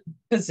your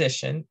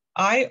position,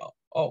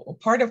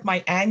 part of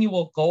my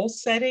annual goal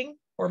setting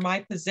for my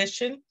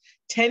position,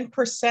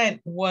 10%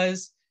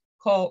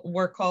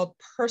 were called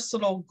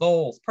personal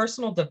goals,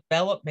 personal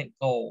development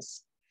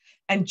goals.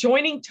 And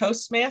joining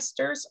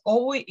Toastmasters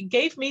always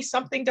gave me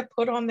something to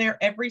put on there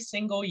every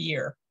single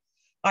year.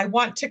 I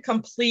want to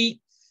complete,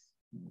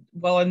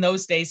 well, in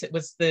those days it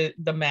was the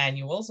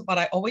manuals, but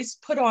I always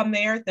put on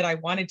there that I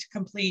wanted to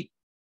complete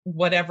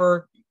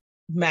whatever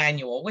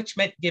manual, which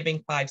meant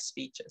giving 5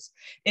 speeches.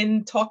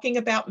 In talking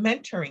about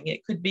mentoring,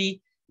 it could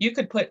be, you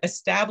could put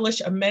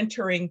establish a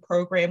mentoring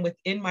program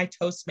within my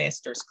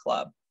Toastmasters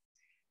club.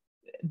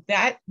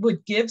 That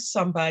would give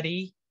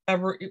somebody a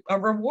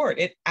reward.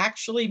 It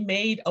actually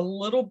made a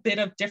little bit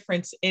of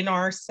difference in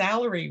our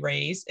salary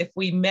raise if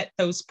we met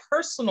those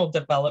personal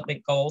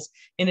development goals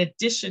in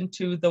addition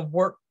to the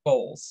work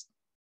goals.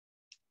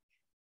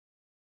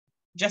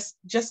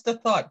 Just a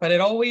thought, but it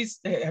always,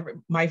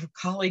 my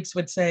colleagues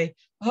would say,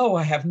 oh,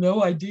 I have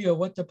no idea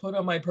what to put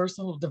on my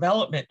personal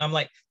development. I'm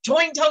like,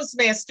 join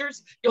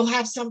Toastmasters. You'll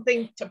have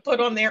something to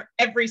put on there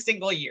every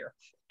single year.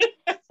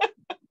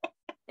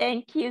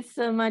 Thank you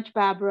so much,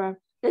 Barbara.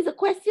 There's a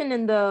question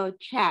in the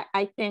chat.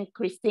 I think,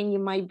 Christine, you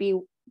might be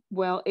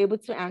well able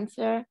to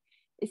answer.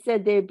 It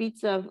said they're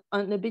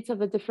on a bit of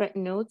a different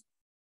note.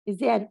 Is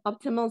there an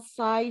optimal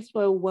size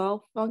for a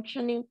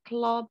well-functioning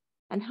club?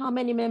 And how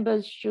many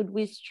members should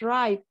we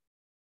strive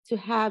to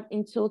have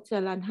in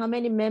total? And how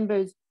many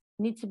members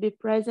need to be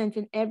present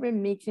in every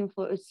meeting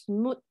for a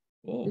smooth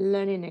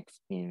learning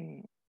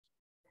experience?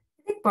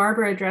 I think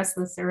Barbara addressed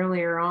this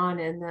earlier on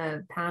in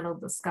the panel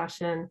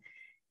discussion.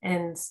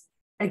 And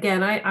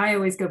again, I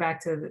always go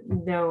back to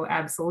no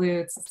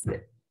absolutes.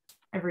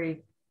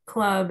 Every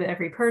club,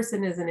 every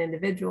person is an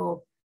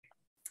individual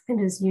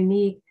and is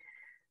unique.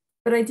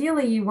 But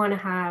ideally, you want to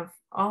have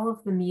all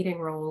of the meeting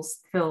roles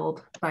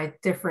filled by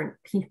different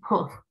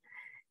people.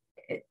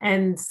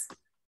 And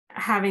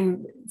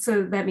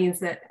so that means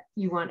that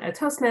you want a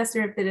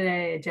Toastmaster of the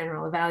day, a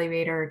general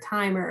evaluator,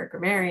 timer,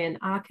 grammarian,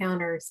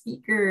 counter,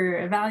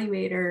 speaker,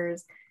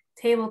 evaluators,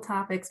 table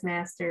topics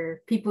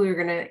master, people who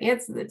are going to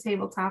answer the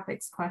table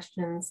topics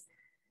questions,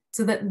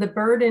 so that the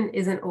burden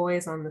isn't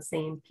always on the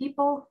same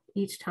people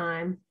each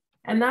time.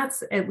 And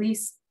that's at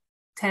least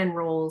 10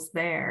 roles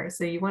there.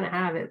 So you want to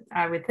have it,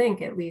 I would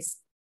think, at least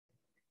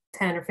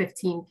 10 or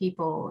 15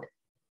 people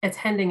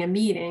attending a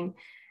meeting,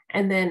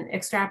 and then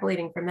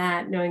extrapolating from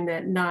that, knowing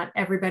that not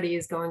everybody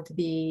is going to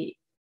be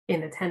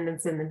in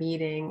attendance in the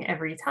meeting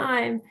every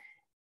time,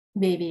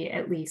 maybe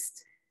at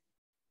least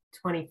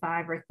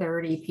 25 or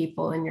 30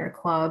 people in your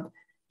club.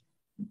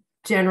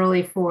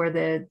 Generally, for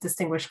the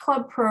Distinguished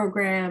Club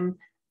program,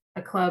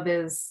 a club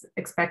is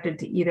expected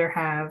to either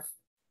have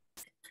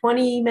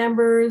 20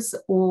 members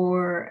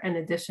or an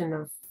addition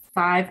of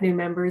 5 new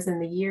members in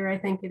the year, I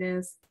think it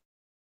is.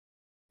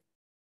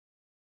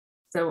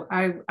 So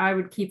I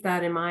would keep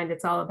that in mind.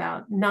 It's all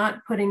about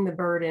not putting the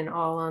burden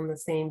all on the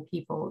same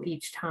people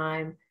each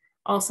time.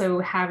 Also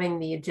having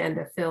the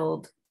agenda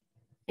filled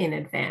in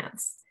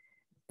advance.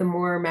 The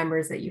more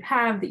members that you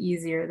have, the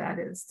easier that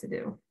is to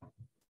do.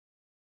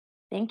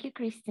 Thank you,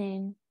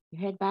 Christine. You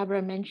heard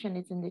Barbara mention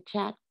it in the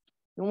chat.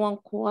 You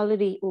want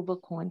quality over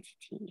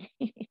quantity.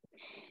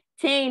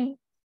 Tane,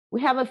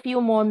 we have a few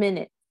more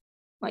minutes,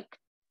 like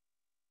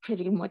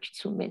pretty much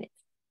 2 minutes.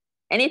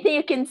 Anything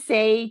you can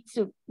say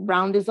to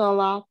round this all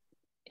off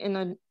in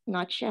a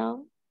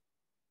nutshell?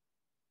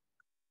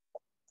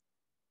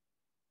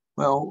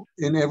 Well,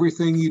 in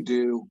everything you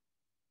do,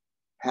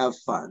 have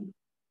fun.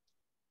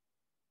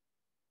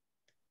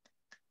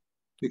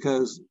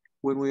 Because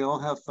when we all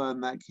have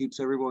fun, that keeps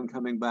everyone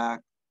coming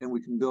back, and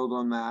we can build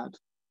on that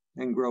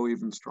and grow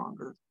even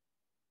stronger.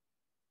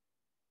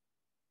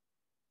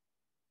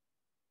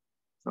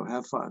 So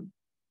have fun.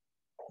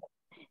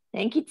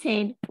 Thank you,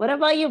 Tane. What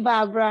about you,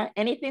 Barbara?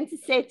 Anything to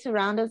say to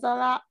round us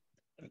all up?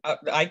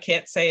 I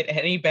can't say it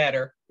any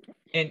better.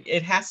 And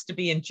it has to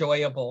be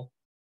enjoyable.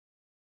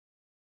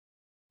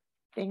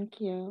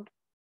 Thank you.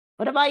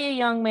 What about you,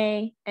 Young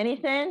May?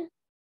 Anything?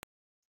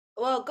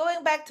 Well,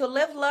 going back to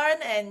live, learn,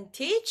 and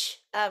teach,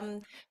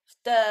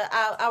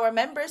 our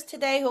members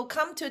today who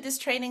come to this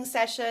training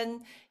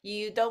session,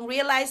 you don't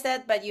realize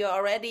that, but you're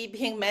already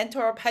being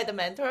mentored by the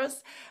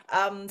mentors.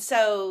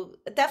 So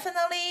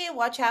definitely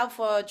watch out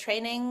for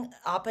training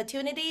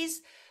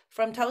opportunities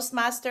from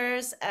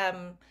Toastmasters,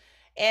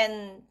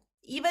 and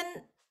even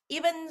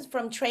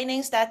from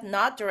trainings that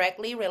not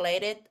directly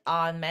related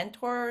on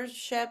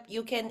mentorship,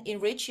 you can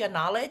enrich your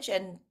knowledge,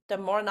 and the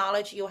more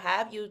knowledge you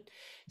have, you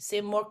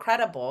seem more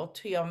credible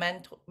to your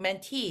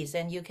mentees,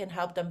 and you can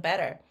help them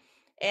better.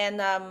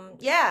 And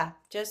yeah,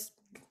 just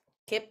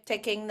keep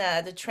taking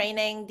the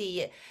training,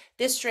 the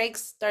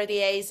district's 30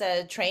 days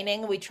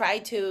training. We try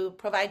to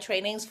provide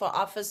trainings for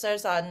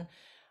officers on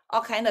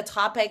all kind of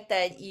topic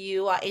that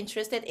you are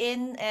interested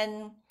in.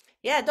 And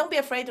yeah, don't be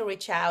afraid to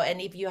reach out. And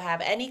if you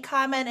have any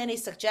comment, any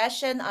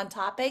suggestion on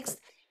topics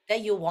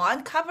that you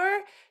want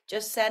cover,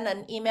 just send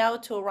an email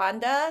to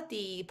Rhonda,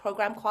 the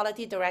program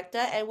quality director,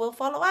 and we'll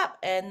follow up.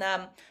 And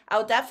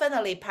I'll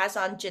definitely pass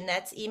on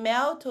Jeanette's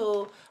email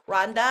to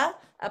Rhonda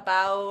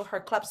about her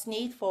club's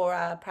need for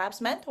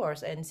perhaps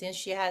mentors. And since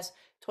she has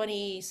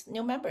 20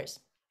 new members.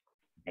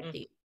 Thank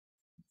you.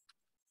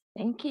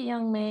 Thank you,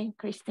 Young May.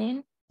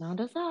 Christine,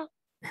 round us up.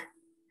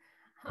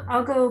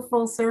 I'll go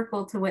full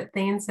circle to what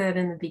Thane said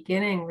in the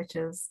beginning, which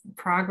is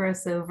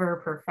progress over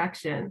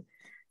perfection.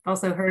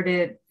 Also heard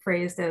it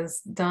phrased as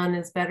done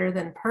is better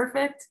than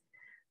perfect.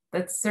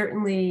 That's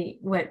certainly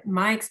what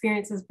my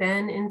experience has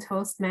been in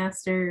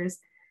Toastmasters.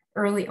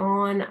 Early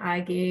on, I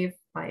gave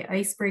my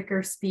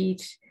icebreaker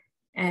speech,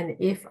 and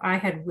if I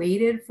had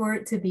waited for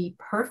it to be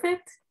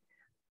perfect,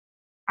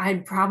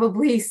 I'd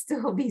probably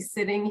still be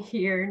sitting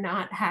here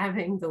not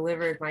having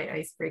delivered my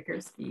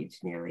icebreaker speech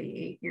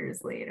nearly 8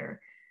 years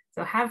later.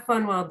 So have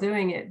fun while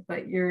doing it,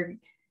 but you're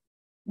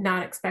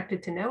not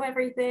expected to know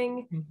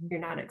everything. Mm-hmm.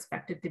 You're not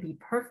expected to be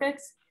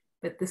perfect,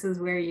 but this is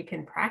where you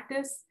can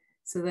practice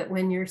so that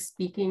when you're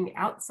speaking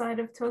outside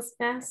of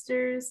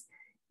Toastmasters,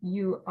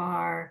 you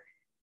are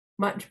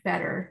much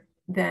better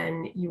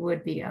than you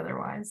would be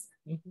otherwise.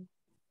 Mm-hmm.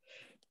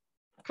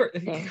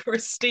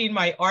 Christine,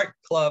 my art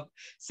club,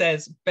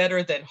 says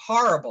better than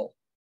horrible.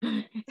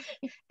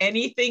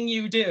 Anything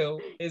you do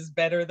is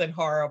better than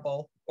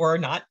horrible or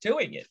not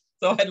doing it.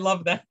 So I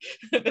love that,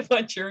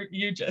 what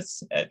you just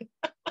said.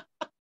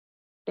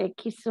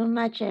 Thank you so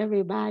much,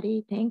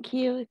 everybody. Thank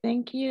you.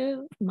 Thank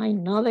you, my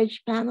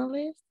knowledge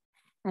panelists.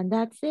 And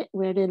that's it.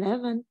 We're at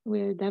 11.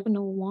 We're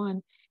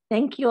 11:01.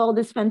 Thank you, all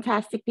these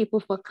fantastic people,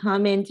 for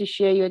coming to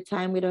share your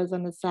time with us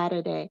on a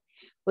Saturday.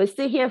 We're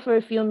still here for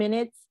a few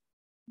minutes,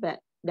 but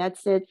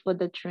that's it for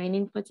the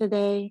training for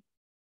today.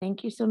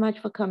 Thank you so much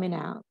for coming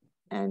out.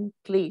 And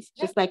please,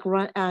 just like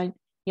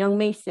Young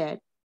May said,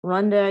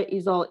 Rhonda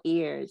is all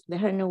ears. Let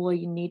her know what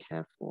you need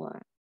her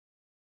for.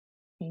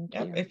 Thank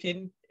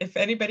you. If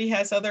anybody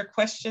has other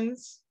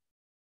questions,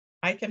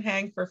 I can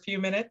hang for a few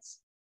minutes.